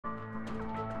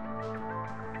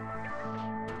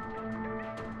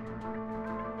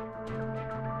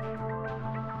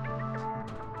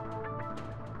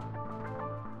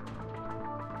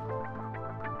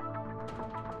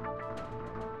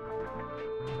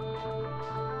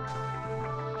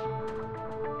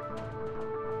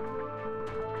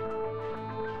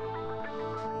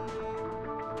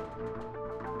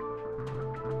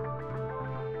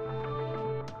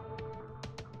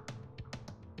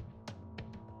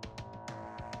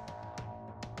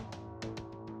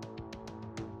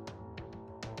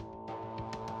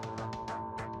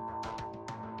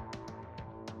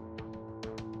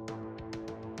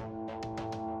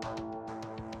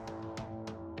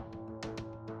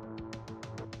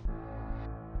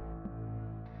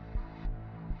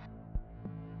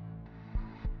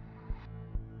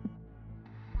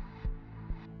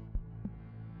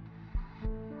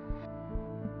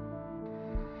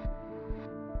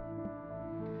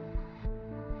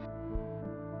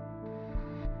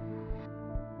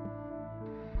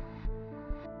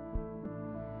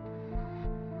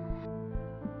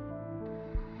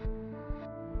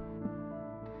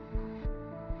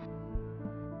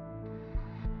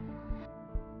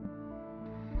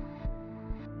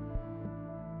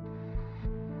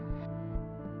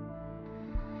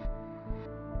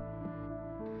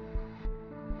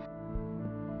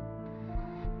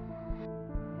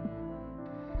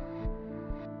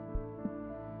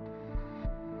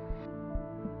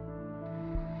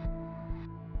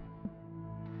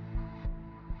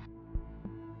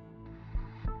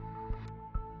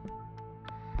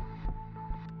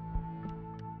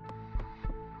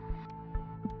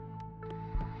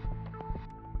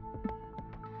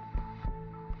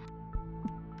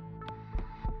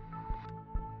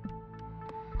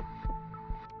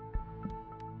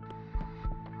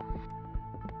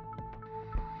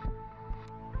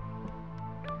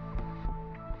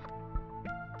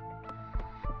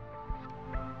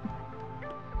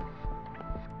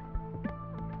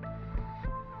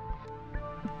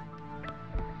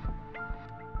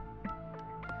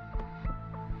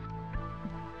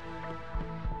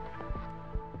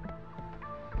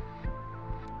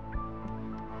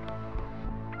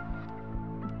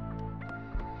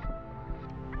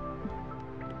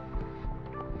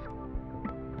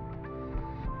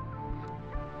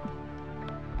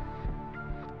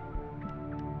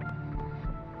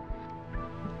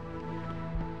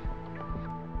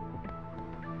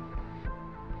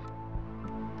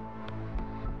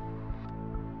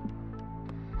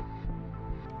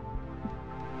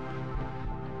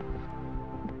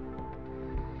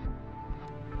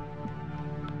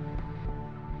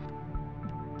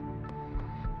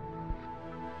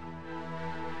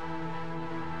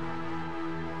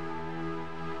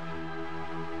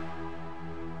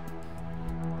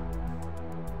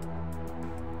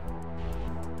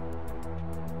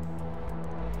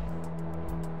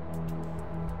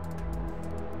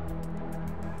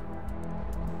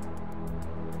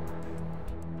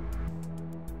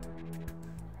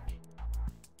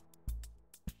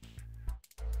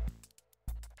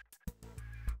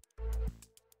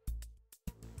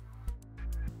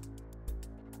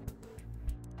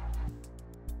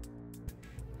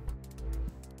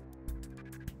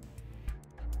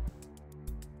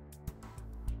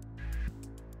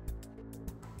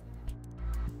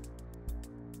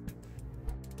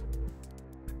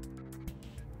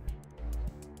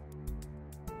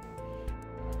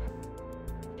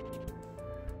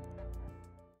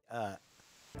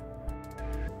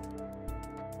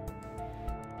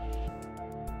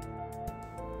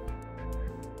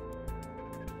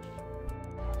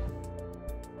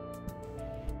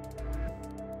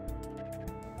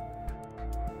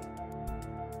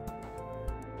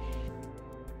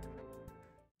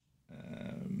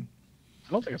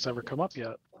I don't think it's ever come up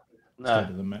yet. Let's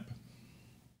go to the map.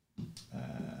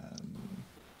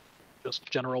 Just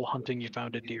general hunting, you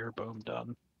found a deer, boom,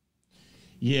 done.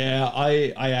 Yeah,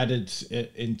 I added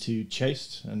it into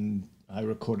Chased, and I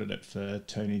recorded it for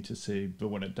Tony to see, but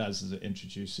what it does is it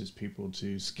introduces people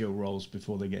to skill rolls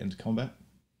before they get into combat.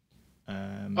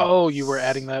 Oh, you were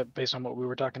adding that based on what we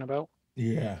were talking about?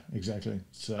 Yeah, exactly.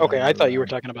 So okay, I thought you were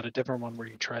talking about a different one where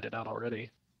you tried it out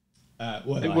already.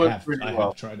 Well, I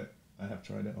have tried it. I have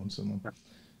tried it on someone.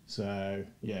 So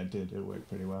yeah, it did. It worked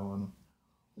pretty well on them.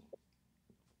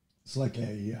 It's like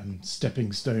a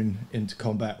stepping stone into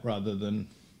combat rather than,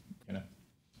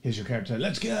 here's your character,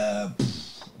 let's go.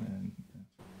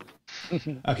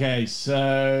 Okay,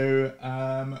 so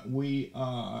we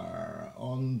are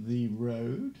on the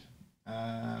road.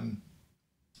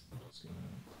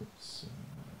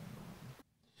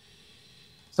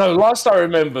 So last I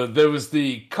remember, there was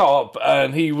the cop,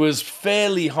 and he was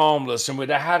fairly harmless, and we'd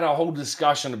had a whole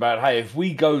discussion about, hey, if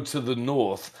we go to the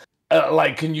north,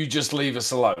 can you just leave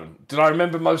us alone? Did I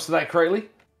remember most of that correctly?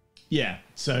 Yeah.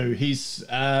 So he's.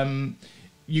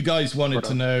 You guys wanted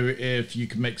to know if you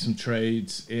could make some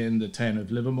trades in the town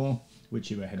of Livermore, which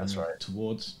you were heading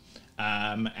towards.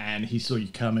 And he saw you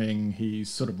coming. He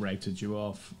sort of rated you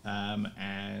off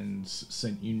and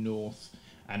sent you north.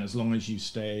 And as long as you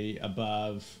stay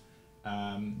above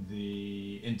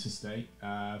the interstate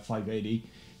 580,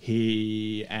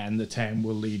 he and the town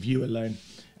will leave you alone.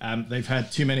 They've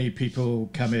had too many people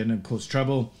come in and cause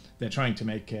trouble. They're trying to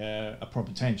make a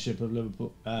proper township of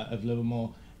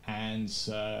Livermore, and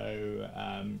so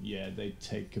they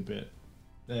take a bit.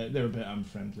 They're a bit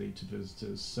unfriendly to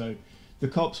visitors. So the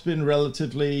cop's been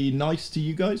relatively nice to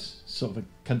you guys, sort of a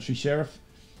country sheriff,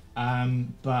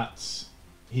 but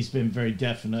he's been very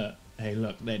definite. Hey,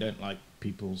 look, they don't like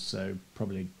people, so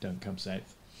probably don't come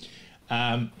south.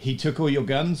 He took all your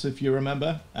guns, if you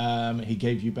remember. He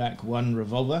gave you back one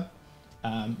revolver.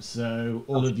 So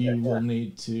all of you will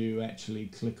need to actually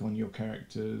click on your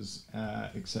characters,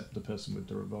 except the person with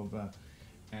the revolver,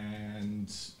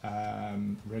 and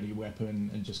ready weapon,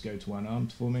 and just go to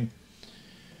unarmed for me,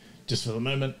 just for the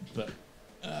moment. But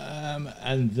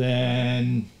and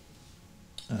then,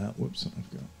 whoops,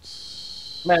 I've got.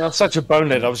 Man, I'm such a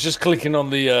bonehead. I was just clicking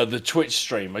on the Twitch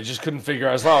stream. I just couldn't figure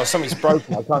out. I was like, something's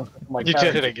broken. I can't. You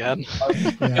did it again.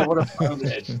 Yeah, what a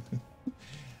bonehead.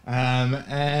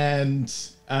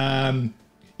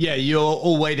 You're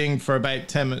all waiting for about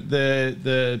 10 minutes.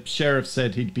 The sheriff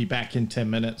said he'd be back in 10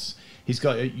 minutes. He's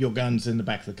got your guns in the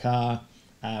back of the car.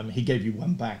 He gave you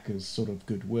one back as sort of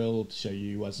goodwill to show you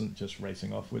he wasn't just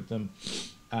racing off with them.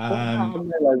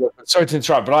 Sorry to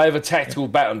interrupt, but I have a tactical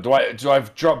baton. Do I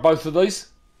drop both of these?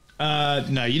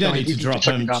 No, you don't need to drop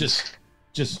them.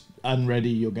 Just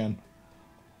unready your gun.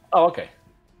 Oh, okay.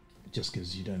 Just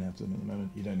because you don't have them at the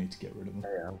moment, you don't need to get rid of them.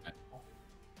 Yeah, okay.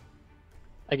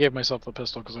 I gave myself the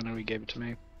pistol because I know he gave it to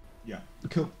me. Yeah,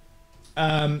 cool.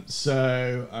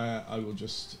 So I will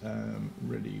just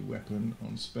ready weapon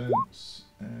on Spence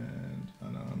and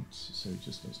unarmed, so he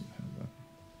just doesn't have that.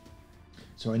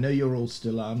 So I know you're all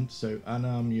still armed, so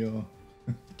unarm your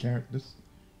characters.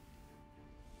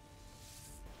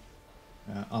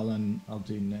 I'll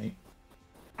do Nate.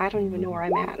 I don't even know where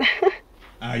I'm at.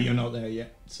 You're not there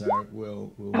yet, so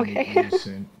we'll okay. meet you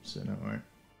soon. So don't worry.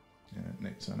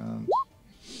 Nate's unarmed.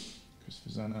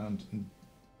 Christopher's unarmed. And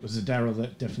was it Daryl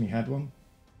that definitely had one?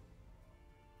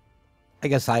 I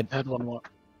guess I had one more.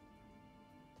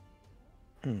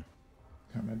 Can't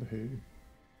remember who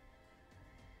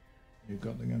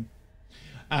got the gun.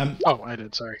 Oh, I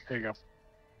did. Sorry. There you go.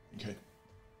 Okay.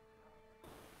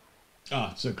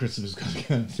 So Christopher's got a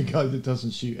gun. The guy that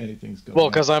doesn't shoot anything's got. Well,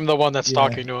 because I'm the one that's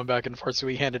talking to him back and forth, so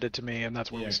he handed it to me, and that's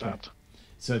where we stopped.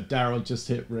 So Daryl just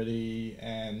hit ready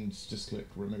and just click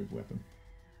remove weapon.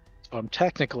 I'm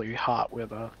technically hot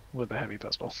with a heavy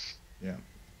pistol. Yeah.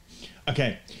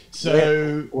 Okay.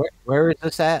 So where is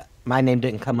this at? My name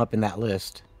didn't come up in that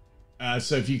list.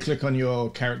 So if you click on your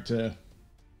character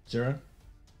 0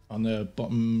 on the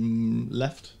bottom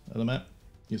left of the map,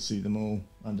 you'll see them all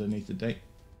underneath the date.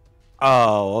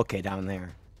 Oh, okay, down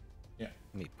there. Yeah.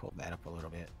 Let me pull that up a little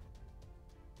bit.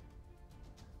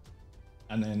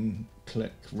 And then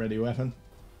click ready weapon.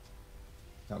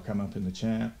 That'll come up in the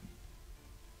chat.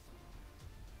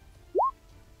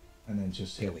 And then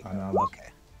just hit unarmed. Okay.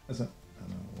 That's it.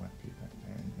 And I'll whack you back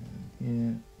down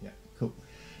here. Yeah, cool.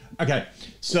 Okay,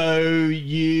 so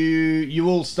you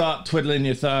all start twiddling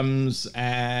your thumbs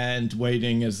and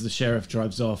waiting as the sheriff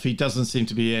drives off. He doesn't seem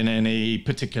to be in any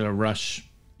particular rush,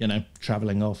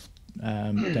 traveling off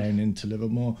down into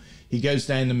Livermore. He goes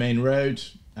down the main road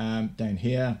down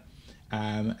here,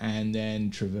 and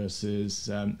then traverses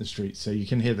the street. So you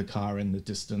can hear the car in the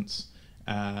distance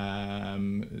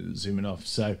zooming off.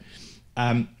 So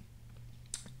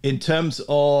in terms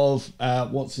of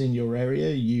what's in your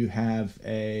area, you have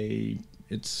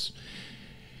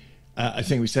I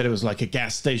think we said it was like a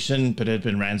gas station, but it had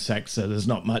been ransacked, so there's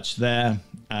not much there.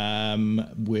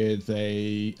 With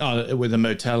a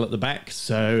motel at the back.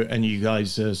 So, and you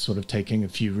guys are sort of taking a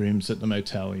few rooms at the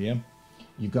motel, yeah?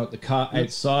 You've got the car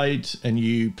outside, and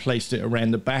you placed it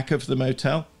around the back of the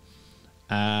motel.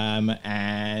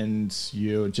 And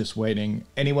you're just waiting.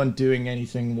 Anyone doing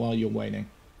anything while you're waiting?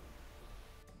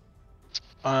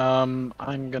 I'm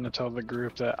gonna tell the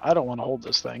group that I don't want to hold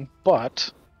this thing,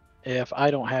 but if I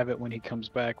don't have it when he comes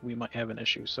back, we might have an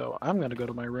issue. So I'm gonna go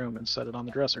to my room and set it on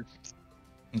the dresser.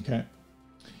 Okay.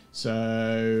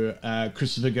 So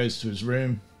Christopher goes to his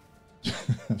room.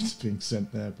 It's being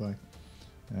sent there by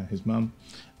his mum.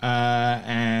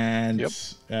 And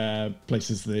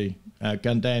places the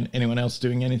gun down. Anyone else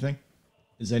doing anything?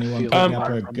 Is anyone putting up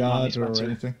a guard or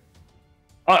anything?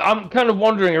 I'm kind of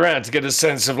wandering around to get a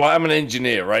sense of, like, I'm an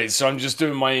engineer, right? So I'm just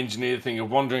doing my engineer thing of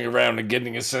wandering around and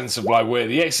getting a sense of, like, where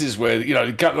the X is, where, you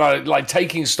know, like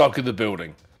taking stock of the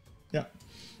building. Yeah.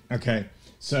 Okay.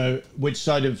 So which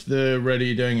side of the road are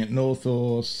you doing it? North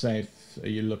or south are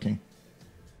you looking?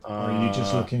 Or are you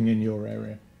just looking in your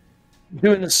area?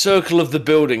 Doing a circle of the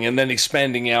building and then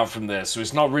expanding out from there. So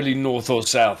it's not really north or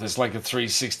south. It's like a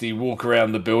 360 walk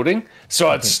around the building. So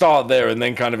I'd start there and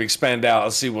then kind of expand out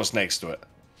and see what's next to it.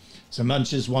 So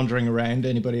Munch is wandering around.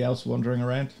 Anybody else wandering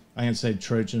around? I'm going to say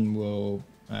Trojan will,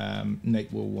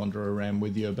 Nate will wander around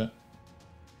with you a bit.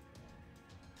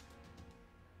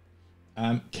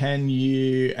 Can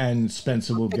you, and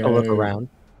Spencer will go look around.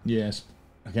 Yes.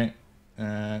 Okay.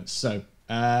 So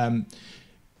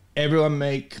everyone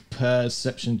make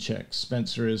perception checks.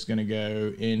 Spencer is going to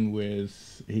go in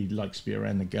with, he likes to be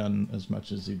around the gun as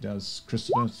much as he does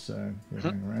Christopher, so we're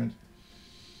going around.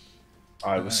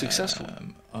 I was successful.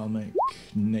 I'll make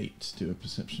Nate do a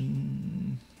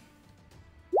perception.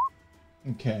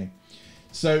 Okay.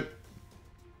 So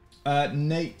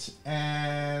Nate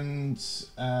and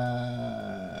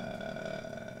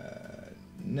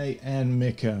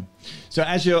Mika. So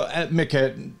as you're at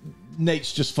Mika,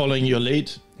 Nate's just following your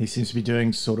lead. He seems to be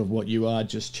doing sort of what you are,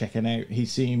 just checking out. He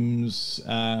seems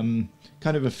kind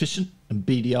of efficient and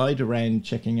beady-eyed around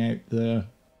checking out the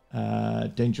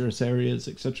dangerous areas,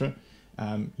 etc.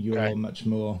 You're much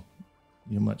more.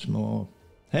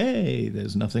 Hey,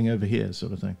 there's nothing over here,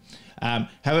 sort of thing.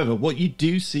 However, what you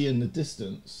do see in the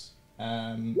distance,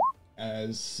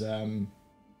 as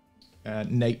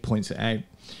Nate points it out,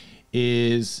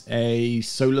 is a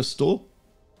solar store.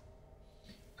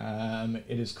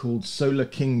 It is called Solar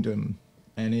Kingdom,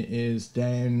 and it is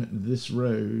down this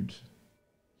road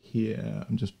here.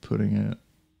 I'm just putting it.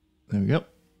 There we go.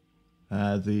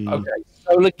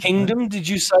 Solar Kingdom, did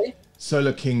you say?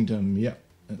 Solar Kingdom, yep,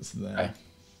 that's there. Okay.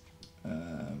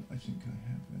 I think I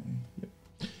have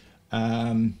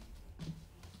a. Yep.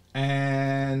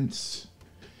 And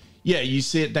yeah, you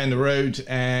see it down the road,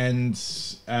 and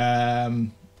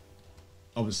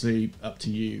obviously up to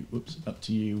you. Whoops, up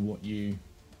to you what you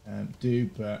do.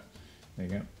 But there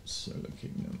you go, Solar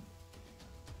Kingdom.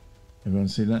 Everyone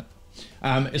see that?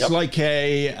 It's like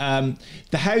a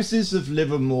the houses of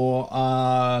Livermore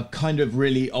are kind of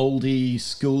really oldie,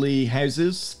 schooly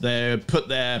houses. They're put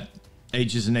there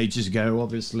ages and ages ago,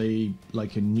 obviously,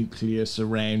 like a nucleus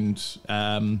around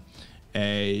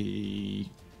a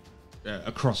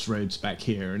crossroads back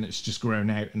here, and it's just grown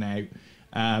out and out.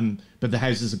 But the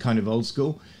houses are kind of old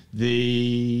school.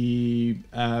 The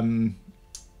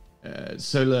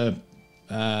solar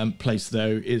place,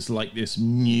 though, is like this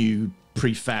new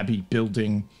prefabby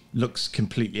building. Looks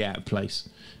completely out of place,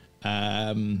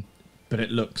 but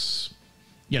it looks,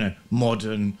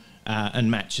 modern and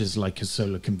matches like a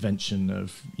solar convention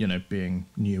of, being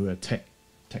newer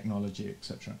technology,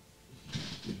 etc.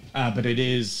 But it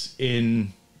is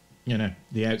in,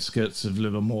 the outskirts of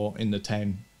Livermore in the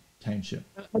township.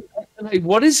 Hey,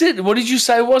 what is it? What did you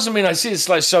say it was? I mean, I see it's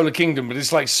like Solar Kingdom, but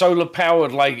it's like solar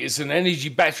powered, like it's an energy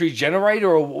battery generator,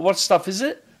 or what stuff is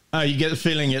it? You get the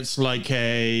feeling it's like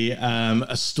a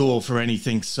store for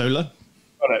anything solar.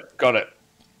 Got it.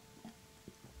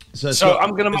 So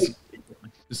I'm gonna make.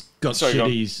 It's got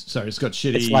shitty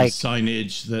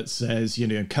signage that says,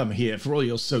 come here for all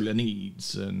your solar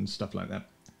needs and stuff like that.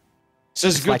 So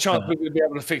there's a good chance we're going to be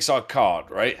able to fix our card,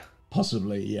 right?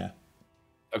 Possibly, yeah.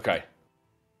 Okay.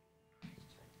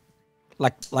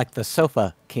 Like the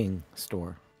Sofa King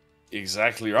store.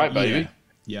 Exactly right, baby.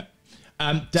 Yeah.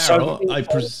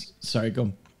 Daryl, sorry, go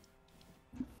on.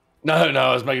 No,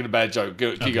 I was making a bad joke.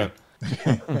 Keep going.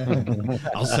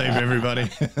 I'll save everybody.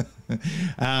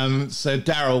 So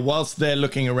Daryl, whilst they're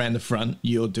looking around the front,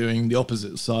 you're doing the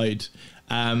opposite side.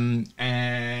 And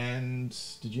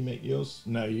did you make yours?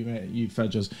 No, you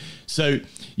failed yours. So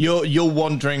you're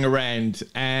wandering around,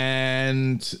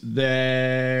 and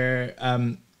there,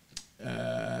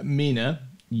 Mina,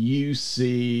 you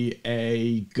see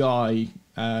a guy.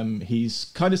 He's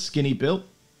kind of skinny built,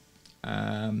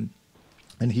 and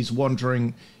he's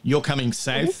wandering. You're coming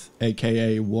south,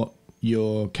 aka what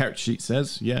your character sheet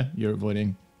says. Yeah, you're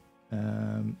avoiding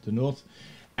the north.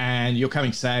 And you're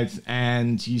coming south,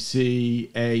 and you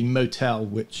see a motel,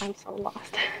 which... I'm so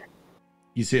lost.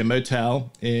 You see a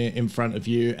motel in front of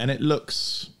you, and it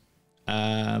looks...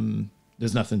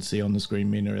 there's nothing to see on the screen,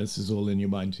 Mina. This is all in your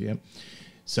mind, yeah?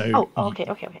 So okay.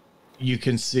 You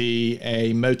can see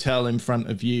a motel in front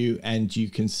of you, and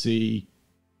you can see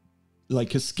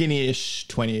like a skinny-ish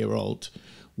 20-year-old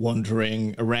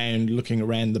wandering around, looking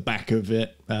around the back of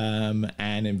it,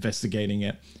 and investigating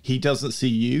it. He doesn't see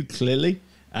you, clearly.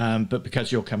 But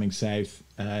because you're coming south,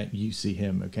 you see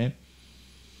him, okay?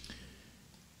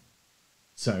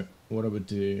 So what I would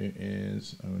do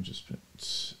is I would just put...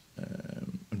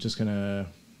 I'm just going to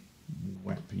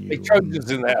whap you... Hey,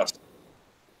 Trojan's in the house.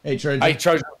 Hey, Trojan. Hey,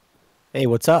 Trojan. Hey,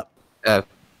 what's up?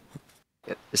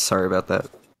 Sorry about that.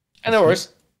 No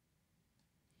worries.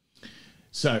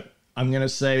 So I'm going to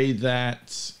say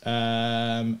that...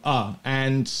 and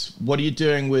what are you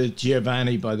doing with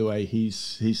Giovanni, by the way?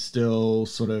 He's still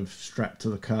sort of strapped to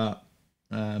the cart.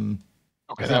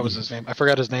 Okay, that was his name. I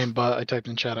forgot his name, but I typed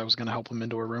in chat I was going to help him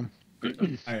into a room.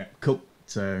 Okay, cool.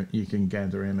 So you can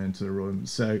gather him into the room.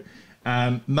 So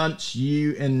Munch,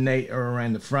 you and Nate are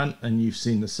around the front, and you've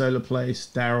seen the solar place.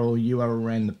 Daryl, you are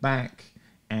around the back,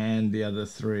 and the other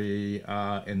three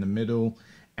are in the middle.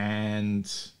 And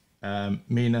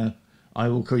Mina... I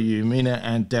will call you Mina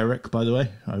and Derek, by the way.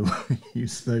 I will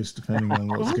use those depending on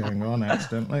what's going on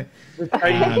accidentally.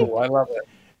 I love it.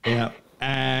 Yeah.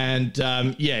 And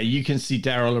you can see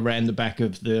Daryl around the back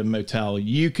of the motel.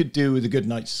 You could do with a good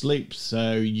night's sleep,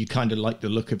 so you kind of like the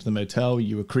look of the motel.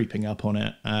 You were creeping up on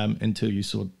it until you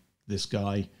saw this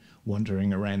guy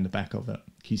wandering around the back of it.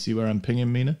 Can you see where I'm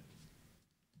pinging, Mina?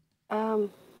 I'm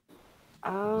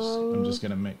just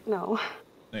going to make... No.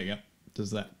 There you go.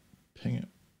 Does that ping it?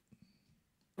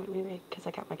 Maybe because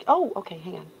I got my... Oh, okay,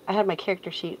 hang on. I had my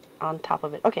character sheet on top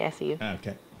of it. Okay, I see you.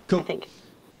 Okay, cool. I think.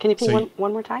 Can you ping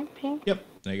one more time? Ping? Yep,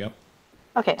 there you go.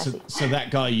 Okay, I see. So that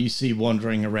guy you see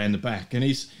wandering around the back, and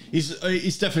he's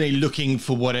definitely looking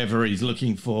for whatever he's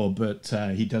looking for, but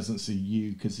he doesn't see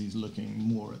you because he's looking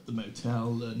more at the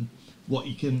motel and what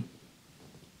you can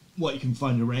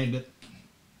find around it.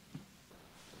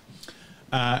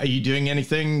 Are you doing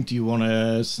anything? Do you want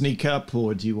to sneak up,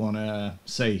 or do you want to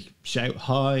shout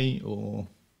hi, or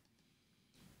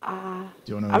do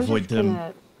you want to avoid them?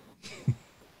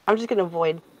 I'm just gonna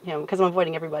avoid him because I'm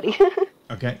avoiding everybody.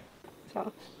 Okay.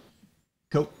 So.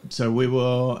 Cool. So we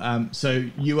will. So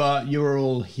you are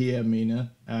all here,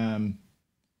 Mina.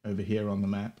 Over here on the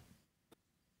map.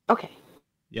 Okay.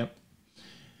 Yep.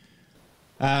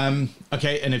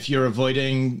 Okay, and if you're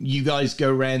avoiding, you guys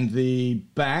go around the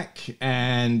back,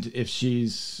 and if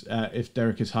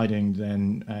Derek is hiding,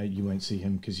 then you won't see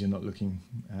him because you're not looking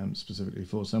specifically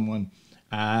for someone.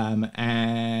 Are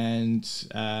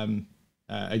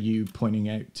you pointing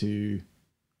out to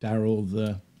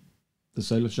Daryl the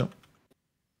solar shop?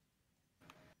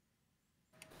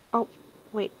 Oh,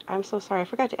 wait, I'm so sorry. I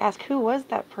forgot to ask, who was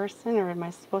that person, or am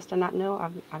I supposed to not know?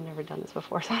 I've never done this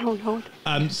before, so I don't know.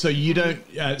 So you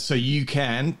don't. So you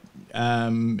can.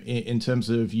 In terms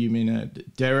of you, Mina,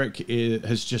 Derek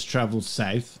has just travelled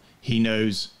south. He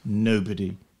knows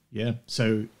nobody. Yeah.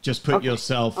 So just put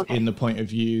yourself in the point of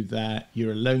view that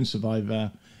you're a lone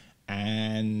survivor,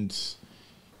 and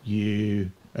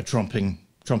you are tromping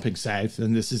south,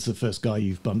 and this is the first guy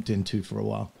you've bumped into for a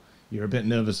while. You're a bit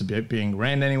nervous about being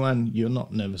around anyone. You're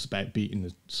not nervous about beating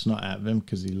the snot out of him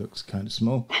because he looks kind of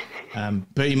small.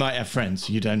 But he might have friends.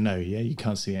 You don't know. Yeah, you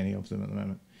can't see any of them at the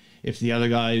moment. If the other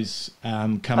guys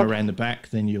come around the back,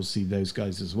 then you'll see those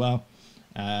guys as well.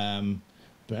 Daryl's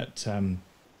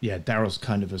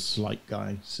kind of a slight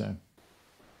guy. So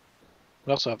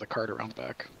We also have the cart around the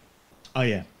back. Oh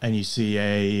yeah, and you see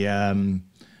a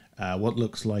what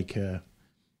looks like a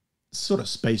sort of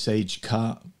space age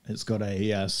cart. It's got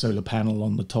a solar panel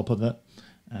on the top of it,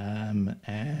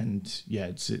 and yeah,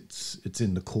 it's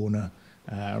in the corner,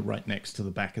 right next to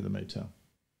the back of the motel.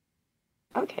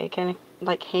 Okay, can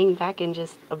I hang back and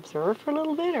just observe for a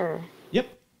little bit, or? Yep.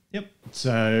 Yep.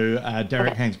 So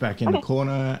Derek hangs back in the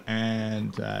corner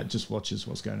and just watches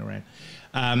what's going around.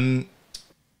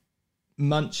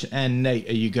 Munch and Nate,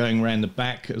 are you going around the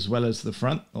back as well as the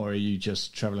front, or are you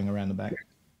just traveling around the back?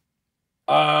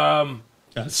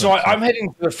 So I'm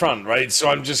heading to the front, right? So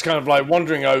I'm just kind of like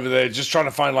wandering over there, just trying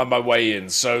to find like my way in.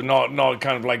 So not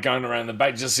kind of like going around the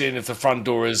back, just seeing if the front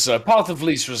door is path of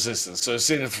least resistance. So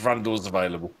seeing if the front door is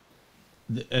available.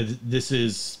 This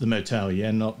is the motel,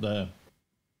 yeah, not the.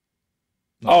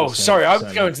 Sorry, I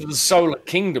was going to the Solar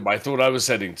Kingdom. I thought I was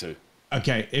heading to.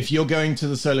 Okay, if you're going to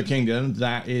the Solar Kingdom,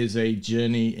 that is a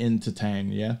journey into town,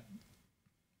 yeah?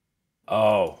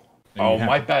 Oh,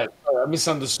 my bad. Sorry, I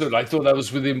misunderstood. I thought that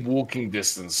was within walking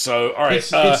distance. So, all right.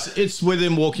 It's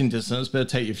within walking distance, but it'll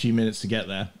take you a few minutes to get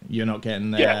there. You're not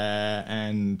getting there,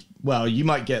 and, well, you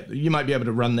might be able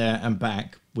to run there and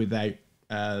back without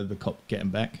the cop getting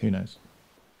back. Who knows?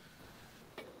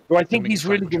 Well, I think he's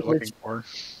really good looking for.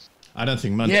 I don't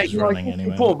think Munch is running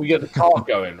anyway. Before we get the car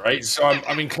going, right? So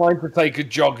I'm inclined to take a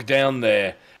jog down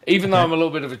there. Even though I'm a little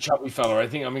bit of a chubby fella, I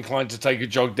think I'm inclined to take a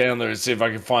jog down there and see if I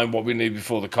can find what we need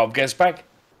before the cop gets back.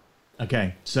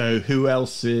 Okay, so who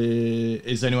else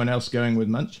is anyone else going with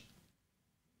Munch?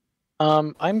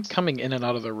 I'm coming in and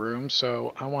out of the room,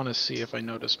 so I want to see if I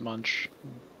notice Munch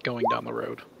going down the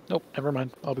road. Nope, never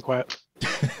mind. I'll be quiet.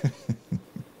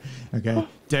 Okay.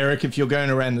 Derek, if you're going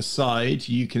around the side,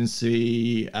 you can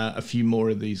see a few more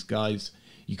of these guys.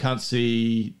 You can't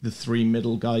see the three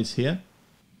middle guys here,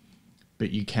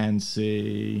 but you can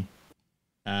see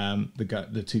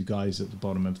the two guys at the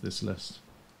bottom of this list.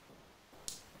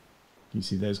 Do you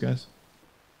see those guys?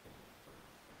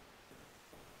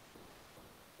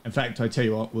 In fact, I tell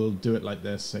you what, we'll do it like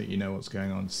this so you know what's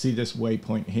going on. See this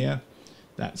waypoint here?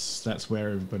 That's where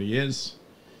everybody is.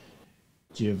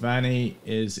 Giovanni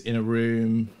is in a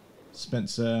room,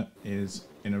 Spencer is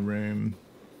in a room,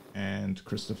 and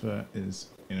Christopher is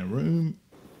in a room.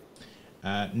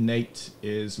 Nate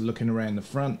is looking around the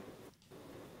front.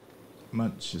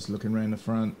 Munch is looking around the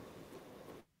front.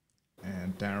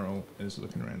 And Daryl is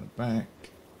looking around the back.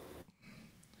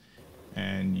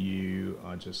 And you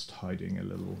are just hiding a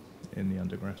little in the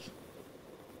undergrowth.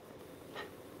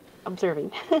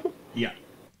 Observing. Yeah.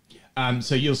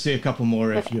 So you'll see a couple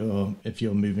more if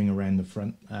you're moving around the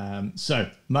front. So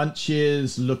Munch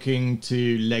is looking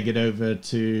to leg it over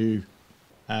to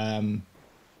the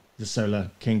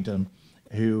Solar Kingdom.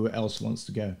 Who else wants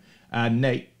to go?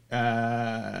 Nate,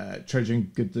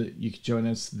 Trojan, good that you could join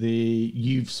us.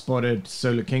 You've spotted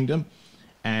Solar Kingdom,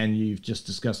 and you've just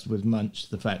discussed with Munch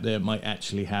the fact that it might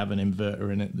actually have an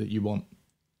inverter in it that you want.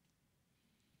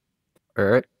 All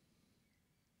right.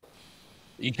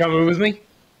 You coming with me?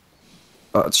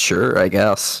 Sure, I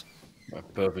guess. Oh,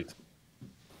 perfect.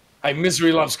 Hey,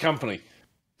 misery loves company.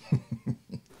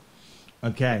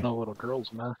 Okay. No little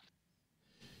girls, man.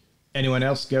 Anyone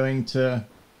else going to?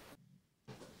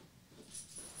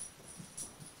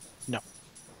 No.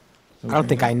 I don't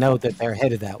think I know that they're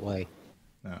headed that way.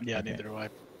 No, Yeah, okay. neither do I.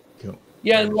 Cool.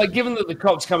 Yeah, and like given that the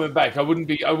cop's coming back, I wouldn't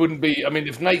be. I mean,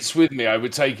 if Nate's with me, I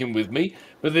would take him with me.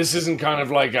 But this isn't kind of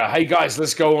like a, hey guys,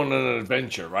 let's go on an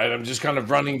adventure, right? I'm just kind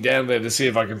of running down there to see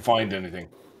if I can find anything.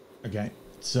 Okay.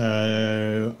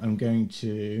 So I'm going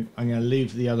to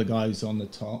leave the other guys on the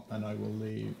top, and I will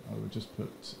just put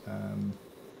where are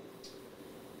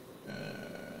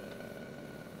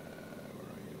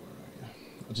you?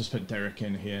 I'll just put Derek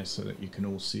in here so that you can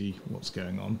all see what's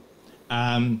going on.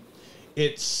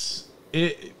 It's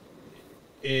if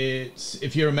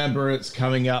you remember, it's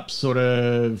coming up sort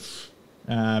of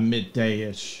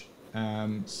midday-ish.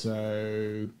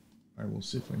 So I will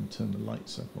see if I can turn the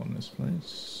lights up on this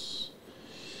place.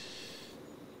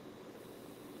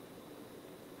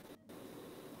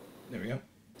 There we go.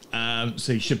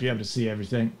 So you should be able to see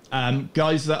everything.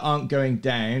 Guys that aren't going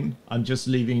down, I'm just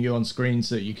leaving you on screen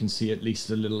so that you can see at least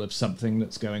a little of something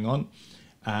that's going on.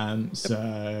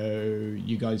 So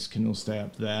you guys can all stay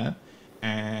up there.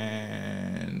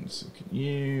 And so can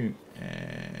you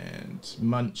and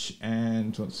Munch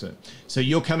and what's it? So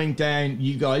you're coming down,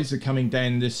 you guys are coming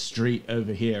down this street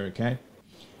over here, okay?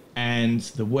 And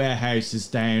the warehouse is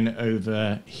down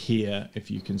over here, if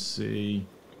you can see.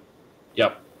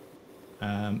 Yep.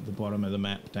 The bottom of the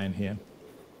map down here.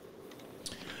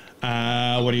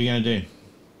 What are you going to do?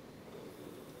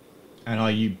 And are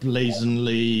you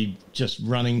blazingly just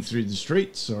running through the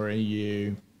streets, or are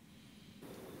you...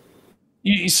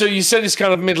 So you said it's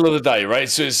kind of middle of the day, right?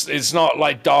 So it's not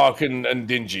like dark and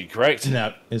dingy, correct?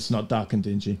 No, it's not dark and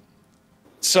dingy.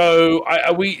 So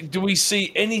do we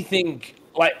see anything,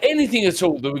 like anything at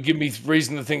all that would give me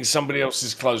reason to think somebody else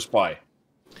is close by?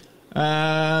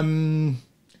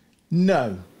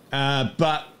 No.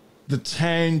 But the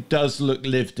town does look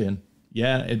lived in.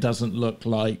 Yeah, it doesn't look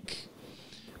like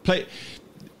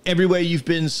everywhere you've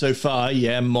been so far.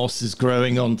 Yeah, moss is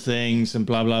growing on things and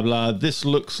blah blah blah. This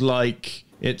looks like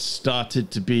it's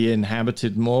started to be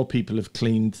inhabited more. People have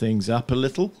cleaned things up a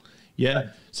little. Yeah, right.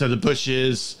 So the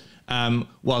bushes,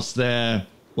 whilst they're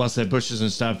bushes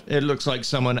and stuff, it looks like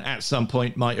someone at some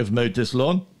point might have mowed this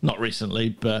lawn. Not recently,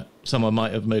 but someone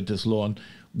might have mowed this lawn.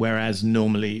 Whereas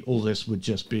normally all this would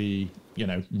just be,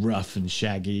 rough and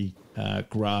shaggy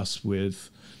grass with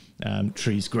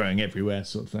trees growing everywhere,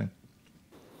 sort of thing.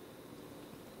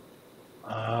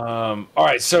 All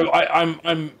right, so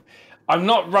I'm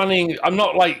not running. I'm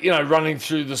not like running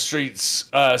through the streets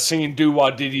singing "Do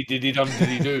wah diddy diddy dum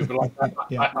diddy do," but like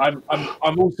yeah.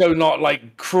 I'm also not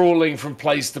like crawling from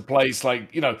place to place,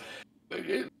 like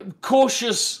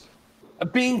cautious.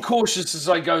 Being cautious as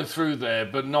I go through there,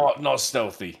 but not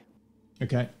stealthy.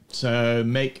 Okay, so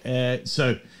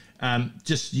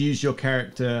just use your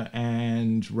character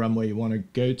and run where you want to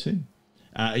go to.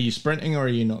 Are you sprinting or are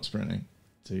you not sprinting?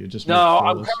 So you're just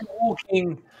I'm kind of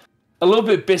walking a little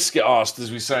bit biscuit-assed,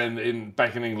 as we say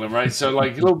back in England, right? So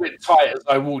like a little bit tight as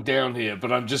I walk down here,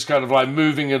 but I'm just kind of like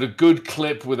moving at a good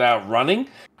clip without running.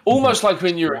 Almost like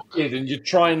when you're a kid and you're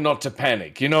trying not to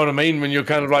panic. You know what I mean? When you're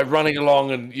kind of like running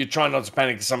along and you're trying not to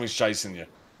panic because something's chasing you.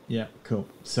 Yeah, cool.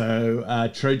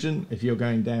 So, Trojan, if you're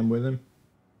going down with him.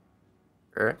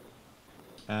 Sure.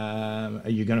 Are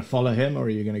you going to follow him or are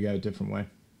you going to go a different way?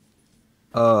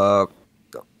 I'm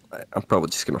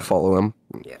probably just going to follow him.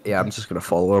 Yeah, I'm just going to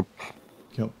follow him.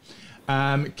 Cool.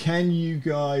 Can you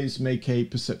guys make a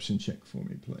perception check for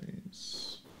me,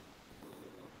 please?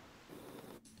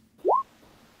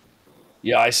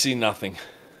 Yeah, I see nothing.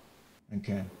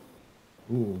 Okay.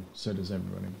 Ooh, so does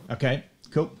everybody. Okay,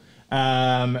 cool.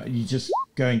 You just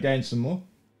going down some more?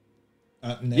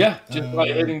 Yeah, just like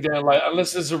heading down. Like,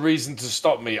 unless there's a reason to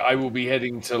stop me, I will be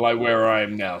heading to like where I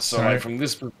am now. So like from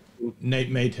this. Nate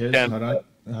made his. Hold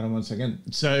on 1 second.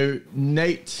 So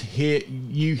Nate,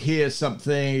 you hear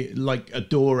something like a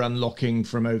door unlocking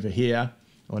from over here,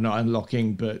 or not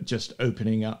unlocking, but just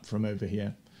opening up from over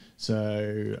here.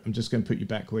 So I'm just going to put you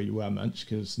back where you were, Munch,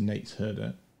 because Nate's heard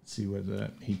it. See whether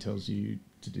he tells you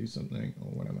to do something or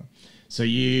whatever. So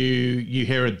you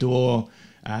hear a door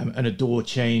and a door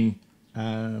chain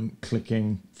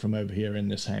clicking from over here in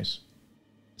this house.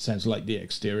 Sounds like the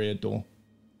exterior door.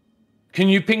 Can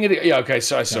you ping it? Yeah, okay.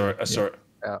 So I saw it. I saw it.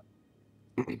 Yeah.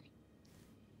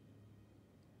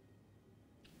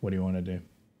 What do you want to do?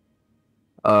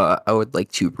 I would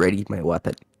like to ready my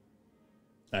weapon.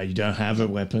 You don't have a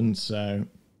weapon, so...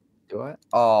 Do I?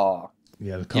 Oh.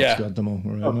 Yeah, the cops got them all,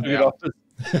 remember?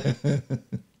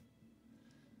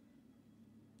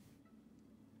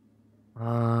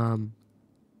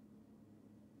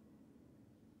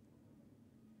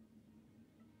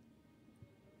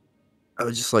 I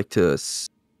would just like to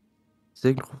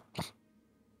signal.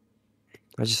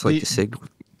 I just like to signal.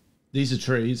 These are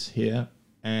trees here,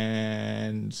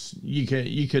 and you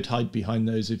could hide behind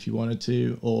those if you wanted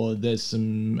to, or there's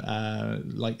some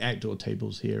like outdoor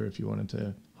tables here if you wanted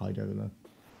to hide over there.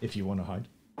 If you want to hide.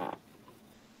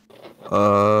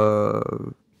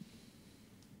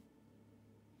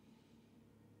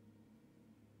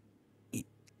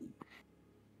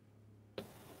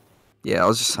 Yeah,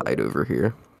 I'll just hide over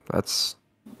here. That's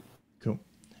cool.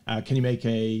 Can you make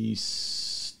a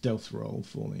stealth roll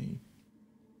for me?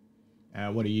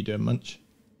 What are you doing, Munch?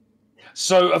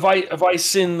 So have I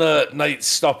seen the Nate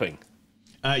stopping?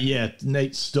 Yeah,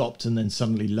 Nate stopped and then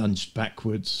suddenly lunged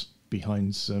backwards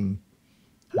behind some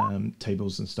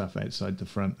tables and stuff outside the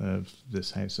front of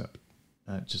this house up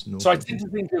just north. So I tend to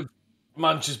think of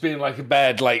Munch as being like a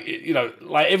bad, like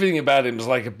everything about him is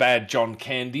like a bad John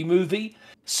Candy movie.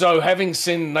 So having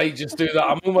seen Nate just do that,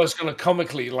 I'm almost going to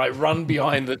comically like run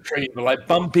behind the tree, but like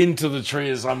bump into the tree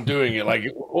as I'm doing it, like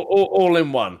all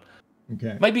in one.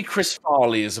 Okay. Maybe Chris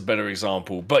Farley is a better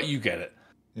example, but you get it.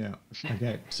 Yeah.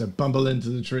 Okay. So bumble into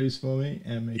the trees for me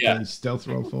and make a stealth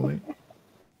roll for me.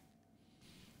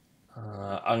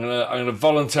 I'm gonna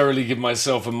voluntarily give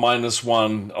myself a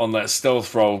 -1 on that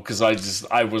stealth roll because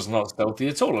I was not stealthy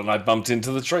at all and I bumped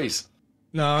into the trees.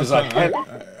 No,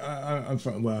 I'm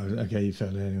fine. Well, okay, you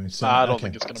failed it anyway. So, I don't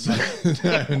think it's gonna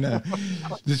matter. No.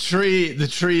 The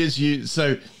tree is you.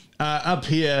 So up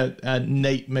here,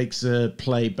 Nate makes a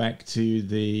play back to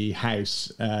the house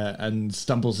and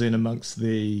stumbles in amongst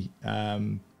the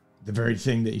very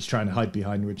thing that he's trying to hide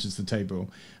behind, which is the table,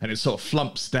 and it sort of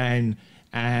flumps down,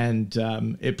 and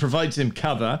it provides him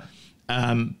cover,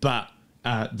 but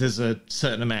there's a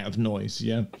certain amount of noise.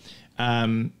 Yeah.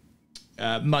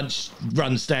 Munch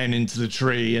runs down into the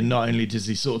tree, and not only does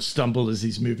he sort of stumble as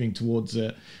he's moving towards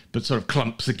it, but sort of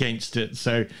clumps against it.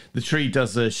 So the tree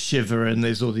does a shiver, and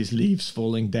there's all these leaves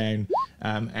falling down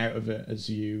out of it as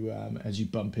you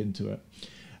bump into it.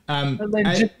 And then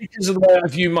just because of the way I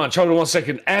view Munch, hold on 1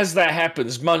 second. As that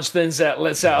happens, Munch then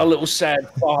lets out a little sad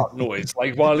fart noise,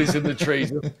 like while he's in the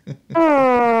trees,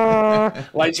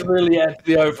 like to really add to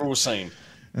the overall scene.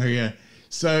 Oh yeah.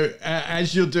 So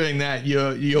as you're doing that,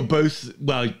 you're both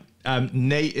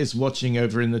Nate is watching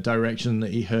over in the direction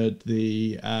that he heard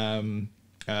the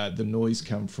noise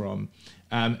come from,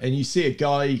 and you see a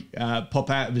guy pop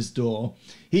out of his door.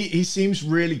 He seems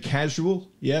really casual,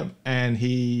 yeah, and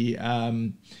he's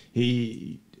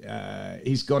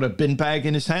got a bin bag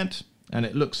in his hand, and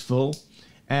it looks full,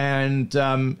 and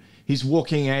he's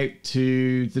walking out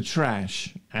to the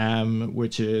trash,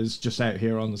 which is just out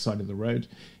here on the side of the road.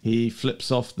 He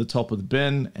flips off the top of the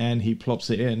bin and he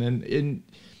plops it in, and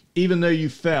even though you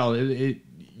fell,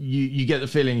 you get the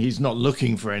feeling he's not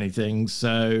looking for anything,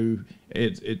 so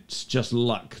it's just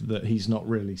luck that he's not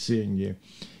really seeing you.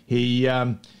 He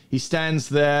stands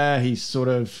there. He sort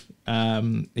of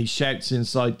he shouts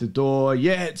inside the door,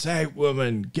 "Yeah, it's out,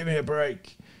 woman. Give me a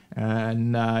break."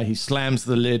 And he slams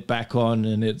the lid back on,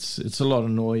 and it's a lot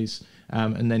of noise.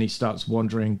 And then he starts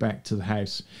wandering back to the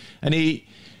house, and he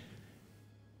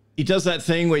does that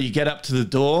thing where you get up to the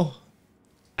door,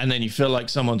 and then you feel like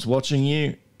someone's watching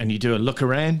you, and you do a look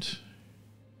around.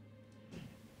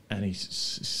 And he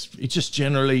just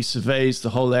generally surveys the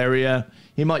whole area.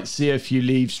 He might see a few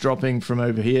leaves dropping from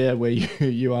over here where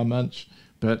you are, Munch.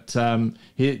 But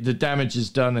the damage is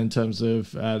done in terms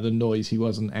of the noise. He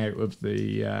wasn't out of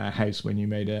the house when you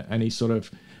made it. And he's sort of,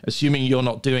 assuming you're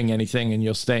not doing anything and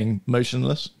you're staying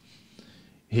motionless,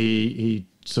 he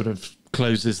sort of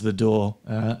closes the door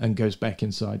and goes back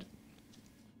inside.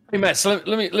 Hey, Matt, so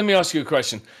let me ask you a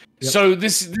question. Yep. So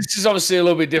this is obviously a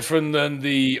little bit different than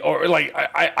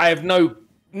I have no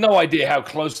idea how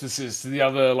close this is to the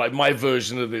other, like my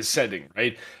version of this setting,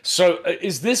 right? So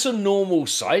is this a normal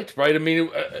site, right? I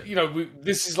mean,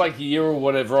 this is like a year or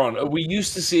whatever on. Are we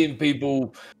used to seeing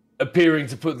people appearing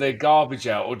to put their garbage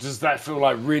out, or does that feel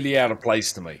like really out of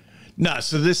place to me? No,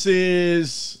 so this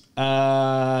is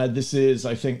I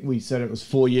think we said it was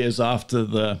 4 years after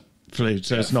the flu,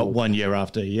 so it's not 1 year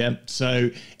after. Yeah, so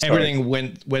everything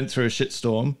went through a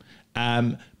shitstorm,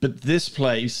 but this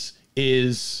place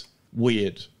is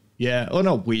weird. Yeah, or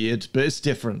not weird, but it's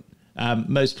different.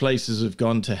 Most places have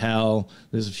gone to hell.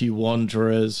 There's a few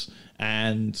wanderers,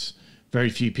 and very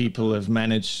few people are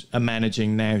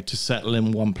managing now to settle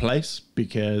in one place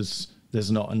because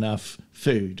there's not enough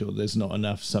food, or there's not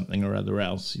enough something or other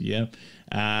else. Yeah,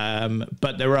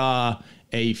 but there are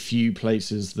a few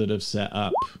places that have set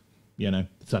up,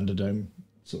 Thunderdome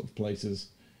sort of places.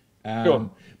 Sure.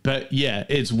 But yeah,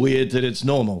 it's weird that it's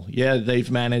normal. Yeah,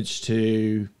 they've managed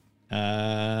to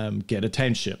get a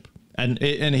township, and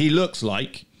he looks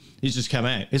like he's just come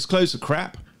out. His clothes are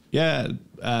crap, yeah,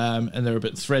 and they're a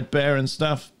bit threadbare and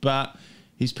stuff, but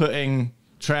he's putting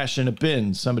trash in a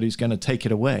bin. Somebody's going to take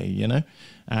it away,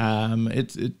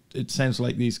 It sounds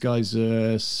like these guys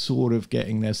are sort of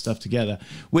getting their stuff together,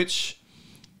 which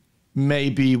may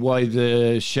be why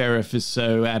the sheriff is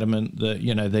so adamant that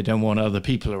they don't want other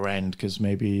people around, because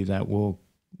maybe that will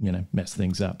mess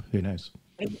things up. Who knows?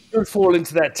 It would fall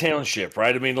into that township,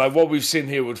 right? I mean, like what we've seen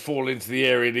here would fall into the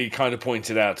area that he kind of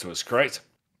pointed out to us, correct?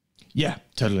 Yeah,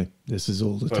 totally. This is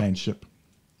all the township.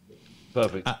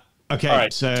 Perfect. Okay,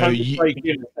 right, so time to break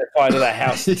in and set fire to that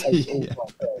house.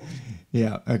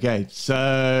 Yeah. Okay.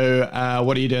 So,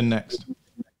 what are you doing next?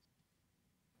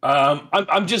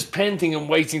 I'm just panting and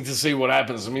waiting to see what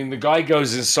happens. I mean, the guy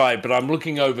goes inside, but I'm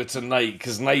looking over to Nate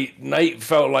because Nate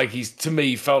felt like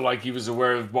he was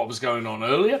aware of what was going on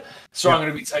earlier. So I'm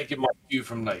going to be taking my cue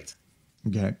from Nate.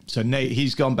 Okay. So Nate,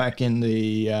 he's gone back in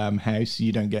the house.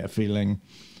 You don't get a feeling.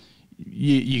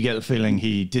 You get the feeling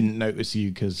he didn't notice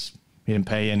you because he didn't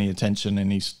pay any attention,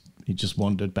 and he just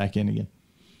wandered back in again.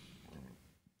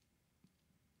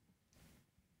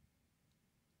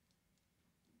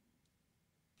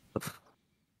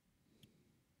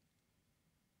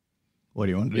 What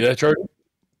do you want to do? Yeah, Charlie?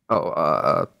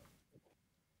 I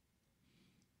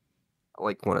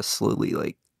want to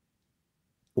slowly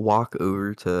walk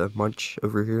over to Munch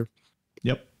over here.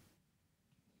 Yep.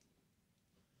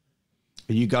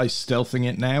 Are you guys stealthing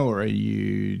it now, or are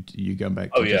you going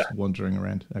back to just wandering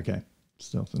around? Okay,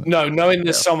 stealthing it. No, knowing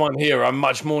there's someone here, I'm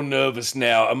much more nervous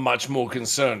now and much more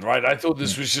concerned, right? I thought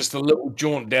this was just a little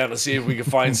jaunt down to see if we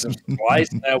could find some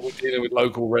supplies. Now we're dealing with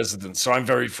local residents, so I'm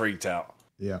very freaked out.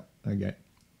 Yeah, okay.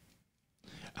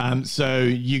 So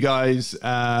you guys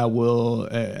will.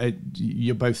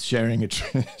 You're both sharing a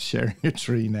sharing a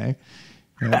tree now.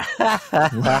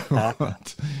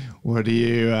 What are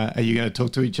you? Are you going to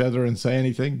talk to each other and say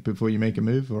anything before you make a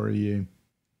move, or are you?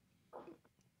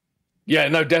 Yeah,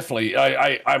 no, definitely.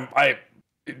 I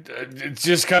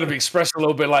just kind of express a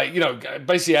little bit like,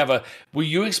 basically were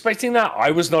you expecting that?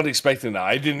 I was not expecting that.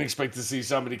 I didn't expect to see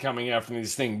somebody coming out from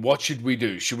this thing. What should we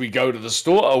do? Should we go to the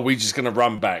store, or are we just going to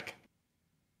run back?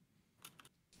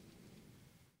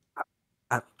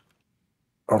 I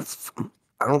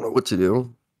don't know what to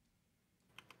do.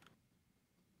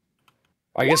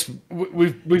 I guess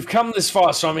we've come this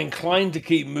far, so I'm inclined to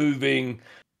keep moving.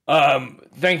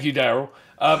 Thank you, Daryl.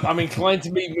 I'm inclined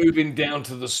to be moving down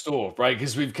to the store, right?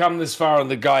 Because we've come this far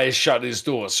and the guy has shut his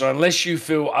door. So unless you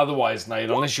feel otherwise, Nate,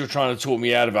 unless you're trying to talk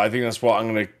me out of it, I think that's what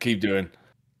I'm going to keep doing.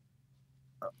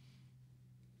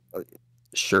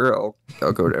 Sure,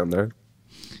 I'll go down there.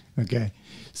 Okay,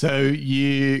 so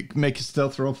you make a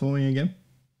stealth roll for me again.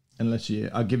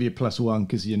 I'll give you a +1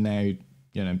 because you're now,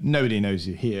 nobody knows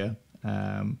you're here.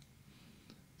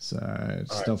 So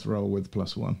stealth roll with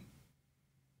 +1.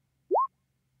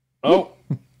 Oh,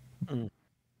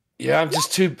 yeah.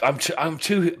 I'm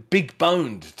too big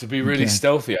boned to be really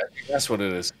stealthy. I think that's what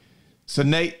it is. So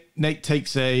Nate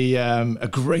takes a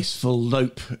graceful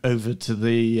lope over to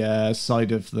the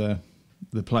side of the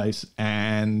place,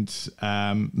 and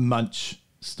Munch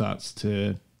starts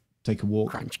to take a walk.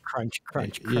 Crunch, crunch,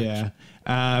 crunch, crunch. Yeah,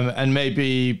 and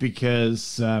maybe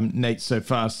because Nate's so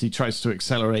fast, he tries to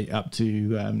accelerate up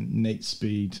to Nate's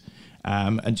speed,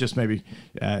 and just maybe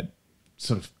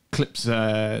sort of clips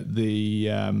the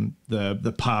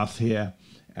path here,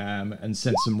 and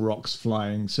sends some rocks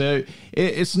flying. So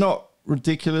it's not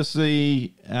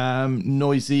ridiculously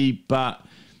noisy, but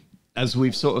as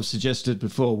we've sort of suggested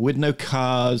before, with no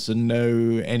cars and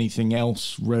no anything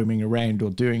else roaming around or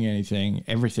doing anything,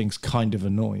 everything's kind of a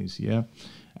noise, yeah?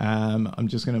 I'm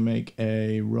just going to make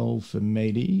a roll for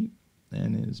Matey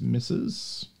and his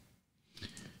misses.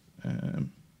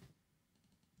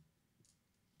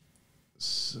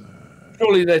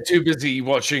 Surely they're too busy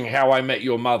watching How I Met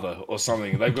Your Mother or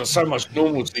something. They've got so much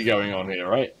normalcy going on here,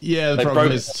 right? Yeah, the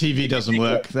problem is TV doesn't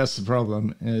work. That's the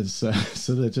problem. Is so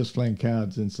they're just playing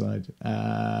cards inside.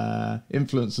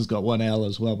 Influence has got 1 L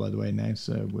as well, by the way, now.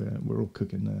 So we're all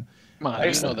cooking there.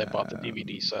 They bought the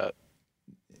DVD set.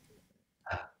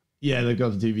 Yeah, they've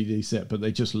got the DVD set, but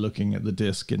they're just looking at the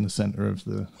disc in the center of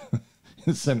the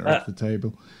of the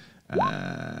table.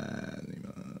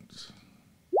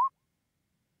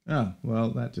 Oh,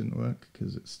 well, that didn't work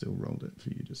because it still rolled it for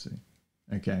you to see.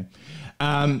 Okay.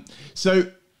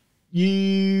 So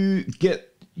you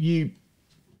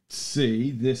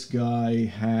see this guy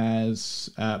has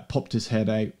popped his head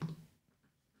out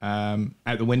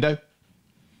the window,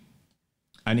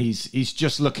 and he's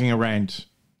just looking around.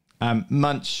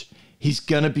 Munch, he's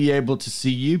going to be able to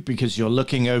see you because you're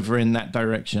looking over in that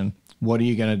direction. What are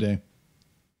you going to do?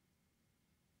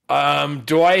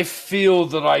 Do I feel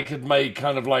that I could make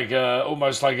kind of like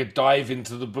almost like a dive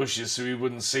into the bushes so he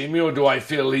wouldn't see me, or do I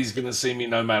feel he's going to see me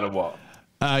no matter what?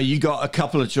 You got a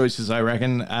couple of choices, I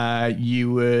reckon.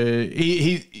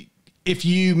 If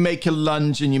you make a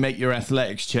lunge and you make your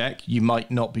athletics check, you might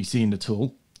not be seen at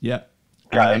all. Yeah.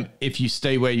 If you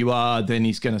stay where you are, then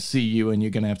he's going to see you, and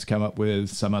you're going to have to come up with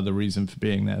some other reason for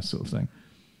being there, sort of thing.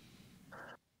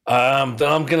 Then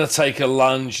I'm going to take a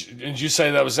lunge. Did you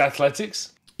say that was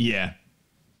athletics? Yeah.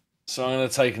 So I'm going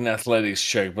to take an athletics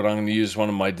check, but I'm going to use one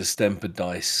of my Distemper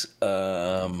dice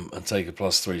and take a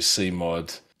 +3 C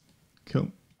mod.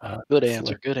 Cool. Good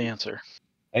answer. Good answer.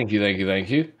 Thank you.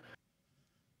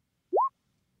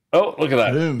 Oh, look at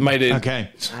that. Boom. Made it. Okay.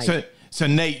 So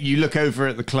Nate, you look over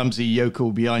at the clumsy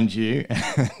yokel behind you,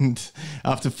 and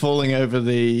after stumbling over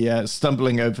the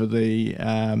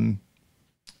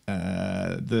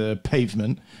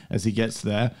pavement as he gets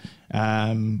there,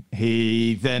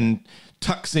 he then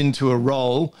tucks into a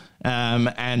roll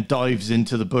and dives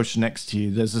into the bush next to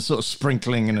you. There's a sort of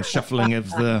sprinkling and a shuffling of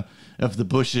the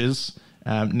bushes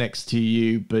next to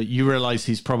you, but you realize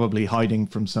he's probably hiding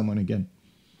from someone again.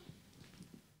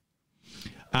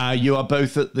 You are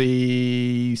both at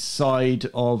the side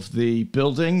of the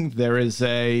building. There is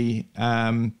you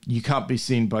can't be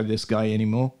seen by this guy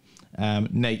anymore.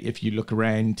 Nate, if you look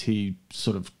around, he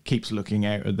sort of keeps looking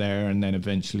out of there and then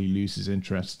eventually loses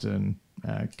interest and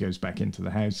goes back into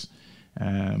the house.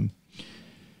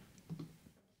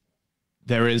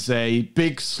 There is a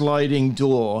big sliding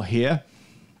door here,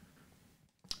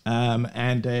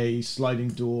 and a sliding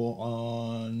door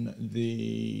on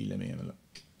the... Let me have a look.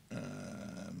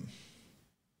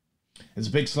 There's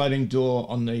a big sliding door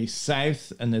on the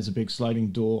south, and there's a big sliding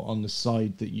door on the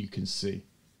side that you can see.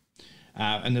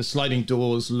 And the sliding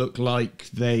doors look like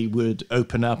they would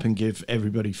open up and give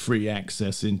everybody free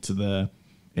access into the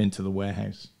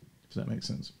warehouse. Does that make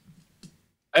sense?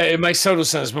 It makes total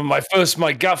sense, but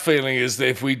my gut feeling is that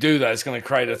if we do that, it's going to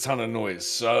create a ton of noise.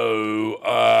 So,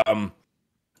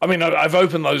 I mean, I've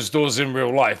opened those doors in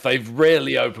real life. They've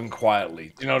rarely opened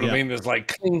quietly. You know what I mean? There's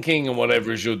like clinking and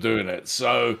whatever as you're doing it.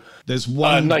 So there's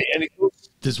one. Nate,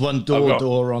 there's one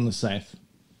door on the south,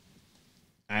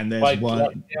 and there's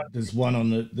there's one on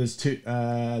the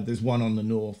there's one on the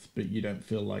north, but you don't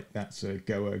feel like that's a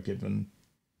goer given.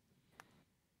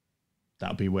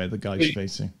 That'll be where the guy's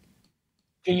facing.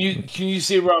 Can you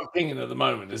see where I'm pinging at the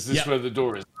moment? Is this where the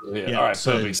door is? Yeah. All right,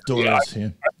 so perfect. Door is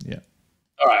here. Yeah.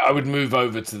 All right, I would move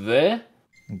over to there.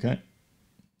 Okay.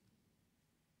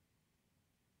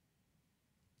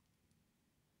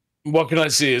 What can I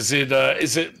see? Does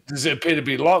it appear to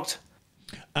be locked?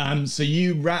 So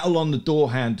you rattle on the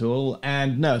door handle,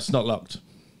 and no, it's not locked.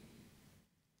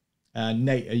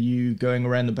 Nate, are you going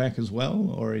around the back as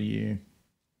well, or are you?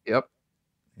 Yep.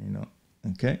 You're not.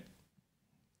 Okay.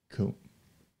 Cool.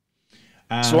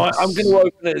 So I'm going to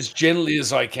open it as gently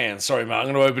as I can. Sorry, Matt.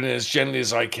 I'm going to open it as gently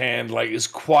as I can, like as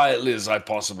quietly as I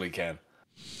possibly can.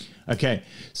 Okay.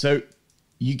 So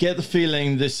you get the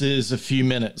feeling this is a few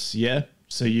minutes, yeah?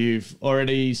 So you've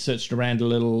already searched around a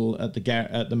little at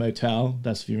the motel.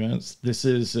 That's a few minutes. This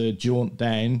is a jaunt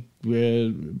down.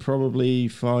 We're probably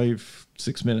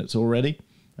 5-6 minutes already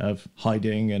of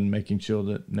hiding and making sure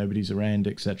that nobody's around,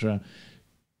 etc.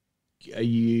 Are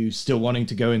you still wanting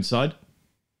to go inside?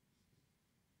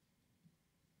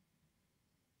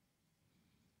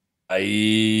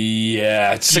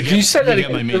 Yeah. So can you say that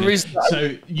again?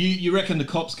 So you reckon the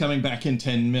cop's coming back in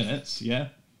 10 minutes, yeah?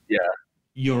 Yeah.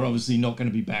 You're obviously not going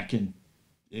to be back in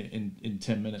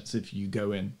 10 minutes if you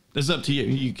go in. It's up to you.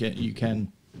 You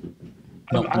can.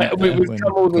 We've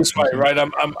come all this way, right?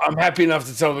 I'm happy enough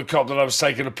to tell the cop that I was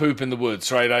taking a poop in the woods,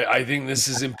 right? I think this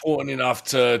is important enough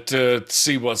to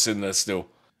see what's in there still.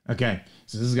 Okay,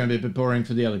 so this is going to be a bit boring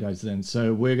for the other guys then.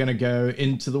 So we're going to go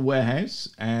into the warehouse,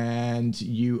 and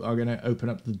you are going to open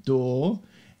up the door,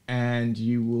 and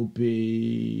you will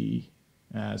be...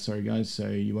 sorry, guys, so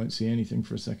you won't see anything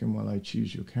for a second while I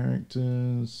choose your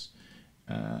characters.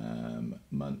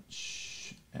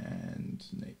 Munch and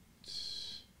Nate.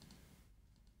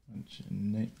 Munch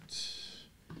and Nate.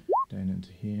 Down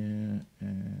into here,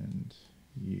 and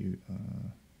you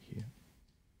are here.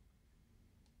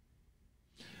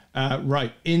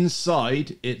 Right,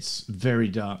 inside it's very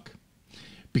dark.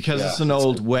 Because it's an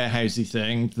old warehousey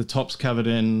thing, the top's covered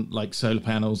in like solar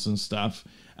panels and stuff,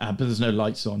 but there's no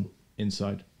lights on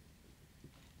inside.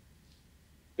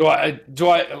 Do I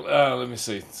let me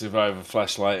see if I have a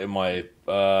flashlight in my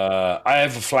I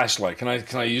have a flashlight. Can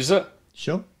I use it?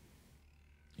 Sure.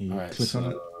 You click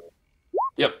on it.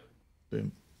 Yep.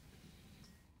 Boom.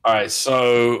 All right,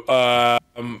 so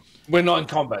we're not in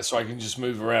combat, so I can just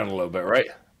move around a little bit, right?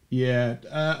 Yeah,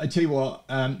 I tell you what,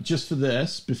 just for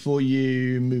this, before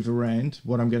you move around,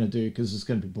 what I'm going to do, because it's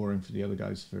going to be boring for the other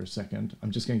guys for a second,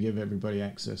 I'm just going to give everybody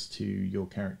access to your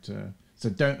character. So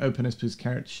don't open his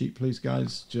character sheet, please,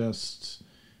 guys. Just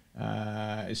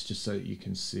it's just so that you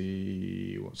can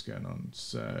see what's going on.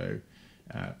 So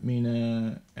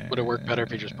Mina. Would it work better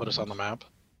if you just put us on the map?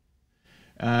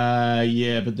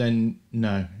 Yeah, but then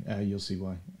no, you'll see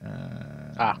why.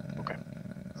 Okay.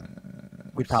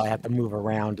 We'd probably have to move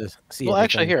around to see. Well,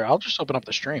 actually, here, I'll just open up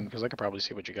the stream because I could probably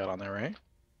see what you got on there, right?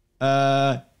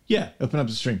 Yeah, open up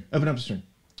the stream. Open up the stream.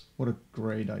 What a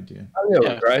great idea. Oh,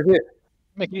 yeah, great idea.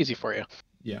 Make it easy for you.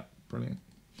 Yeah, brilliant.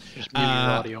 Just mute your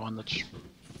audio on the...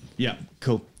 Yeah,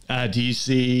 cool. Do you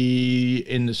see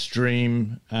in the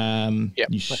stream? Yep.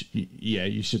 You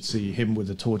should see him with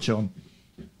a torch on.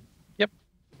 Yep.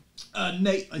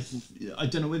 Nate, I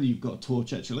don't know whether you've got a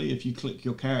torch actually. If you click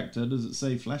your character, does it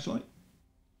say flashlight?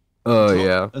 Oh,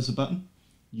 yeah. As a button.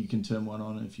 You can turn one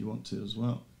on if you want to as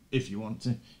well. If you want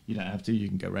to. You don't have to. You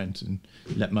can go around and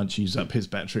let Munch use up his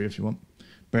battery if you want.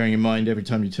 Bearing in mind, every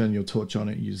time you turn your torch on,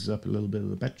 it uses up a little bit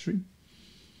of the battery.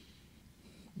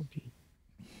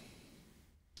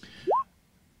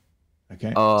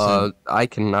 Okay. So, I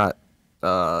cannot.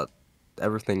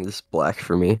 Everything is black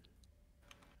for me.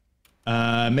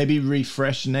 Maybe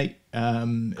refresh, Nate.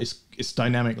 It's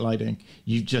dynamic lighting.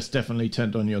 You've just definitely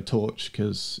turned on your torch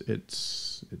because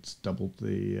it's doubled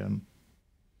the.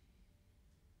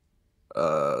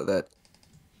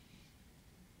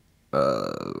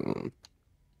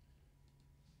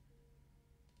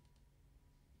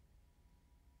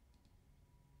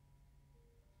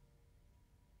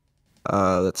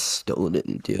 That still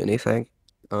didn't do anything.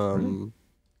 Can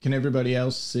everybody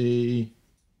else see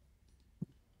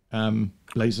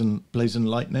blazing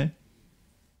light now?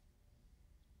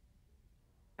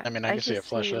 I mean, I can see a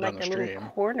flashlight on the stream.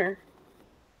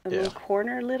 A little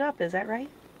corner lit up. Is that right?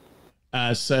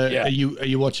 So are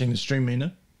you watching the stream,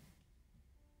 Mina?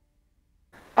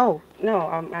 Oh no,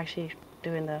 I'm actually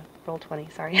doing the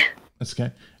Roll20. Sorry. That's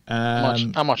okay.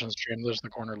 I'm watching the stream. There's the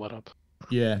corner lit up.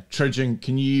 Yeah, Trojan,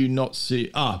 can you not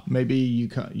see? Maybe you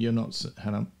can't. You're not.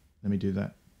 Hang on, let me do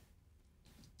that.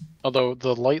 Although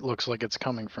the light looks like it's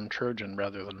coming from Trojan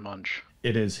rather than Munch.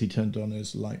 It is. He turned on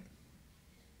his light.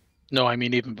 No, I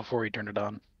mean even before he turned it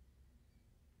on.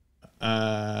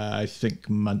 I think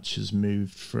Munch has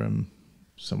moved from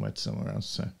somewhere to somewhere else.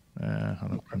 So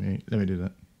hold on, let me do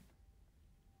that.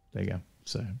 There you go.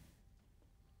 So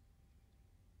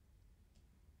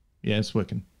yeah, it's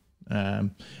working.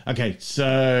 Okay,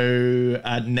 so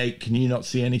Nate, can you not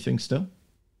see anything still?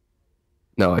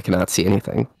 No, I cannot see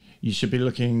anything. You should be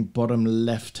looking bottom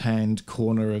left-hand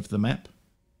corner of the map,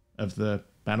 of the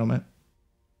battle map.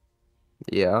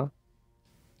 Yeah.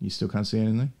 You still can't see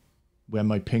anything? Where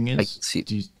my ping is? I can see.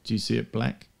 Do you see it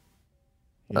black?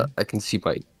 Yeah. I can see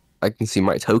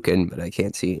my token, but I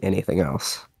can't see anything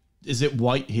else. Is it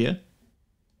white here?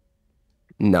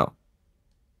 No.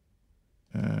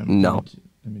 No.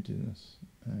 Let me do this.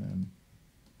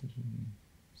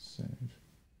 Save.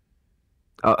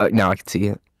 Now I can see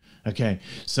it. Okay,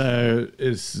 so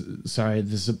there's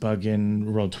a bug in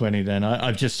Roll20 then.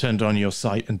 I've just turned on your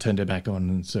site and turned it back on,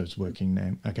 and so it's working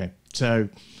now. Okay, so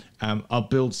I'll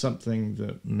build something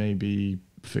that maybe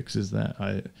fixes that.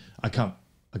 I can't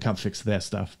fix their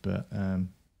stuff, but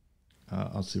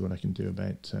I'll see what I can do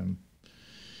about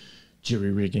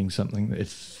jury rigging something.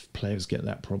 If players get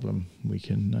that problem, we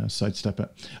can sidestep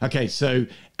it. Okay, so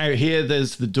out here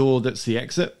there's the door that's the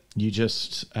exit. You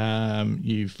just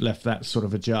you've left that sort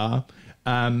of ajar,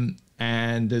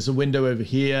 and there's a window over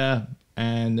here,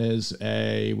 and there's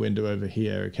a window over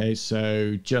here. Okay,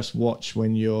 so just watch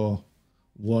when you're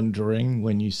wandering,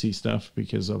 when you see stuff,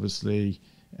 because obviously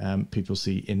people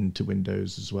see into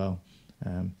windows as well.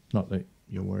 Not that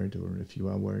you're worried, or if you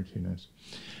are worried, who knows.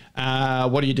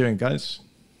 What are you doing, guys?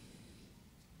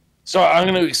 So I'm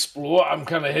going to explore. I'm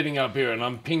kind of heading up here, and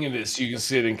I'm pinging it so you can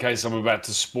see it in case I'm about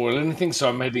to spoil anything. So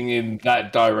I'm heading in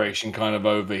that direction, kind of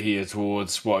over here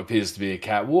towards what appears to be a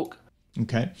catwalk.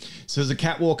 Okay, so there's a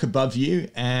catwalk above you,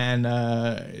 and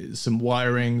some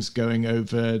wirings going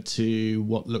over to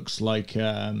what looks like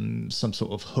some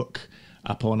sort of hook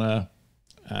up on a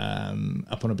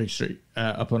big street,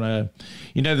 up on a,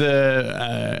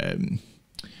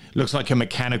 looks like a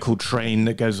mechanical train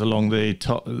that goes along the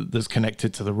top that's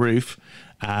connected to the roof.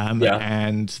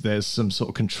 And there's some sort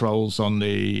of controls on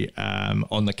the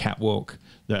catwalk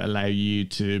that allow you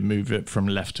to move it from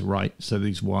left to right. So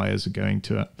these wires are going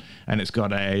to it. And it's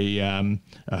got a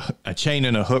chain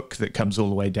and a hook that comes all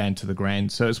the way down to the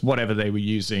ground. So it's whatever they were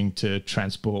using to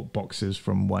transport boxes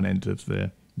from one end of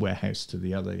the warehouse to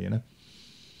the other,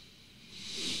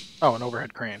 Oh, an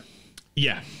overhead crane.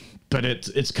 Yeah. But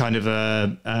it's kind of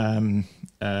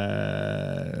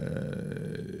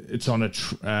it's on a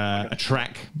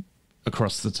track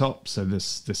across the top. So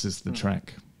this is the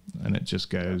track, and it just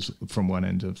goes from one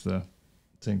end of the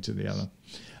thing to the other.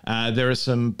 There are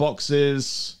some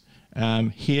boxes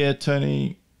here,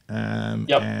 Tony,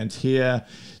 and here.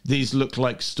 These look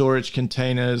like storage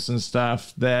containers and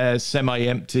stuff. They're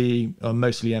semi-empty or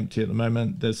mostly empty at the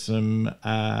moment. There's some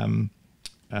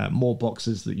more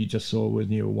boxes that you just saw when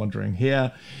you were wandering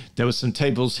here. There were some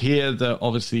tables here that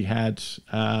obviously had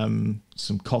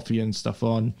some coffee and stuff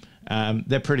on.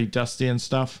 They're pretty dusty and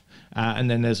stuff.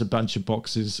 And then there's a bunch of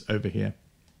boxes over here.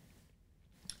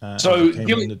 So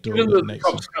given the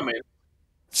cops come in,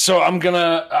 so I'm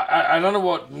gonna. I don't know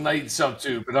what Nate's up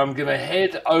to, but I'm gonna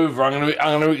head over. I'm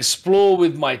gonna explore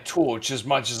with my torch as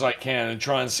much as I can and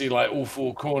try and see like all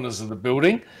four corners of the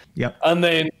building. Yep. And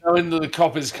then knowing that the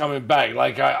cop is coming back,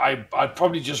 like I'd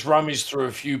probably just rummage through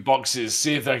a few boxes,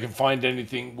 see if I can find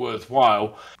anything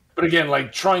worthwhile. But again,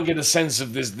 like try and get a sense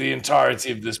of the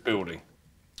entirety of this building.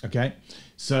 Okay.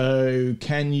 So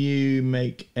can you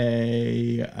make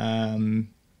a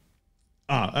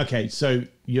okay, so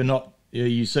are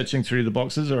you searching through the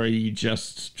boxes, or are you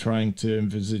just trying to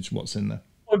envisage what's in there?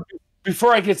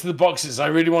 Before I get to the boxes, I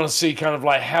really want to see kind of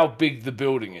like how big the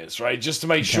building is, right? Just to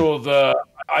make sure that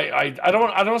I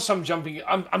don't want some jumping.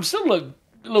 I'm still a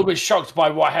little bit shocked by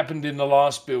what happened in the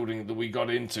last building that we got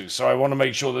into, so I want to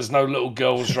make sure there's no little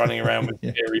girls running around with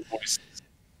scary voices.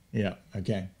 Yeah.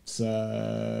 Okay.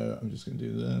 So I'm just going to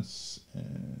do this.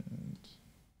 And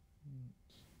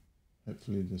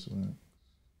Hopefully this works.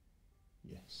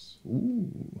 Yes.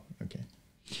 Ooh, okay.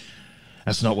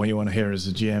 That's not what you want to hear as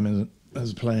a GM,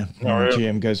 as a player. No, really.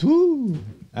 GM goes, woo!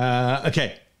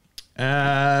 Okay.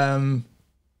 Well,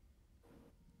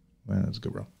 that's a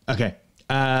good roll. Okay.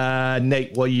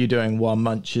 Nate, what are you doing while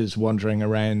Munch is wandering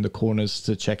around the corners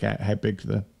to check out how big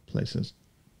the place is?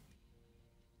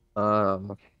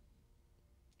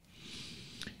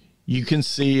 You can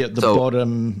see at the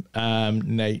bottom,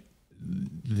 Nate,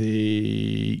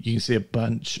 you can see a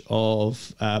bunch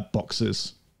of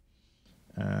boxes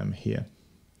here,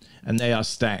 and they are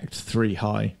stacked 3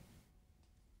 high.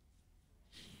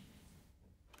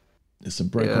 There's some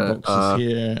broken boxes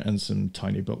here and some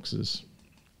tiny boxes.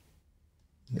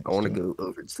 I want to go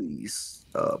over to these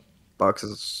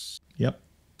boxes. Yep.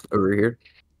 Over here.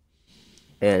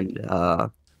 And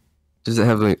does it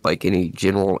have like any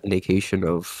general indication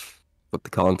of what the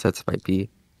contents might be?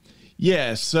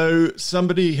 Yeah, so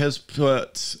somebody has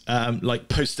put like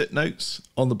post-it notes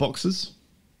on the boxes.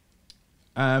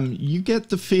 You get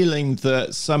the feeling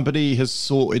that somebody has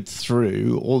sorted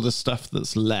through all the stuff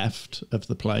that's left of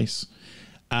the place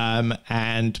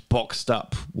and boxed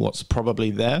up what's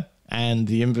probably there. And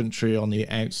the inventory on the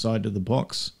outside of the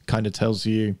box kind of tells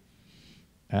you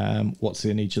what's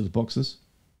in each of the boxes.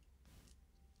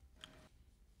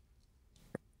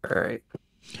 All right.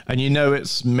 And you know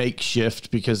it's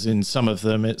makeshift because in some of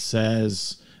them it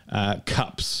says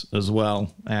cups as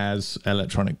well as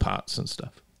electronic parts and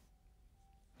stuff.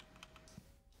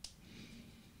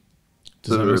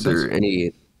 So are there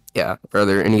any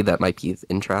that might be of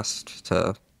interest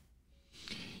to?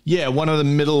 Yeah, one of the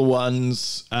middle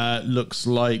ones looks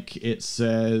like it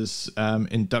says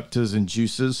inductors,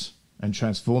 inducers, and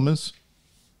transformers.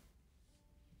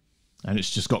 And it's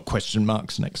just got question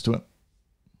marks next to it.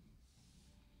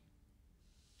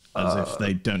 As if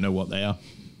they don't know what they are.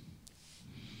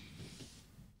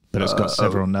 But it's got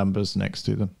several numbers next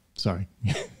to them. Sorry.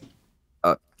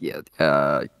 I'd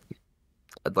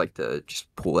like to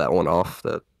just pull that one off.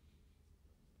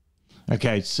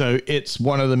 Okay, so it's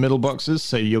one of the middle boxes,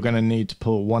 so you're going to need to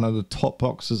pull one of the top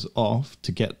boxes off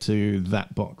to get to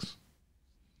that box.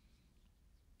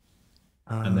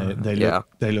 And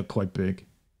they look quite big.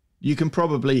 You can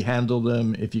probably handle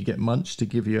them if you get Munch to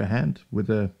give you a hand with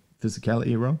a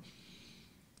physicality roll.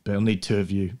 But I'll need 2 of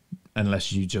you,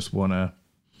 unless you just want to...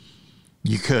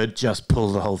 You could just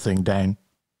pull the whole thing down.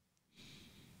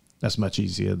 That's much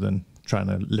easier than trying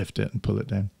to lift it and pull it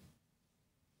down.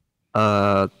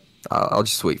 I'll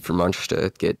just wait for Munch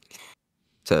to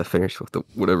finish with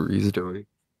whatever he's doing.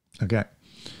 Okay.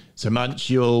 So Munch,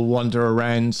 you'll wander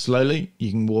around slowly. You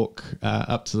can walk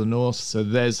up to the north. So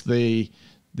this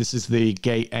is the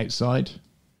gate outside.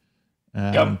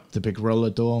 The big roller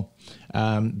door.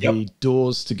 The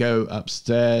doors to go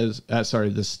upstairs,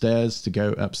 the stairs to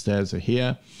go upstairs are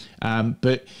here.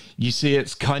 But you see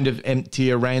it's kind of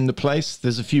empty around the place.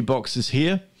 There's a few boxes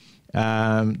here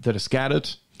that are scattered.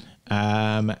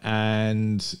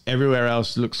 And everywhere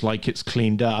else looks like it's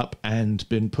cleaned up and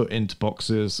been put into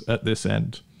boxes at this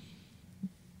end.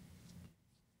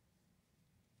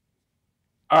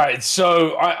 All right,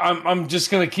 so I'm just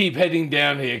gonna keep heading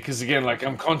down here because again, like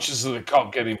I'm conscious of the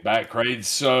cop getting back, right?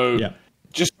 So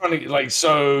just trying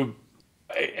to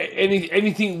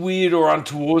anything weird or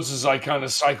untowards as I kind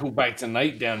of cycle back to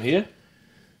Nate down here.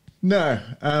 No,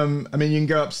 I mean you can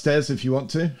go upstairs if you want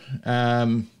to,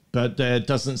 but there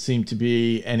doesn't seem to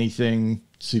be anything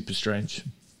super strange.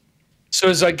 So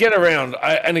as I get around,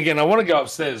 and again, I want to go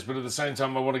upstairs, but at the same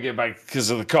time, I want to get back because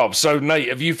of the cops. So, Nate,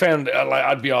 have you found,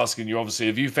 I'd be asking you, obviously,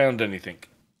 have you found anything?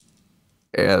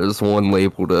 Yeah, there's one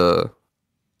labeled,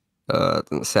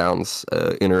 that sounds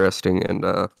interesting, and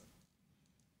I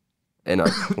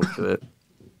looked at it.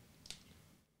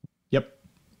 Yep.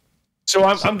 So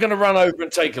I'm going to run over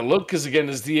and take a look, because again,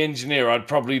 as the engineer, I'd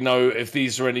probably know if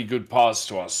these are any good parts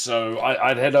to us. So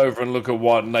I'd head over and look at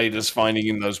what Nate is finding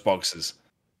in those boxes.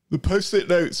 The post-it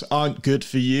notes aren't good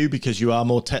for you because you are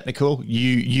more technical.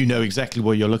 You know exactly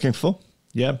what you're looking for.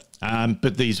 Yeah.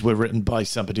 But these were written by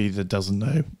somebody that doesn't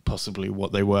know possibly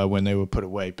what they were when they were put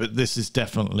away. But this is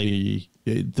definitely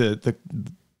the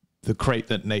crate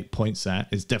that Nate points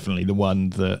at is definitely the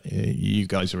one that you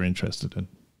guys are interested in.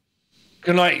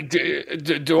 Can I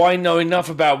do I know enough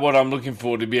about what I'm looking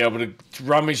for to be able to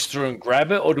rummage through and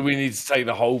grab it, or do we need to take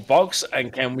the whole box?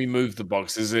 And can we move the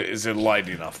box? Is it light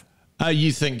enough?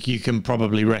 You think you can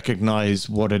probably recognize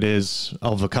what it is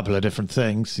of a couple of different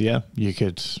things, yeah? You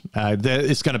could...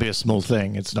 it's going to be a small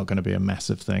thing. It's not going to be a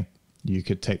massive thing. You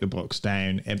could take the box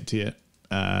down, empty it,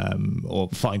 or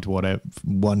find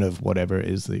one of whatever it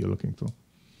is that you're looking for.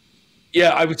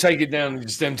 Yeah, I would take it down and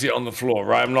just empty it on the floor,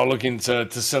 right? I'm not looking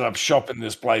to set up shop in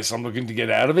this place. I'm looking to get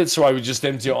out of it, so I would just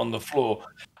empty it on the floor.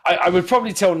 I would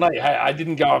probably tell Nate, hey, I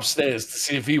didn't go upstairs to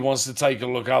see if he wants to take a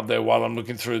look up there while I'm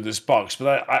looking through this box,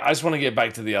 but I just want to get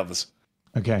back to the others.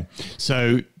 Okay,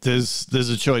 so there's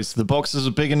a choice. The boxes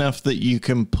are big enough that you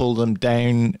can pull them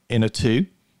down in a 2.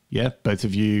 Yeah, both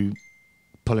of you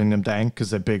pulling them down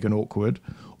because they're big and awkward.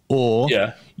 Or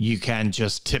you can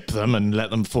just tip them and let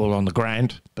them fall on the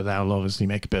ground, but that'll obviously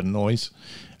make a bit of noise.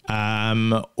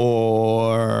 Or,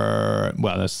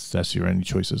 well, that's your only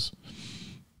choices.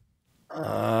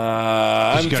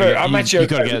 I'm actually. You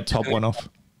got to get the top one off.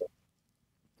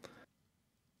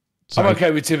 I'm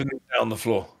okay with tipping them down on the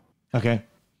floor. Okay.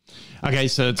 Okay,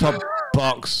 so the top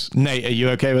box. Nate, are you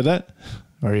okay with that?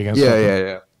 Or are you going to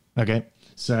Yeah. Okay.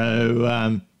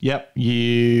 So, yep,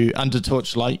 you under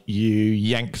torchlight, you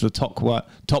yank the top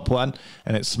one,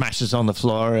 and it smashes on the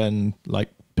floor, and like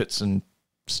bits and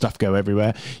stuff go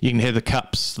everywhere. You can hear the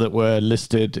cups that were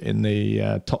listed in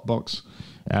the top box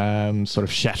sort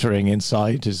of shattering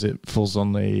inside as it falls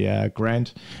on the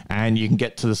ground, and you can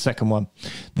get to the second one.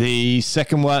 The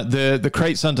second one, the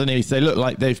crates underneath, they look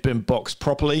like they've been boxed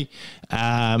properly,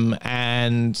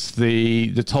 and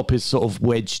the top is sort of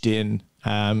wedged in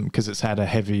because it's had a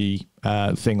heavy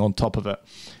thing on top of it.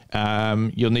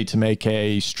 You'll need to make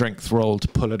a strength roll to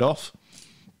pull it off.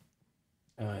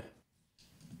 All right.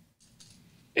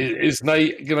 Is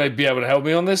Nate going to be able to help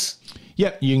me on this?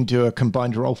 Yep, you can do a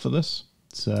combined roll for this.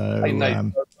 So, hey,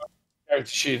 Nate,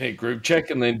 character sheet, hit group check,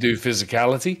 and then do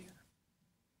physicality.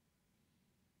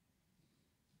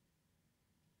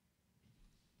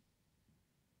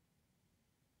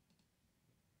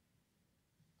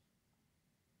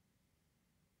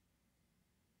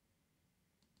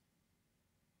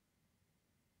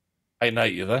 Hey,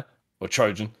 Nate, you there? Or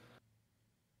Trojan?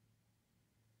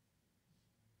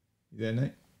 You there,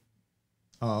 Nate?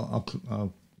 I'll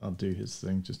do his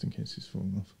thing just in case he's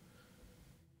falling off.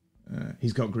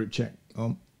 He's got group check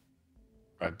on.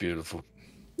 Right, beautiful.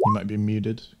 He might be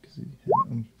muted because he had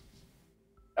it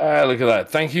on. Look at that.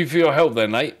 Thank you for your help there,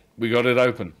 Nate. We got it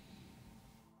open.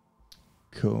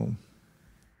 Cool.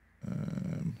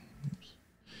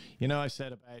 You know, I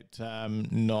said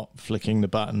about not flicking the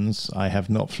buttons. I have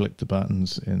not flicked the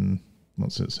buttons in.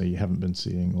 What's it? So you haven't been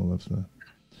seeing all of the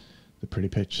pretty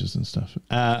pictures and stuff.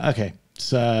 Okay,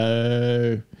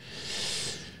 so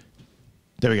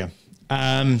there we go.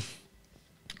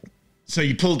 So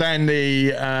you pull down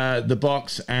the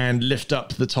box and lift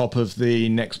up the top of the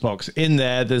next box. In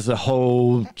there's a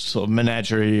whole sort of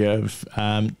menagerie of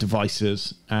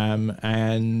devices,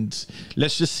 and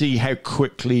let's just see how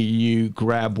quickly you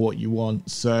grab what you want.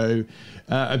 So,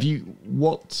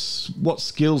 what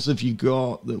skills have you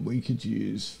got that we could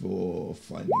use for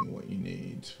finding what you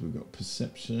need? We've got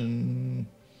perception.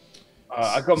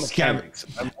 I got mechanics.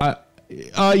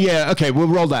 Yeah, okay, we'll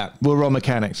roll that. We'll roll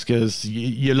mechanics because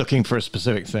you're looking for a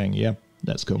specific thing, yeah?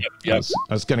 That's cool. Yep.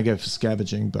 I was going to go for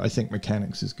scavenging, but I think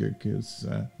mechanics is good because,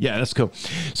 yeah, that's cool.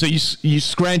 So you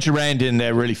scrounge around in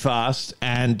there really fast,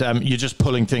 and you're just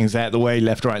pulling things out of the way,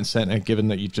 left, right, and center, given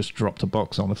that you've just dropped a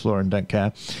box on the floor and don't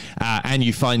care. And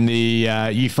you find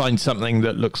you find something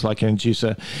that looks like an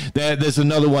inducer. There's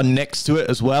another one next to it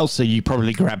as well, so you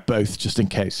probably grab both just in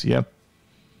case, yeah?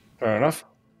 Fair enough.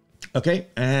 Okay,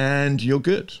 and you're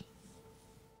good.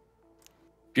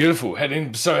 Beautiful. Heading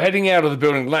out of the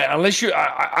building, unless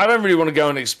I don't really want to go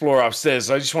and explore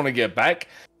upstairs. I just want to get back.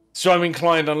 So I'm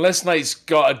inclined, unless Nate's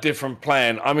got a different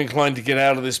plan, I'm inclined to get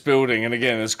out of this building, and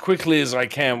again, as quickly as I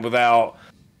can without,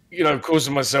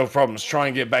 causing myself problems. Try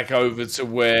and get back over to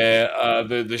where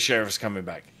the sheriff's coming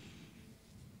back.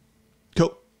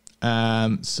 Cool.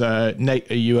 So Nate,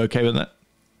 are you okay with that?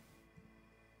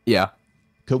 Yeah.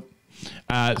 Cool.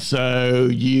 So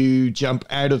you jump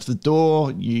out of the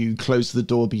door, you close the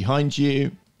door behind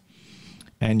you,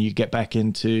 and you get back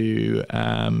into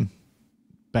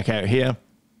back out here.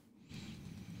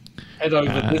 Head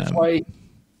over this way.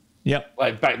 Yep.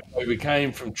 Like back the way we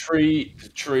came, from tree to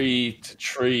tree to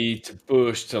tree to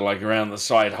bush to like around the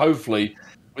side, hopefully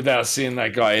without seeing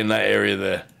that guy in that area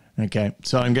there. Okay.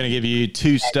 So I'm going to give you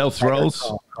 2 stealth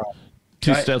rolls.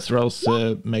 2 stealth rolls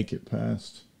to make it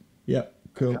past. Yep.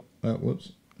 Cool.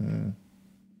 Whoops.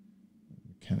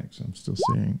 Mechanics I'm still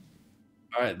seeing.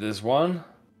 All right, there's one.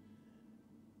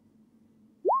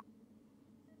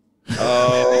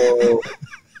 Oh.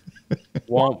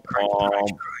 Womp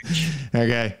womp.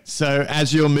 Okay, so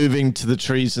as you're moving to the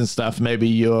trees and stuff, maybe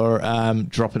you're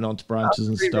dropping onto branches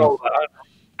and stuff.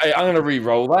 Hey, I'm gonna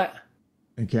re-roll that.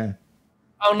 Okay.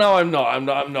 Oh no, I'm not.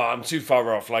 I'm too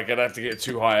far off. Like I'd have to get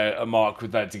too high a mark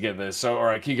with that to get there. So all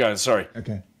right, keep going. Sorry.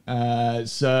 Okay.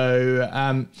 Whilst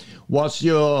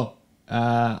you're,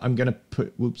 I'm gonna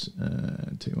put. Whoops.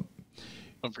 Don't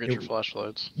forget your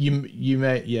flashlights. You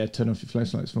may turn off your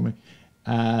flashlights for me.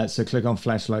 So click on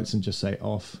flashlights and just say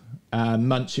off.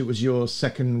 Munch, it was your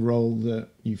second roll that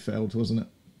you failed, wasn't it?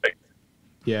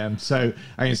 Yeah, so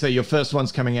I can say your first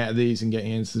one's coming out of these and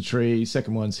getting into the tree.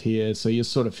 Second one's here, so you're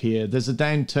sort of here. There's a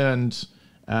downturned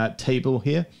table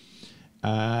here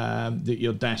that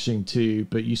you're dashing to,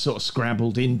 but you sort of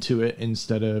scrambled into it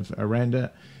instead of around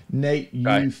it. Nate,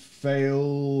 you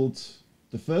failed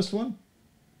the first one,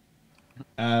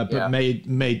 but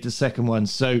made the second one.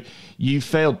 So you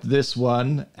failed this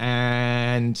one,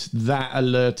 and that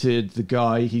alerted the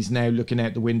guy. He's now looking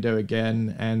out the window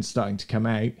again and starting to come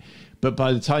out. But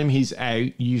by the time he's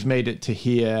out, you've made it to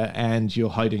here, and you're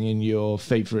hiding in your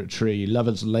favourite tree,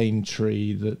 Lover's Lane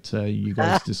tree that you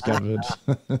guys discovered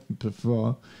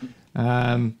before.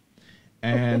 And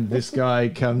this guy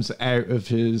comes out of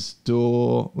his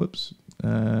door. Whoops.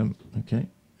 Okay.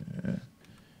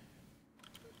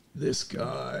 This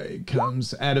guy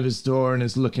comes out of his door and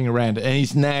is looking around. And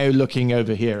he's now looking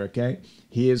over here, okay?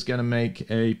 He is going to make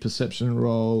a perception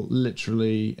roll,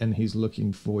 literally, and he's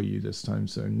looking for you this time,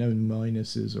 so no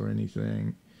minuses or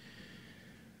anything.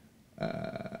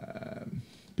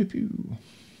 Pew-pew.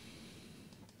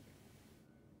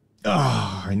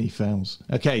 And he fails.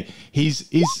 Okay, he's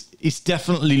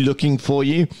definitely looking for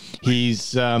you.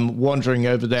 He's wandering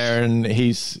over there, and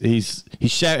he's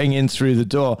shouting in through the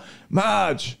door,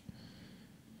 Marge!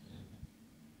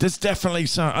 There's definitely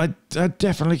some. I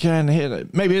definitely can hear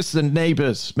it. Maybe it's the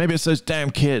neighbors. Maybe it's those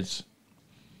damn kids.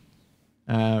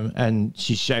 And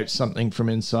she shouts something from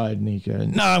inside, and he goes,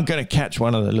 "No, I'm going to catch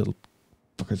one of the little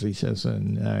fuckers," he says,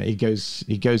 and he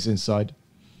goes inside.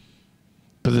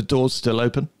 But the door's still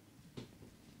open.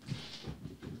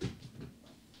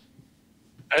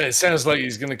 And it sounds like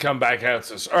he's going to come back out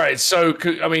to us. All right, so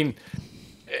I mean,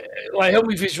 like, help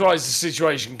me visualize the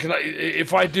situation. Can I,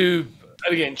 if I do?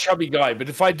 And again, chubby guy, but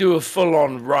if I do a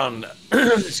full-on run,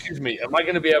 excuse me, am I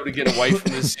going to be able to get away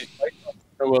from this situation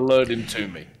to alert him to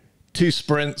me? 2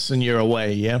 sprints and you're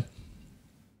away, yeah?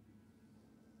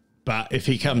 But if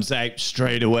he comes out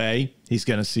straight away, he's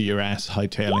going to see your ass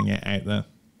hightailing it out there.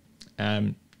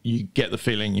 You get the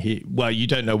feeling you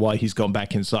don't know why he's gone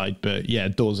back inside, but yeah,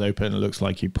 door's open. It looks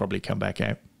like he'd probably come back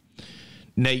out.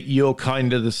 Nate, you're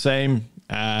kind of the same.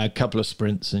 A couple of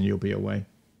sprints and you'll be away.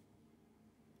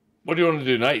 What do you want to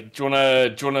do, Nate? Do you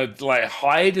want to like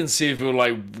hide and see if he'll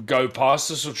like go past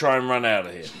us, or try and run out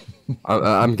of here?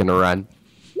 I'm gonna run.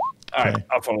 All right,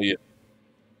 I'll follow you.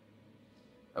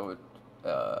 I would.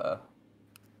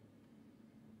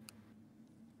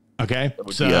 Okay,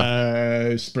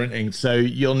 so sprinting. So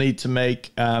you'll need to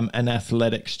make an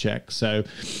athletics check. So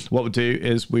what we'll do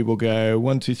is we will go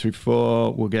 1, 2, 3,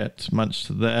 4. We'll get Munch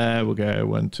to there. We'll go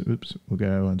 1, 2. Oops. We'll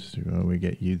go 1, 2, 3, 4. We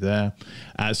get you there.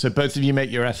 So both of you make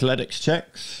your athletics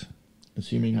checks,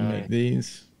 assuming you make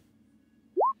these.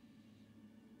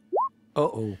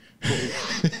 Uh-oh.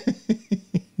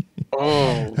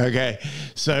 Oh. Okay,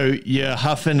 so you're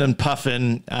huffing and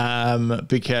puffing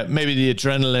because maybe the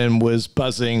adrenaline was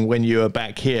buzzing when you were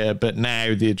back here, but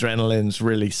now the adrenaline's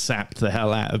really sapped the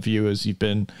hell out of you as you've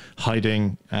been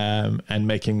hiding and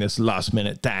making this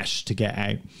last-minute dash to get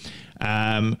out.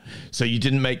 So you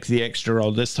didn't make the extra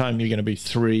roll. This time you're going to be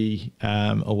 3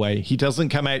 away. He doesn't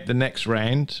come out the next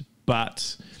round,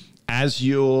 but as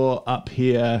you're up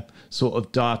here, sort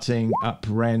of darting up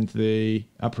around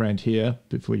here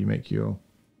before you make your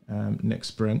next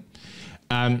sprint,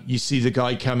 you see the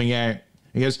guy coming out.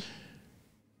 He goes,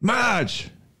 Marge,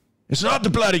 it's not the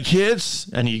bloody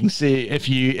kids. And you can see if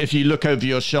you look over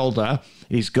your shoulder,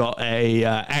 he's got a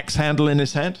axe handle in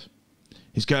his hand.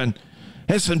 He's going,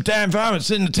 there's some damn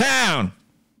varmints in the town.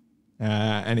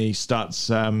 And he starts,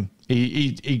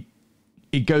 he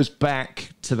goes back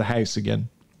to the house again.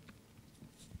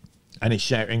 And he's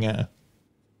shouting at her.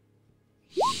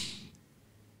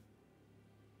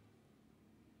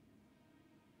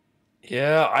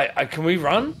 Yeah, can we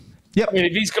run? Yep. I mean,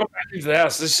 if he's gone back into the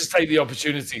house, let's just take the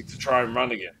opportunity to try and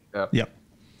run again. Yep.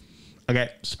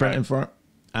 Okay, sprinting for it.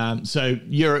 So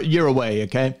you're away,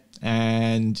 okay?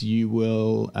 And you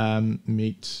will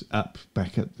meet up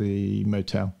back at the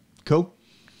motel. Cool.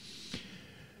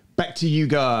 Back to you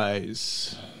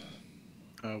guys.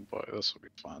 Oh boy, this will be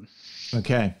fun.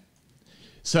 Okay.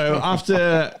 So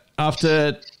after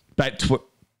about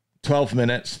 12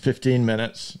 minutes, 15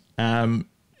 minutes, I'm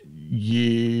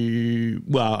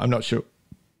not sure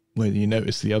whether you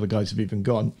notice the other guys have even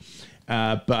gone,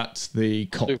 but the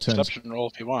cop turns. Perception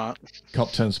roll if you want.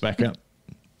 Cop turns back up.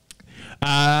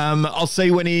 I'll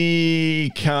say when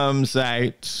he comes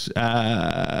out.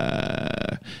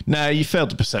 No, you failed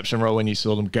the perception roll when you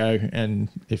saw them go, and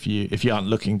if you aren't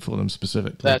looking for them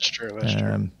specifically, that's true. That's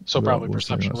true. So probably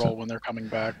perception roll when they're coming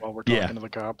back while we're talking to the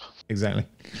cop. Exactly.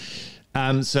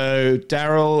 So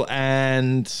Daryl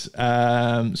and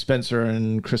Spencer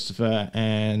and Christopher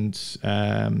and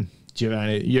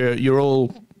Giovanni, you're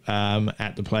all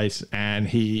at the place, and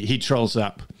he trolls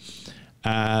up.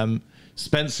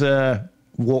 Spencer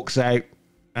walks out.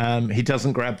 He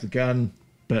doesn't grab the gun,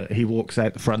 but he walks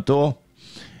out the front door.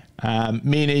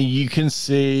 Mina, you can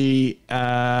see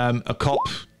a cop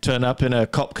turn up in a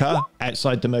cop car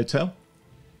outside the motel.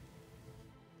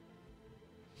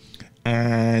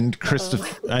 And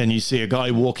Christopher, and you see a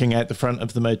guy walking out the front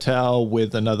of the motel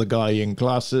with another guy in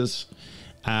glasses.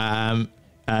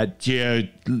 Gio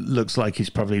looks like he's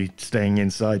probably staying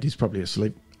inside. He's probably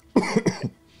asleep.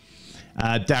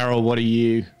 Daryl, what are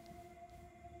you?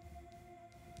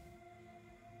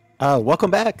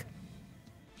 Welcome back.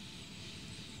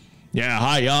 Yeah,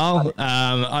 hi, y'all.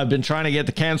 I've been trying to get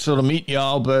the council to meet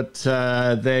y'all, but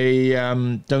they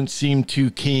don't seem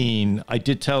too keen. I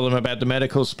did tell them about the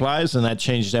medical supplies, and that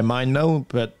changed their mind, though.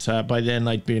 But by then,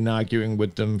 I'd been arguing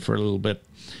with them for a little bit.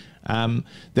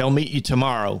 They'll meet you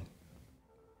tomorrow.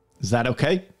 Is that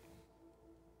okay?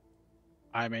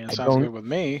 I mean, it sounds good with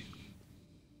me.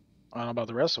 I don't know about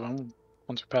the rest of them.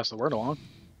 Once we pass the word along.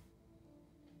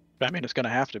 I mean, it's going to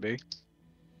have to be.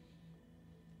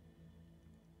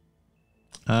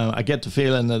 I get the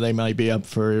feeling that they might be up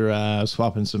for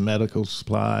swapping some medical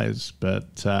supplies,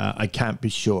 but I can't be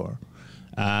sure.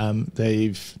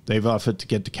 They've offered to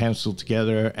get the council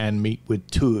together and meet with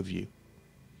 2 of you.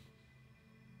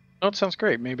 Oh, it sounds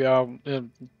great. Maybe I'll.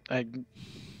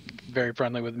 Very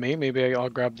friendly with me. Maybe I'll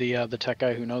grab the tech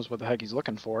guy who knows what the heck he's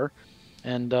looking for,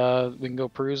 and we can go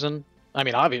perusing. I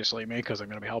mean, obviously me, because I'm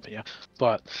going to be helping you.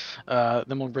 But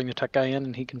then we'll bring the tech guy in,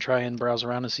 and he can try and browse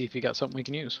around and see if he got something we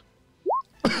can use.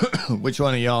 Which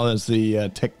one of y'all is the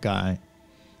tech guy?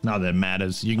 Not that it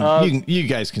matters. You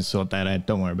guys can sort that out.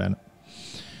 Don't worry about it.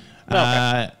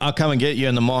 Okay. I'll come and get you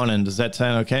in the morning. Does that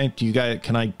sound okay?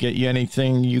 Can I get you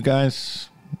anything, you guys?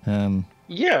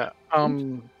 Yeah.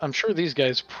 I'm sure these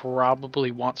guys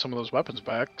probably want some of those weapons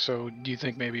back. So do you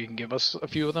think maybe you can give us a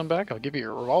few of them back? I'll give you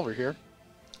your revolver here.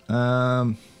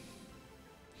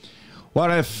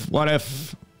 What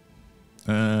if?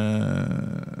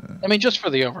 I mean, just for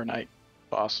the overnight,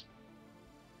 boss.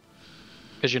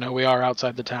 Because we are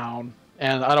outside the town,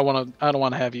 and I don't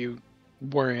want to have you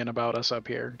worrying about us up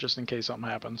here, just in case something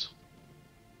happens.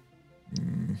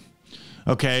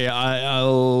 Okay,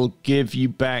 I'll give you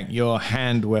back your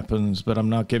hand weapons, but I'm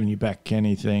not giving you back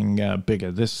anything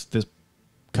bigger. This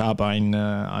carbine,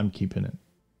 I'm keeping it.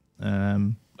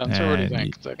 Spencer, what do you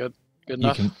think? Is that good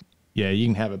enough? You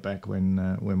can have it back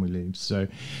when we leave. So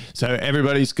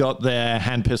everybody's got their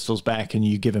hand pistols back, and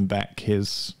you give him back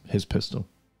his pistol.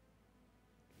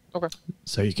 Okay.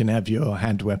 So you can have your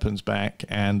hand weapons back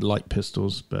and light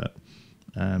pistols, but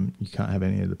you can't have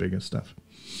any of the bigger stuff.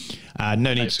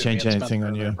 No need to change anything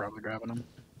on you. Probably grabbing them.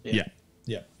 Yeah.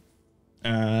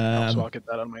 So I'll get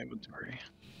that on my inventory.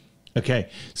 Okay,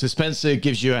 so Spencer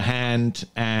gives you a hand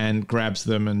and grabs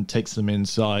them and takes them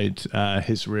inside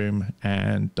his room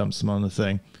and dumps them on the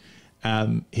thing.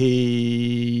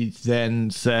 He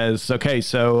then says, okay,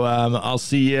 so I'll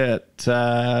see you at,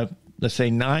 let's say,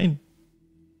 9?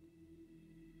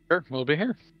 Sure, we'll be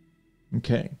here.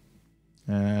 Okay.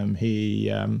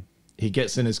 He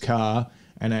gets in his car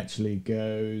and actually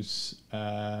goes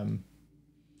up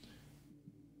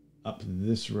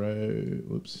this road.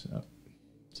 Whoops. Up.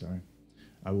 Sorry.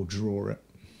 I will draw it.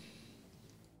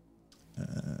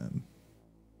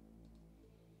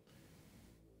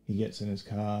 He gets in his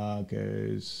car,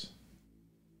 goes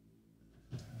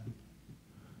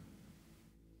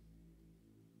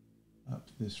up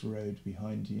this road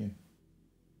behind you.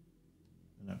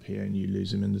 And up here, and you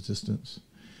lose him in the distance.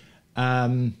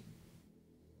 What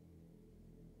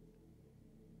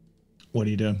are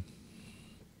you doing?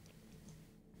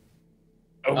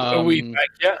 Are we back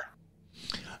yet?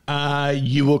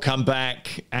 You will come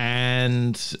back,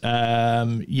 and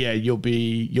you'll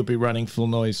be running full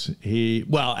noise.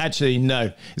 Actually,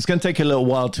 no. It's going to take a little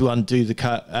while to undo the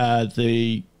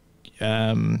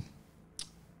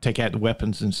take out the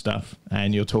weapons and stuff,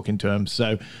 and you're talking to him.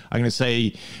 So I'm going to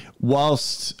say,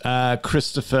 whilst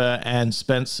Christopher and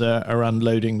Spencer are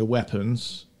unloading the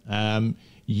weapons,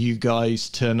 you guys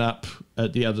turn up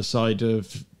at the other side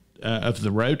of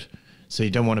the road, so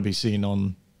you don't want to be seen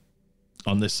on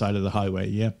this side of the highway.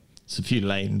 Yeah, it's a few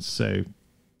lanes, so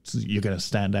you're going to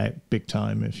stand out big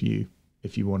time if you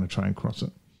want to try and cross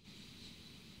it.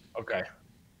 Okay.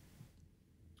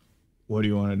 What do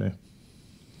you want to do?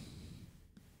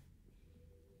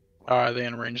 Are they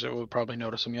in a range that we'll probably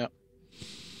notice them yet?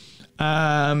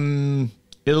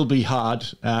 It'll be hard.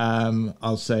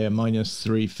 I'll say a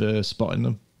 -3 for spotting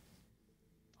them.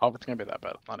 Oh, it's gonna be that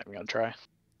bad. I'm not even gonna try.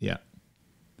 Yeah.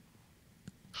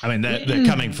 I mean, they're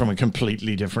coming from a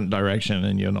completely different direction,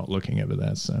 and you're not looking over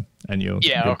there, so you're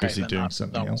busy doing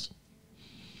something else.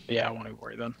 Yeah, I won't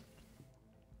worry then.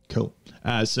 Cool.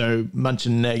 So, Munch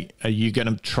and Nate, are you going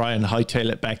to try and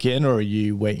hightail it back in, or are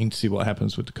you waiting to see what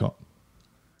happens with the cop?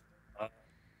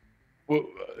 Well,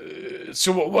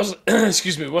 so what was?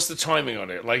 Excuse me. What's the timing on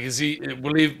it? Like,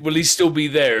 will he still be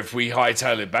there if we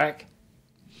hightail it back?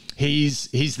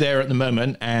 He's there at the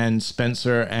moment, and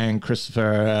Spencer and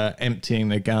Christopher are emptying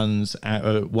their guns out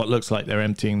of what looks like they're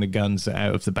emptying the guns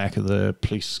out of the back of the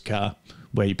police car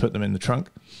where you put them in the trunk.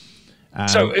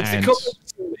 So if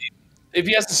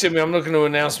he hasn't seen me, I'm not going to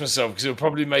announce myself because it'll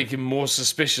probably make him more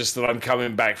suspicious that I'm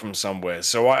coming back from somewhere.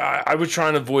 So I would try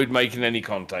and avoid making any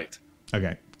contact.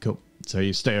 Okay, cool. So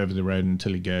you stay over the road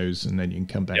until he goes, and then you can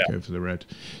come back over the road.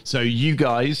 So you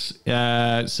guys,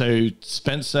 so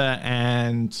Spencer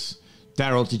and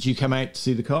Daryl, did you come out to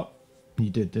see the cop?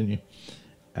 You did, didn't you?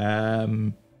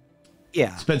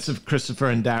 Yeah. Spencer, Christopher,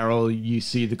 and Daryl, you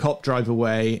see the cop drive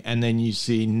away, and then you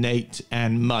see Nate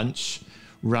and Munch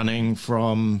running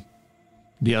from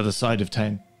the other side of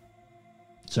town.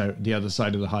 So the other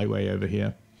side of the highway over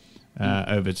here,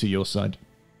 over to your side.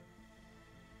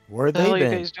 Where What the they hell are you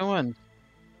been? guys doing?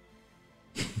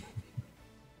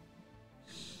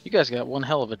 You guys got one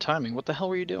hell of a timing. What the hell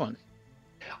were you doing?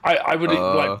 I would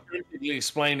like briefly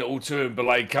explain it all to him, but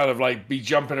like kind of like be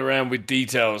jumping around with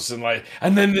details and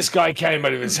then this guy came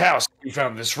out of his house. We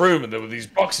found this room and there were these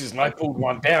boxes and I pulled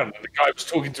one down and the guy was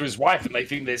talking to his wife and they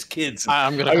think there's kids.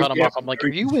 I'm gonna cut him off. I'm like, are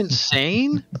you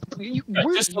insane? You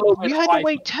had to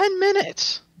wait 10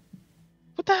 minutes.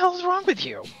 What the hell is wrong with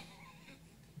you?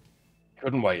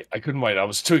 I couldn't wait. I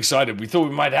was too excited. We thought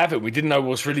we might have it. We didn't know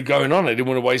what's really going on. I didn't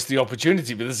want to waste the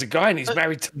opportunity. But there's a guy and he's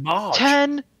married to Marge.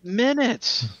 10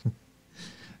 minutes.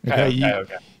 Okay,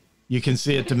 okay. You can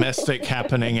see a domestic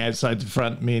happening outside the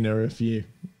front, Mina, if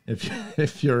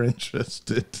you're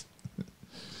interested.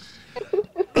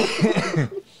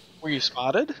 Were you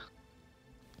spotted?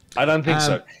 I don't think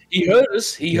so. He heard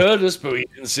us. He heard us, but he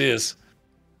didn't see us.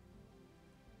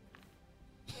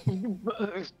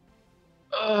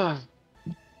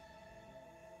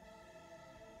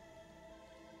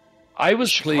 I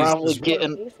was pleased.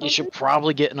 You should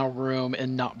probably get in a room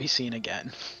and not be seen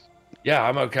again. Yeah,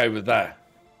 I'm okay with that.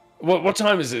 What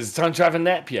time is it? Is it time to have a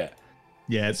nap yet?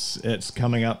 Yeah, it's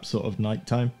coming up sort of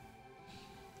nighttime.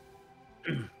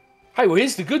 Hey, well,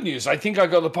 here's the good news. I think I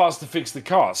got the parts to fix the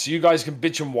car, so you guys can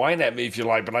bitch and whine at me if you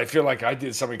like, but I feel like I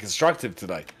did something constructive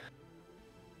today.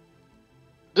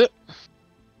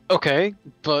 Okay,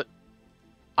 but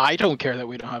I don't care that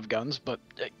we don't have guns, but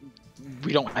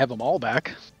we don't have them all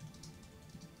back.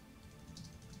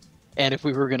 And if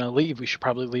we were going to leave, we should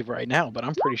probably leave right now, but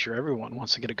I'm pretty sure everyone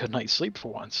wants to get a good night's sleep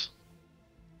for once.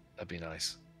 That'd be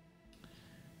nice.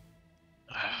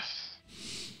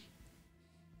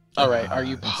 All right, are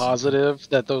you positive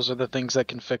that those are the things that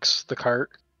can fix the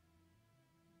cart?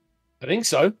 I think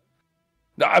so.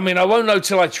 No, I mean, I won't know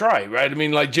till I try, right? I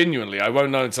mean, like, genuinely, I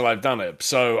won't know until I've done it.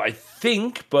 So I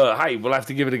think, but hey, we'll have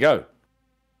to give it a go.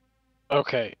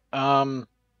 Okay, I'm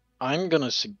going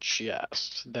to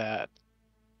suggest that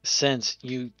since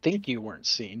you think you weren't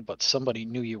seen, but somebody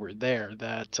knew you were there,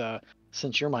 that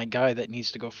since you're my guy that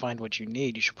needs to go find what you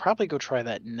need, you should probably go try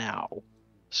that now,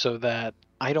 so that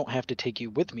I don't have to take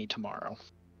you with me tomorrow.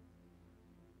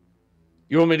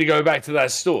 You want me to go back to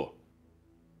that store?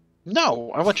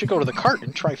 No, I want you to go to the cart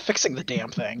and try fixing the damn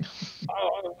thing.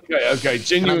 Oh, okay.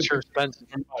 Genuine.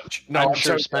 I'm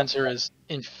sure Spencer is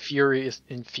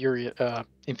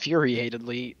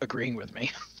infuriatedly agreeing with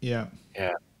me. Yeah.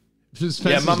 Yeah.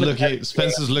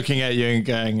 Spencer's looking at you and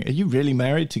going, "Are you really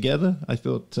married together? I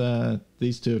thought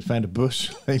these two had found a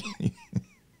bush."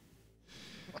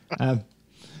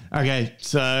 Okay,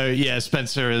 so yeah,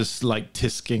 Spencer is like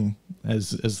tisking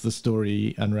as the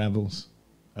story unravels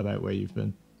about where you've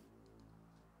been.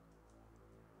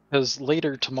 Because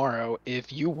later tomorrow,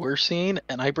 if you were seen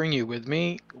and I bring you with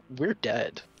me, we're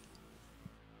dead.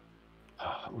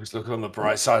 Always look on the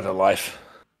bright side of life.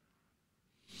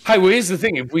 Hey, well, here's the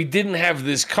thing. If we didn't have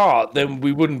this cart, then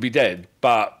we wouldn't be dead.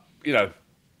 But, you know,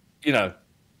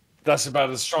 that's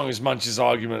about as strong as Munch's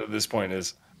argument at this point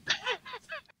is.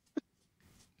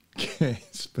 Okay.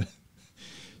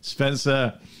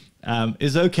 Spencer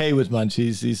is okay with Munch.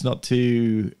 He's not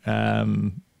too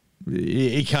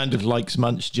he kind of likes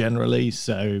Munch generally,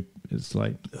 so it's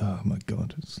like, oh my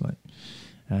god, it's like,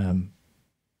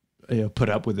 he'll put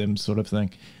up with him sort of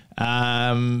thing.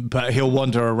 But he'll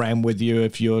wander around with you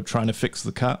if you're trying to fix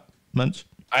the cut, Munch.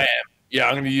 I am. Yeah,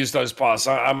 I'm going to use those parts.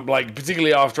 I'm like,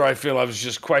 particularly after I feel I was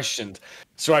just questioned.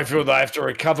 So I feel that I have to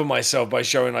recover myself by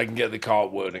showing I can get the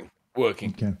cart working.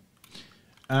 Okay.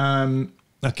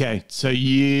 Okay, so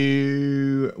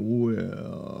you will...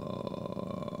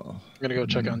 I'm going to go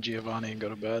check on Giovanni and go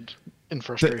to bed in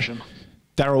frustration.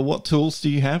 Daryl, what tools do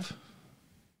you have?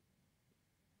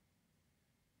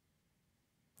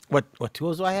 What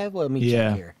tools do I have? Let me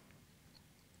check here.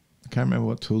 I can't remember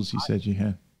what tools you said you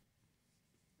had.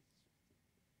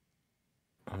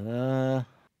 I'm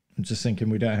just thinking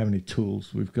we don't have any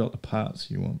tools. We've got the parts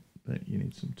you want, but you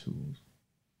need some tools.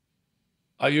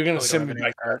 Oh, you're going to send me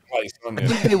back to our place, aren't you?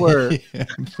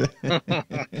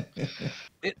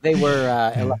 They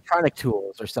were electronic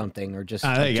tools or something, or just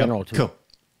general tools.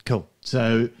 Cool.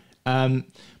 So,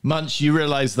 Munch, you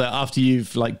realize that after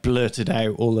you've like blurted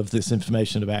out all of this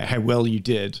information about how well you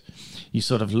did, you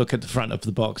sort of look at the front of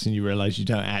the box and you realize you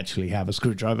don't actually have a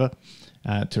screwdriver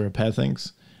to repair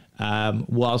things.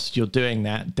 Whilst you're doing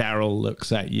that, Daryl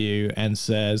looks at you and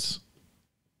says,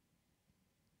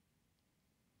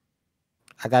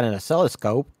 I got an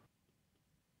oscilloscope.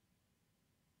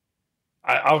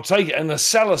 I'll take it. An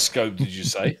oscilloscope, did you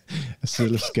say?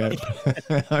 Oscilloscope.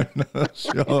 I'm not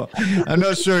sure. I'm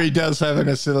not sure he does have an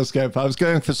oscilloscope. I was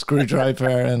going for screwdriver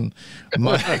and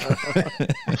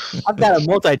I've got a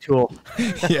multi-tool.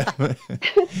 Yeah.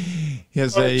 He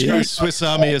has a Swiss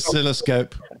Army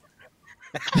oscilloscope.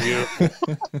 I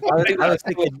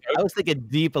was thinking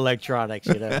deep electronics,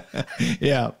 you know.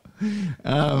 Yeah.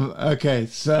 Okay,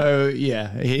 so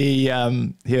yeah, here,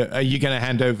 are you going to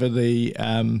hand over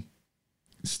the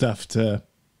stuff to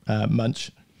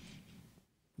Munch?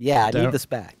 Yeah, I need this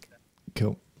back.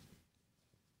 Cool.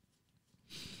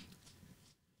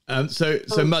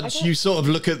 So Munch, you sort of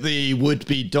look at the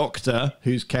would-be doctor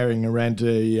who's carrying around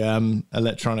a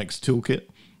electronics toolkit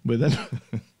with him.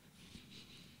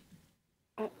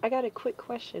 I got a quick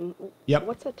question. Yep.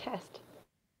 What's a test?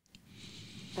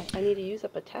 I need to use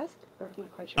up a test? Or I'm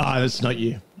not quite sure. That's not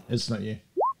you. It's not you.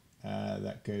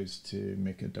 That goes to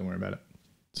Mika. Don't worry about it.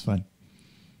 It's fine.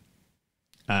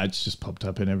 It's just popped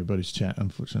up in everybody's chat,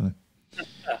 unfortunately.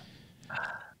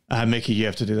 Mika, you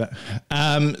have to do that.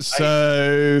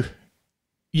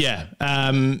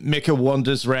 Mika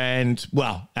wanders around.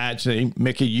 Well, actually,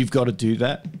 Mika, you've got to do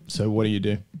that. So what do you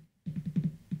do?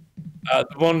 The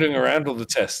wandering around or the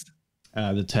test?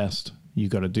 The test. You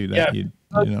got to do that. Yeah,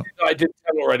 you know. I did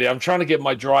tell already. I'm trying to get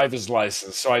my driver's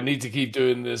license, so I need to keep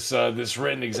doing this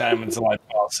written exam until I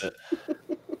pass it.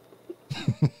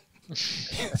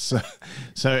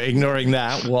 So ignoring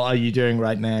that, what are you doing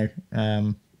right now?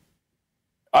 I'm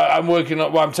working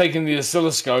on. Well, I'm taking the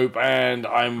oscilloscope and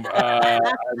I'm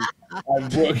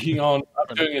working on.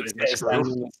 I'm doing a test on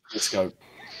the oscilloscope.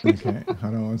 Okay,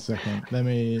 hold on one second. Let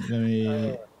me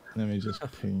just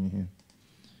ping here.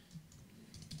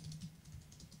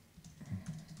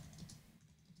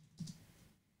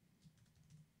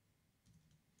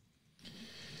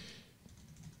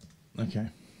 Okay,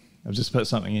 I've just put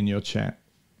something in your chat,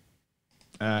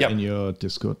 in your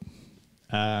Discord.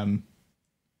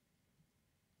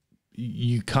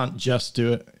 You can't just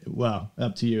do it. Well,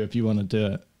 up to you if you want to do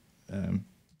it.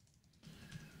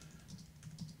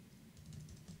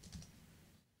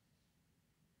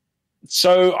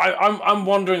 So I'm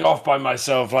wandering off by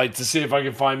myself, like to see if I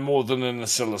can find more than an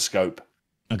oscilloscope.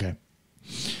 Okay.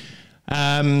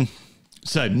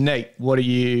 So Nate, what are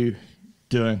you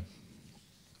doing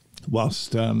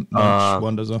whilst Munch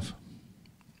wanders off?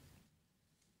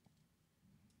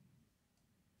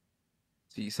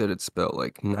 So you said it's spelled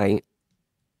like night.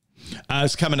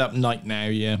 It's coming up night now,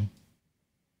 yeah.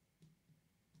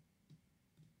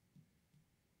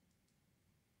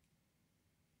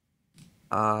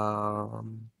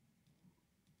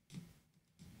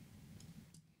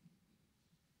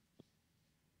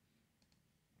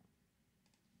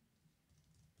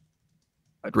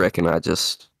 I'd reckon I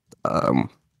just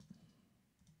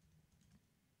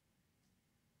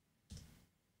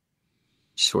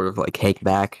sort of like hang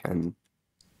back and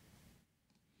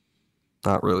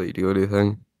not really do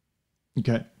anything.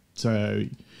 Okay, so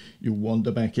you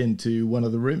wander back into one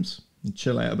of the rooms and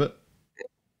chill out a bit.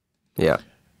 Yeah.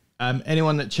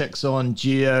 Anyone that checks on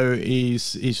Geo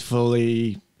is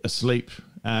fully asleep.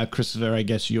 Christopher, I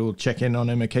guess you'll check in on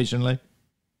him occasionally.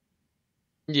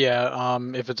 Yeah,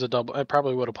 if it's a double, I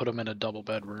probably would have put him in a double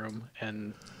bedroom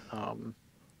and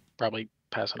probably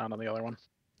pass it on the other one.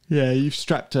 Yeah, you've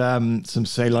strapped some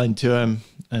saline to him.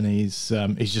 and he's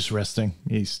just resting.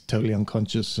 He's totally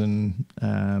unconscious, and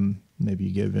maybe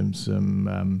you give him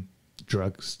some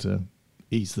drugs to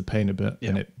ease the pain a bit.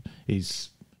 Yeah.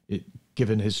 And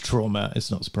given his trauma,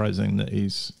 it's not surprising that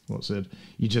he's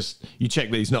you check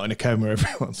that he's not in a coma every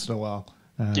once in a while.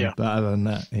 But other than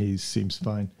that, he seems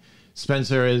fine.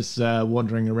 Spencer is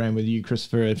wandering around with you,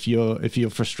 Christopher. If you're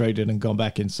frustrated and gone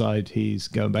back inside, he's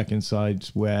going back inside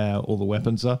where all the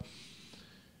weapons are.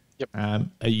 Yep.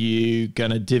 Are you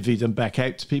gonna divvy them back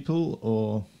out to people,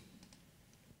 or?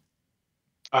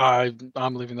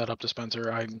 I'm leaving that up to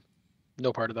Spencer. I'm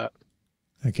no part of that.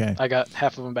 Okay. I got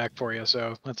half of them back for you,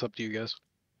 so that's up to you guys.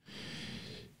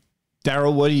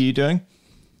 Daryl, what are you doing?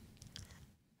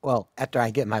 Well, after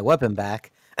I get my weapon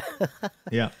back,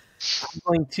 Yeah. I'm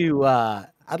going to.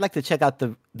 I'd like to check out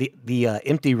the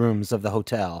empty rooms of the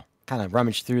hotel. Kind of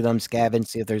rummage through them, scavenge,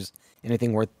 see if there's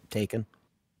anything worth taking.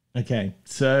 Okay,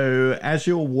 so as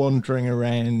you're wandering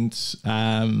around,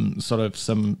 sort of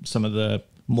some of the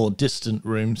more distant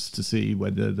rooms to see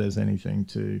whether there's anything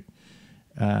to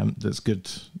that's good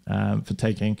for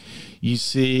taking, you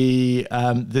see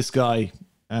this guy.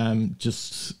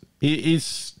 Just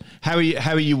is how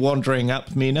are you wandering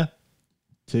up, Mina,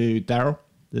 to Daryl?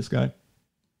 This guy,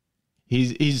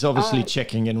 he's obviously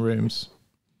checking in rooms.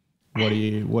 What do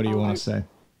you want to say?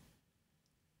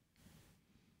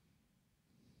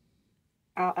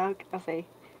 I'll say,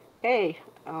 hey,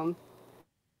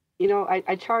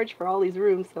 I charge for all these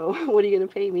rooms, so what are you gonna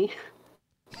pay me?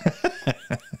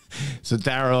 So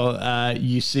Daryl,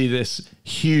 you see this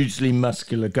hugely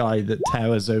muscular guy that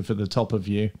towers over the top of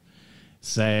you,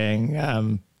 saying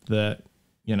that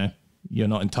you're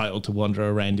not entitled to wander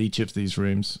around each of these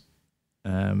rooms.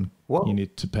 You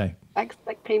need to pay. I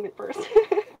expect payment first.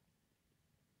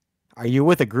 Are you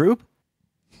with a group?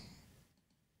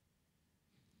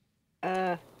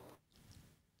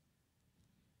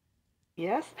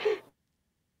 Yes.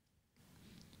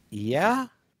 Yeah.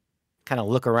 Kind of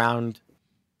look around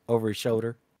over his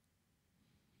shoulder.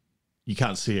 You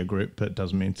can't see a group, but it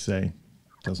doesn't mean to say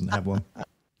doesn't have one.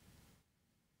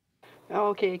 Oh,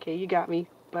 okay, you got me.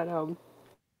 But how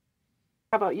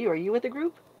about you? Are you with a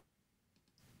group?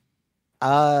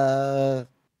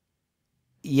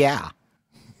 Yeah.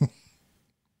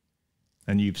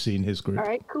 And you've seen his group. All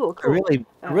right, cool. A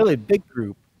really big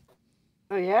group.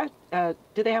 Oh yeah.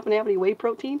 Do they happen to have any whey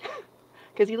protein?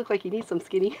 Because you look like you need some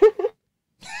skinny.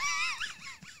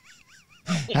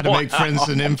 How to make friends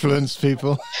and influence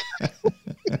people.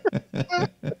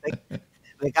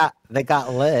 They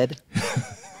got lead.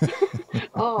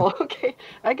 Oh, okay.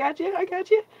 I got you.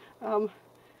 I'm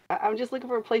just looking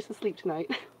for a place to sleep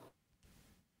tonight.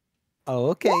 Oh,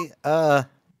 okay. Do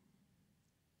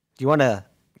you want to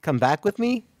come back with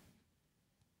me?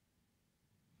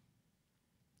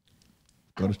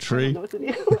 Got a tree. I don't know what to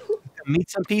do. Meet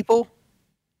some people?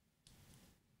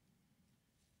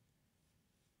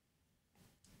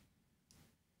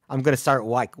 I'm going to start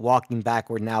walking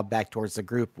backward now back towards the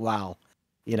group while,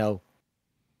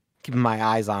 keeping my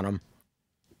eyes on them.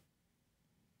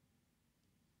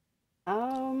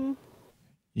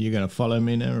 You going to follow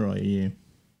me now, or are you?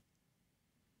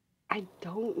 I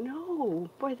don't know.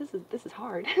 Boy, this is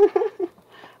hard.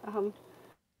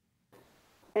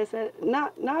 I said,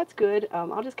 no, it's good.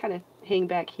 I'll just kind of hang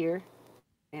back here,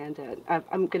 and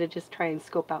I'm gonna just try and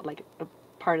scope out like a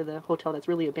part of the hotel that's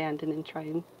really abandoned and try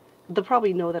and. They'll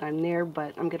probably know that I'm there,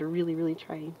 but I'm gonna really, really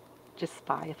try and just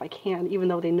spy if I can, even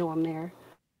though they know I'm there.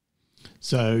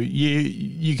 So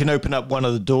you can open up one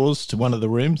of the doors to one of the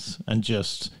rooms and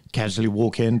just casually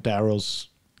walk in. Daryl's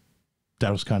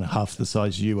kind of half the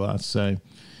size you are, so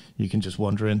you can just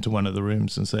wander into one of the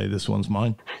rooms and say, "This one's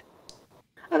mine."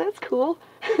 Oh, that's cool.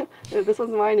 This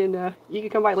one's mine, and you can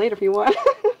come by later if you want.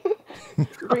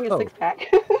 Bring a 6-pack.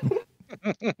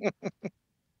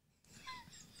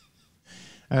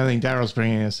 I think Daryl's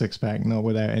bringing a 6-pack, not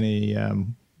without any,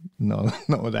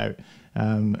 not without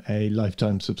a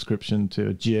lifetime subscription to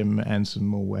a gym and some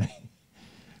more whey.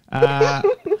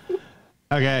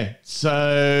 Okay,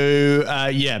 so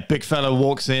big fella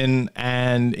walks in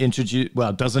and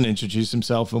doesn't introduce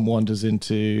himself and wanders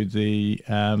into the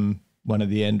one of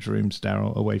the end rooms,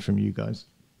 Daryl, away from you guys.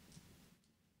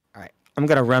 All right, I'm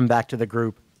gonna run back to the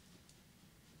group.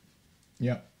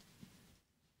 Yep.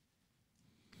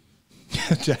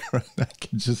 Daryl, I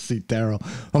can just see Daryl.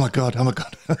 Oh my god!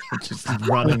 Just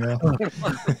running off.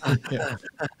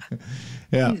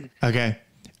 Yeah. Okay.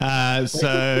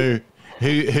 So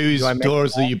whose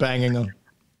doors are you banging on?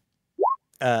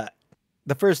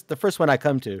 The first one I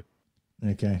come to.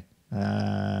 Okay.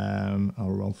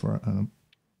 I'll roll for it.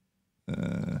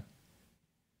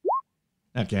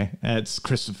 Okay, it's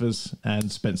Christopher's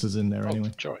and Spencer's in there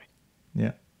anyway. Joy.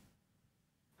 Yeah.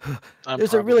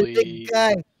 There's a really big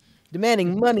guy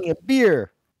demanding money and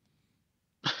beer.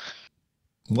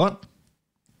 What?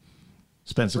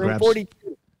 Spencer Room grabs.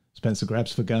 42. Spencer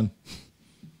grabs for gun.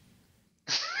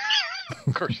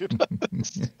 Of course he does.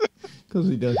 Of course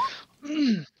he does.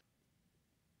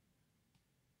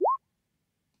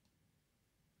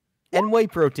 And whey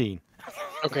protein.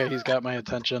 Okay, he's got my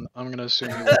attention. I'm gonna assume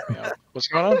he woke me up. What's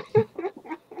going on?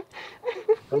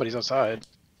 Somebody's outside.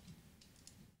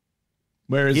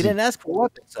 Where is He he? didn't ask for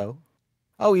weapons, so.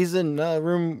 Oh, he's in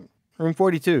room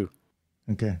 42.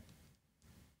 Okay.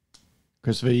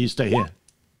 Christopher, you stay here.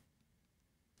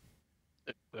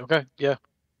 Okay, yeah.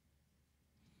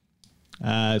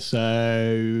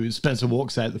 So Spencer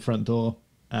walks out the front door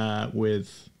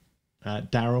with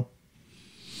Daryl.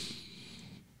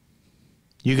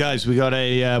 You guys, we got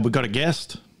a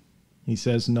guest. He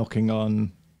says, knocking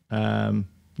on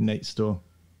Nate's door.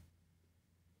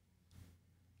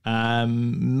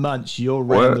 Munch, you're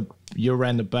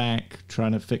around the back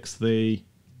trying to fix the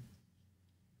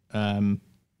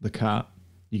cart.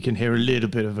 You can hear a little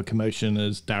bit of a commotion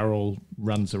as Daryl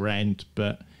runs around,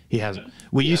 but he hasn't.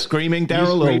 Were you screaming,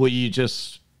 Daryl, or were you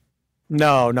just?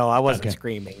 No, I wasn't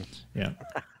screaming. Yeah.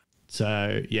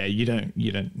 So yeah, you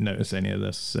don't notice any of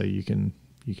this, so you can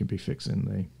be fixing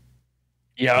the.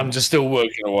 Yeah, I'm just still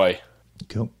working away.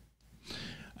 Cool.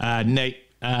 Nate.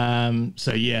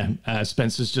 So yeah,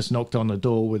 Spencer's just knocked on the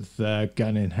door with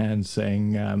gun in hand,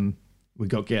 saying, "We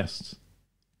got guests."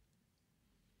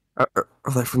 Are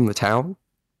they from the town?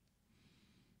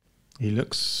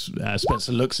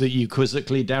 Spencer looks at you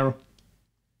quizzically, Daryl.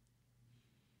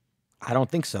 I don't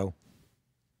think so.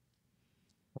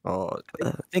 Oh,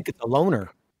 I think it's a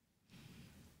loner.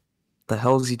 the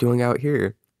hell is he doing out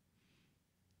here?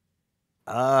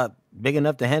 Big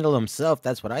enough to handle himself.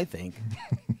 That's what I think.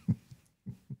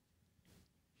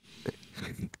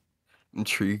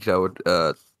 Intrigued, I would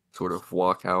sort of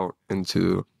walk out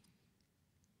into,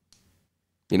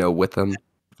 with him.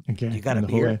 Okay. You got in a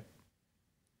the beer?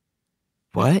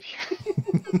 hallway. What?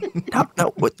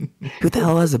 No, what? Who the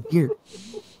hell has a beer?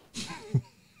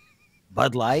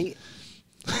 Bud Light?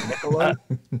 Michelob?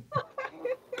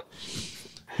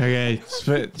 Okay,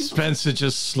 Spencer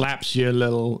just slaps you a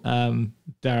little,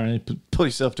 Darren. Pull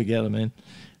yourself together, man.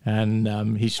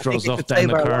 And he strolls off down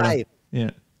the corridor. Life.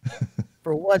 Yeah.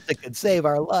 For once, it could save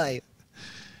our life.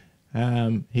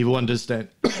 He wanders down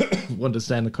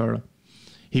the corridor.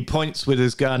 He points with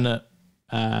his gun at,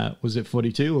 was it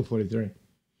 42 or 43?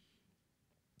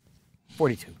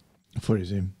 42.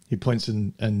 42. He points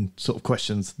and sort of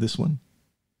questions this one.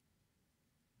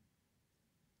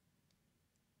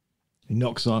 He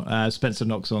knocks on, Spencer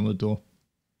knocks on the door.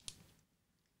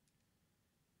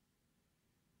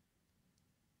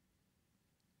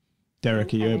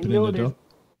 Derek, are you opening the door?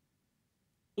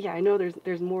 Yeah, I know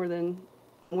there's more than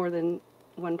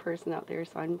one person out there,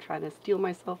 so I'm trying to steel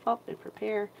myself up and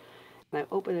prepare. And I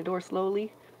open the door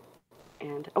slowly.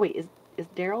 And oh wait, is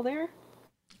Daryl there?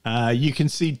 You can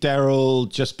see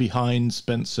Daryl just behind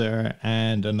Spencer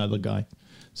and another guy.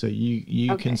 So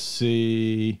you can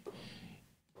see.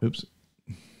 Oops.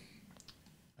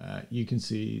 You can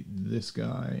see this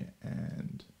guy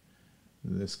and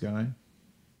this guy.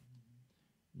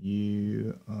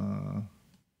 You are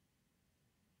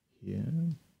here.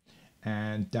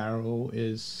 And Daryl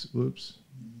is, whoops,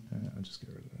 I'll just get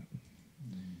rid of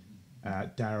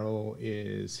that. Daryl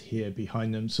is here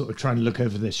behind them, sort of trying to look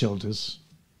over their shoulders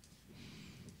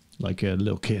like a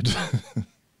little kid.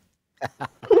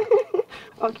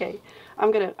 Okay,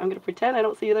 I'm gonna pretend I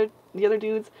don't see the other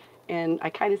dudes, and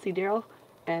I kind of see Daryl,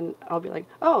 and I'll be like,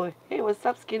 "Oh, hey, what's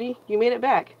up, Skinny? You made it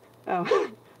back.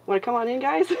 Want to come on in,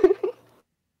 guys?"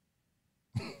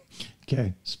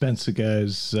 Okay, Spencer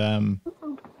goes, you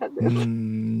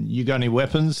got any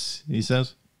weapons? He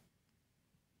says.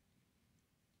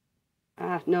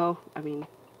 No, I mean,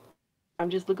 I'm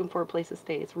just looking for a place to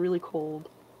stay. It's really cold,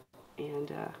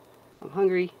 and I'm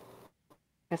hungry.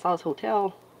 I saw this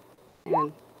hotel,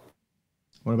 and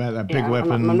what about that big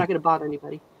weapon? I'm not going to bother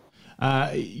anybody.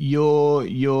 So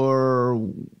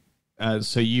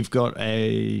you've got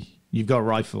a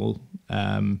rifle,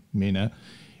 Mina.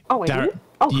 Oh, I didn't?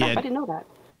 Oh, crap, I didn't know that.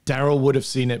 Daryl would have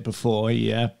seen it before,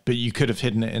 yeah, but you could have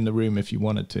hidden it in the room if you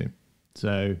wanted to.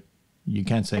 So you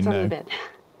can't say it's no. on the bed.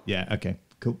 Yeah, okay,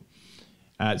 cool.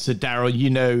 So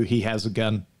Daryl, he has a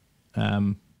gun.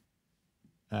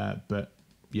 But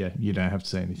yeah, you don't have to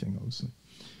say anything, obviously.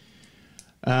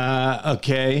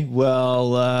 Okay,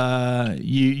 well,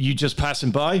 you just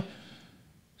passing by,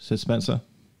 said Spencer,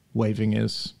 waving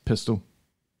his pistol.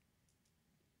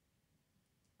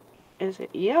 Is it?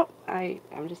 Yep.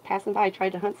 I'm just passing by. I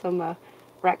tried to hunt some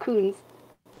raccoons,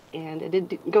 and it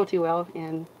didn't go too well.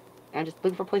 And I'm just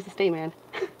looking for a place to stay, man.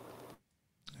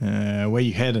 Where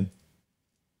you heading?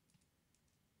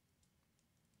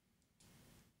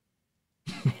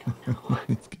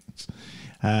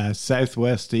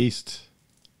 Southwest, east,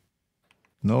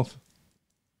 north.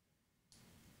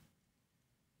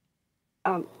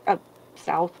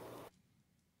 South.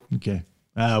 Okay.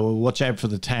 Well, watch out for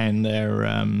the town. They're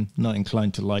not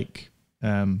inclined to like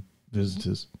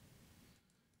visitors.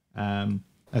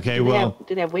 Okay. Do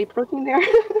they have whey protein there?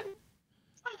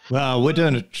 Well, we're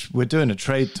doing a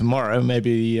trade tomorrow.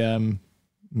 Maybe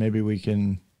you can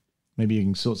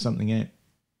sort something out.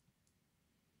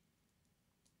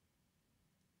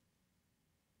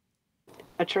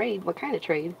 A trade? What kind of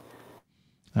trade?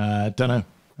 Don't know.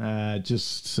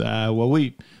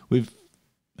 We've.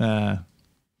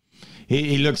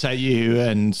 He looks at you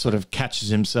and sort of catches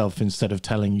himself instead of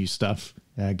telling you stuff,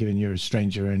 given you're a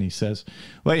stranger, and he says,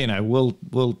 "Well, you know,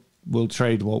 we'll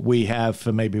trade what we have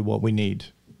for maybe what we need,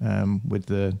 with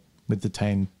the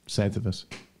town south of us.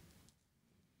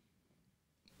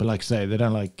 But like I say, they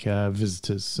don't like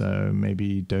visitors, so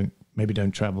maybe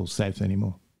don't travel south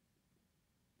anymore."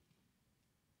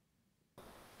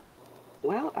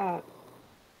 Well,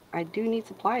 I do need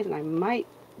supplies, and I might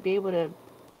be able to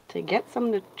get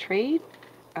some to trade.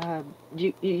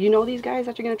 You know these guys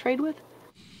that you're going to trade with?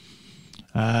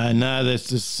 No, there's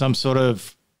just some sort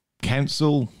of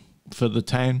council for the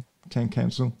town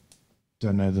council.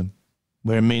 Don't know them.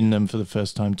 We're meeting them for the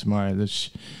first time tomorrow.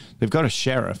 They've got a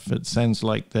sheriff. It sounds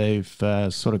like they've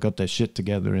sort of got their shit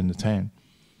together in the town.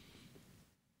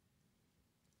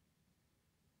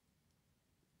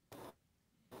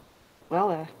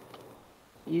 Well,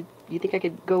 you think I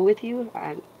could go with you?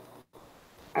 I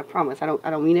promise. I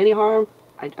don't mean any harm.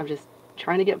 I'm just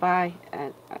trying to get by,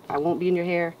 and I won't be in your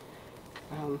hair.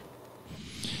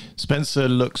 Spencer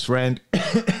looks round.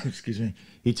 Excuse me.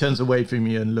 He turns away from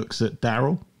you and looks at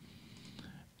Daryl.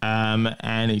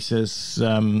 And he says,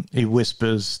 he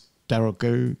whispers, "Daryl,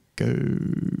 go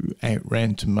out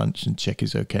round to Munch and check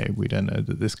he's okay. We don't know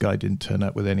that this guy didn't turn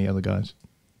up with any other guys."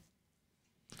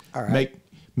 All right.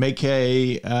 Make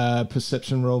a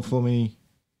perception roll for me,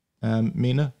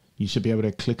 Mina. You should be able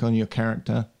to click on your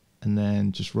character and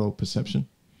then just roll perception.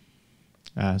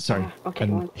 Okay,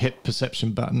 and hit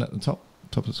perception button at the top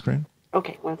of the screen.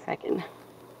 Okay, 1 second.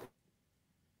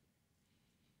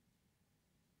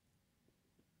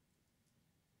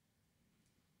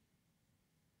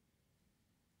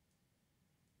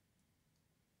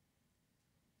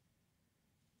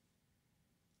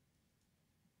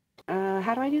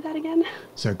 How do I do that again?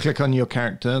 So click on your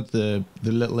character, the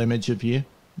little image of you,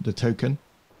 the token,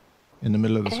 in the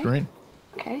middle of the screen.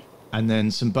 Okay. And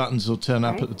then some buttons will turn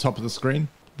up at the top of the screen.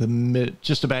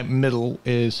 Just about middle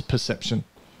is perception.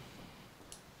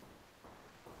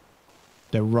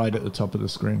 They're right at the top of the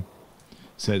screen. It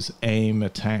says aim,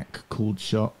 attack, called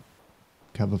shot,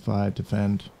 cover fire,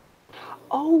 defend.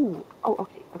 Oh,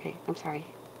 okay. I'm sorry.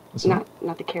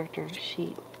 Not the character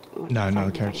sheet. No, not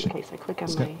the character sheet. Okay, so I click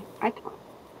on my icon.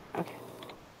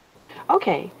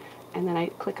 Okay, and then I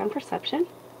click on perception.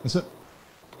 That's it.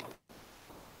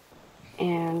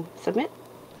 And submit.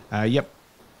 Yep.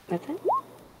 That's it.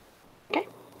 Okay.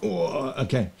 Oh,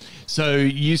 okay. So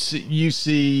you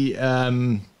see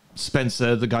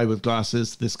Spencer, the guy with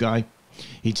glasses. This guy.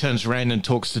 He turns around and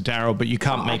talks to Daryl, but you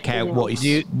can't make out what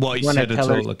he said at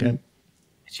all. Okay.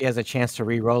 She has a chance to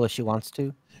re-roll if she wants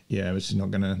to. Yeah, but she's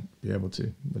not going to be able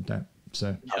to with that.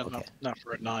 So yeah, not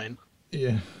for a 9.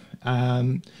 Yeah.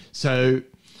 So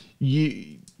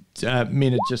you,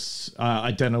 Mina, just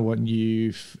I don't know what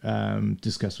you've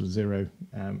discussed with Zero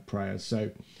prior.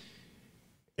 So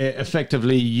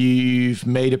effectively, you've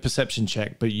made a perception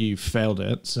check, but you've failed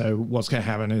it. So what's going to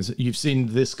happen is you've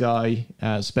seen this guy,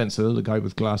 Spencer, the guy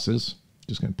with glasses.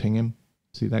 Just going to ping him.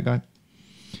 See that guy?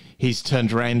 He's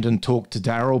turned around and talked to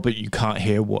Daryl, but you can't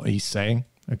hear what he's saying.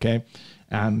 Okay.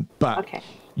 But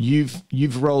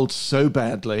you've rolled so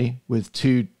badly with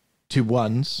two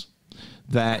ones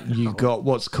that you got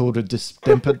what's called a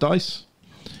distemper dice.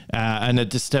 And a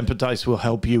distemper dice will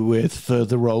help you with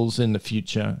further rolls in the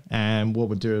future. And what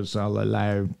we'll do is I'll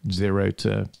allow Zero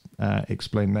to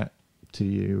explain that to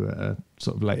you at a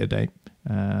sort of later date.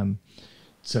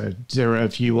 So Zero,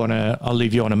 if you want to, I'll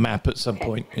leave you on a map at some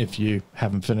point if you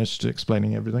haven't finished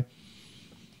explaining everything.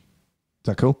 Is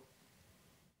that cool?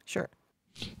 Sure.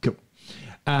 Cool.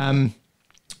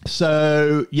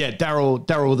 So yeah,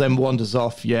 Daryl then wanders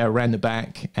off, around the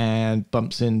back and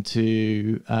bumps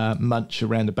into Munch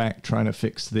around the back trying to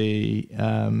fix the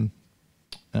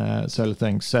solar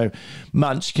thing. So,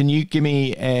 Munch, can you give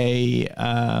me a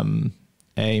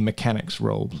mechanics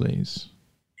roll, please?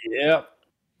 Yep.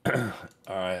 All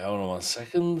right, hold on 1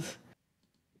 second.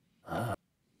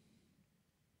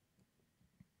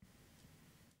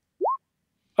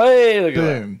 Hey, look at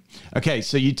that. Boom. Okay,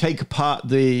 so you take apart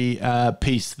the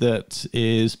piece that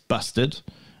is busted,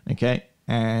 okay,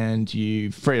 and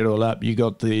you free it all up. You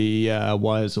got the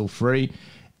wires all free,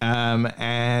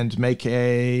 and make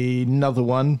another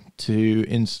one to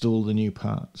install the new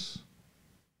parts.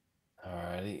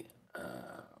 Alrighty.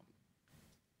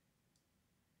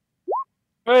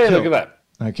 Hey, Cool. look at that.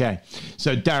 Okay,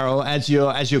 so Daryl, as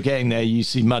you're getting there, you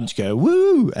see Munch go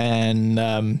woo,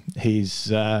 and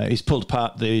he's pulled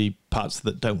apart the parts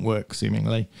that don't work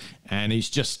seemingly, and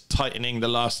he's just tightening the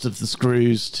last of the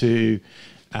screws to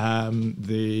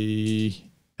the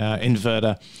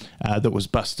inverter that was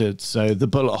busted. So the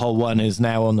bullet hole one is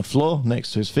now on the floor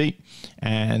next to his feet,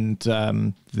 and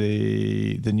the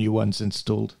new one's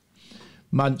installed.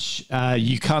 Munch,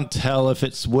 you can't tell if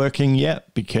it's working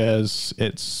yet because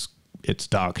it's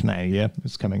dark now. Yeah,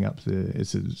 it's coming up.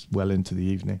 It's well into the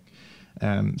evening,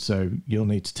 so you'll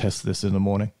need to test this in the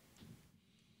morning.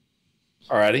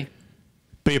 Alrighty.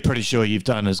 But you're pretty sure you've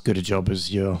done as good a job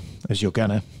as you're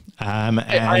gonna.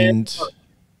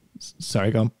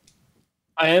 Sorry, go on.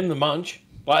 I am the Munch.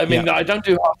 Like, I mean, I don't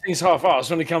do things half-assed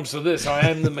when it comes to this. I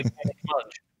am the mechanic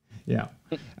Munch. Yeah.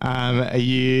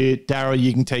 Daryl?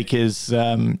 You can take his.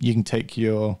 You can take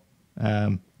your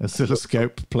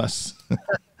oscilloscope plus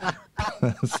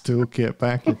toolkit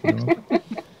back if you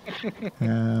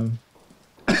want.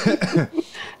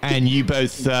 And you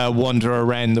both wander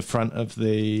around the front of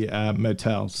the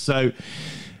motel. So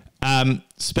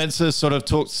Spencer sort of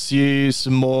talks to you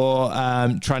some more,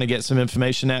 trying to get some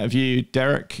information out of you.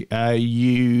 Derek, are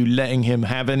you letting him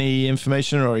have any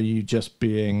information, or are you just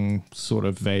being sort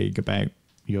of vague about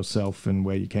yourself and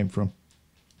where you came from?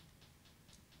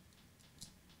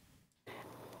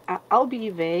 I'll be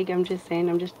vague. I'm just saying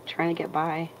I'm just trying to get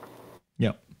by.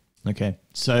 Yep. Okay.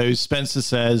 So Spencer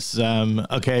says,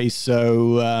 okay,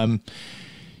 so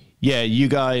yeah, you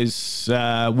guys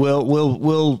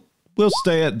we'll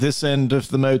stay at this end of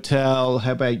the motel.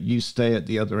 How about you stay at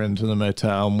the other end of the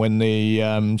motel? And when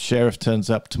the sheriff turns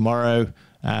up tomorrow,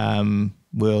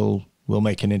 we'll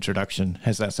make an introduction.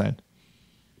 How's that sound?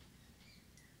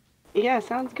 Yeah,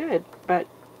 sounds good. But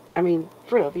I mean,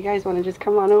 for real, if you guys want to just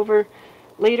come on over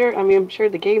later, I mean, I'm sure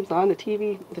the game's on, the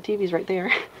TV's right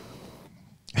there.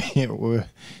 Yeah,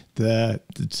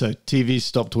 so TV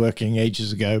stopped working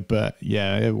ages ago, but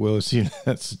yeah, we'll assume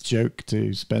that's a joke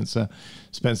to Spencer.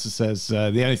 Spencer says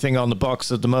the only thing on the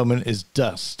box at the moment is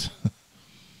dust.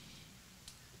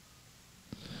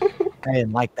 I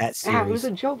didn't like that series. It was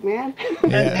a joke, man.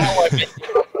 Yeah.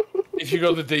 If you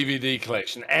got the DVD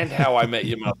collection and How I Met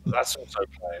Your Mother, that's also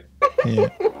playing. Yeah.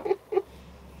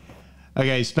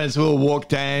 Okay, Spencer will walk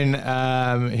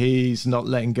down. He's not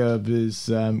letting go of his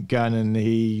gun, and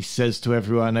he says to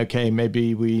everyone, okay,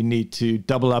 maybe we need to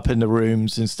double up in the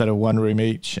rooms instead of one room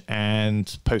each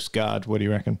and post guard. What do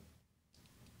you reckon?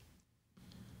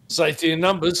 Safety in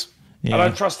numbers. Yeah. I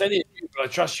don't trust any of you, but I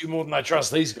trust you more than I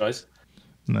trust these guys.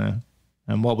 No.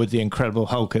 And what with the Incredible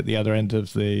Hulk at the other end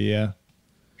of the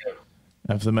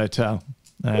motel?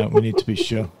 We need to be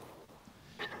sure.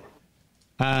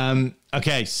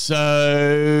 Okay,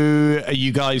 so are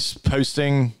you guys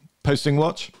posting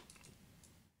watch?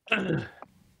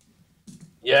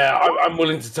 Yeah, I'm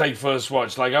willing to take first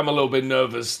watch. Like, I'm a little bit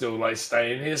nervous still, like,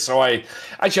 staying here. So I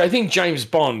think James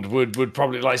Bond would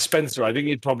probably, like Spencer, I think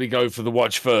he'd probably go for the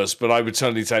watch first, but I would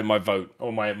certainly take my vote,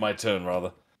 or my turn,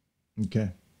 rather. Okay.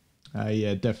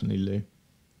 Yeah, definitely Lou.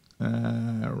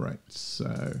 Right,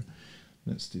 so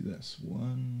let's do this.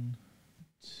 1,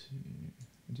 2...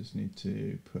 I just need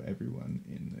to put everyone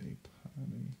in the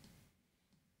party.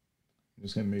 I'm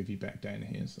just going to move you back down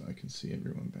here so I can see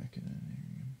everyone back in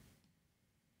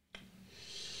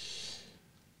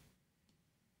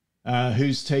there.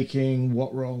 Who's taking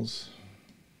what roles?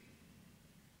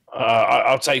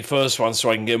 I'll take first one so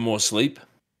I can get more sleep.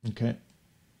 Okay.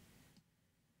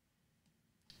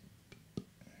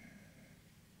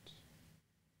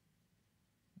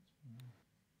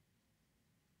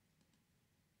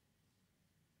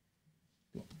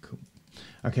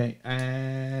 Okay,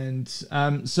 and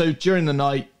so during the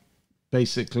night,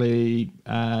 basically,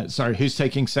 sorry, who's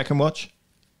taking second watch?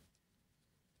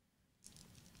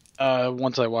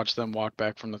 Once I watched them walk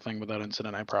back from the thing without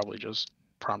incident, I probably just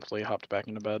promptly hopped back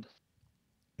into bed.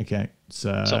 Okay,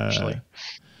 so selfishly.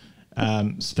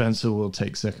 Spencer will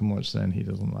take second watch then. He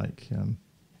doesn't like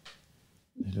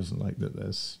that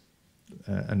there's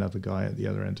another guy at the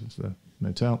other end of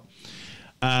motel.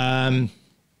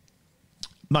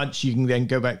 Munch, you can then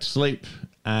go back to sleep.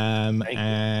 And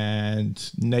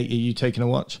Nate, are you taking a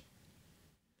watch?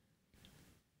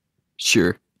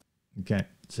 Sure. Okay,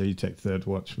 so you take third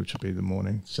watch, which will be the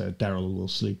morning. So Daryl will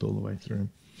sleep all the way through.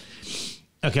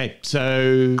 Okay,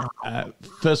 so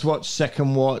first watch,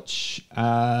 second watch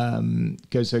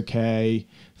goes okay.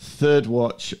 Third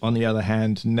watch, on the other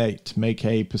hand, Nate, make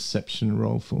a perception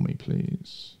roll for me,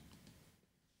 please.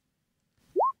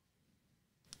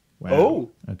 Wow. Oh.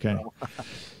 Okay.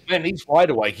 Man, he's wide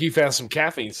awake. You found some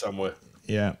caffeine somewhere.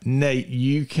 Yeah, Nate,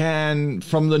 you can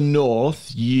from the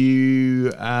north. You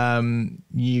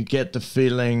get the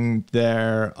feeling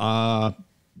there are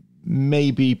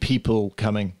maybe people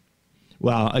coming.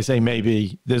 Well, I say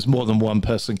maybe. There's more than one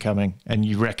person coming, and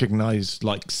you recognize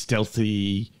like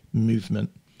stealthy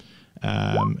movement.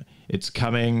 It's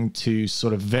coming to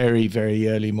sort of very, very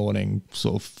early morning,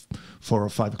 sort of 4 or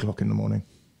 5 o'clock in the morning.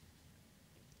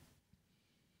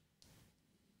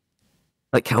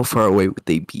 Like, how far away would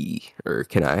they be, or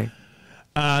can I?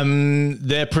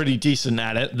 They're pretty decent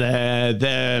at it.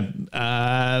 They're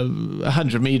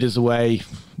 100 meters away,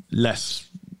 less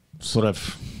sort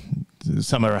of.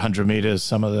 Some are 100 meters,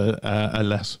 some are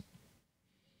less.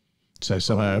 So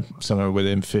some are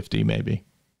within 50, maybe.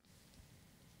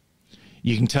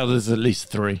 You can tell there's at least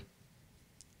 3.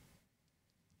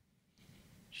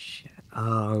 Shit.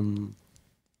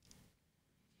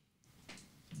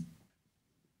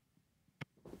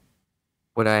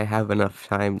 Would I have enough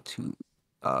time to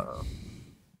can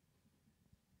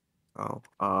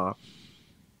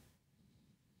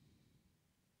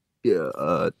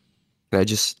I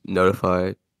just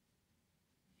notify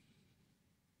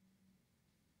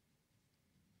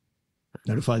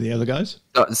the other guys?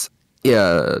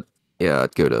 Yeah,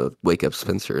 I'd go to wake up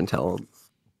Spencer and tell him.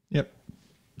 Yep.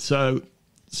 So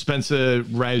Spencer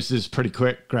rouses pretty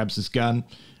quick, grabs his gun,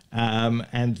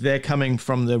 and they're coming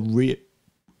from the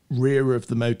rear of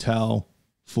the motel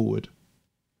forward.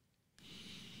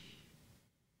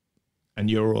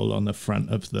 And you're all on the front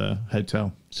of the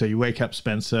hotel. So you wake up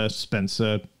Spencer.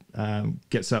 Spencer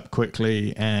gets up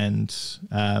quickly and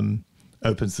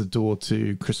opens the door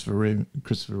to Christopher Room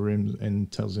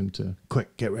and tells him to,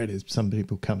 quick, get ready. There's some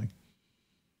people coming.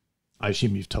 I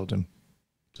assume you've told him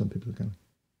some people are coming.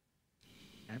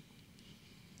 Okay.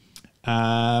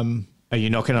 Are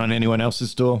you knocking on anyone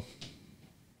else's door,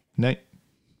 Nate?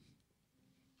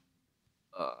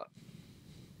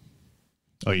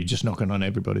 Or are you just knocking on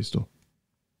everybody's door?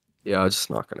 Yeah, I'll just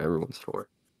knock on everyone's door.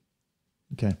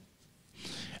 Okay.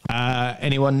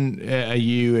 Anyone, are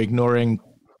you ignoring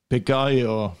big guy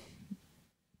or?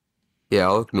 Yeah,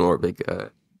 I'll ignore big guy.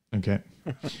 Okay.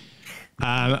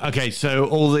 Okay, so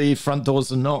all the front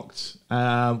doors are knocked.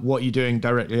 What are you doing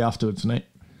directly afterwards, Nate?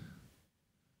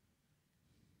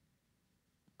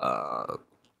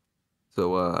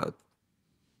 So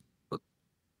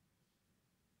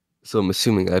I'm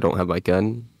assuming I don't have my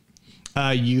gun.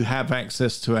 You have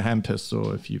access to a hand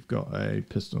pistol if you've got a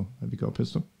pistol. Have you got a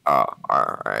pistol? All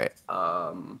right.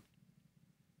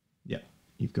 Yeah,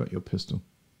 you've got your pistol.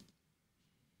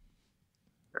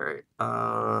 All right.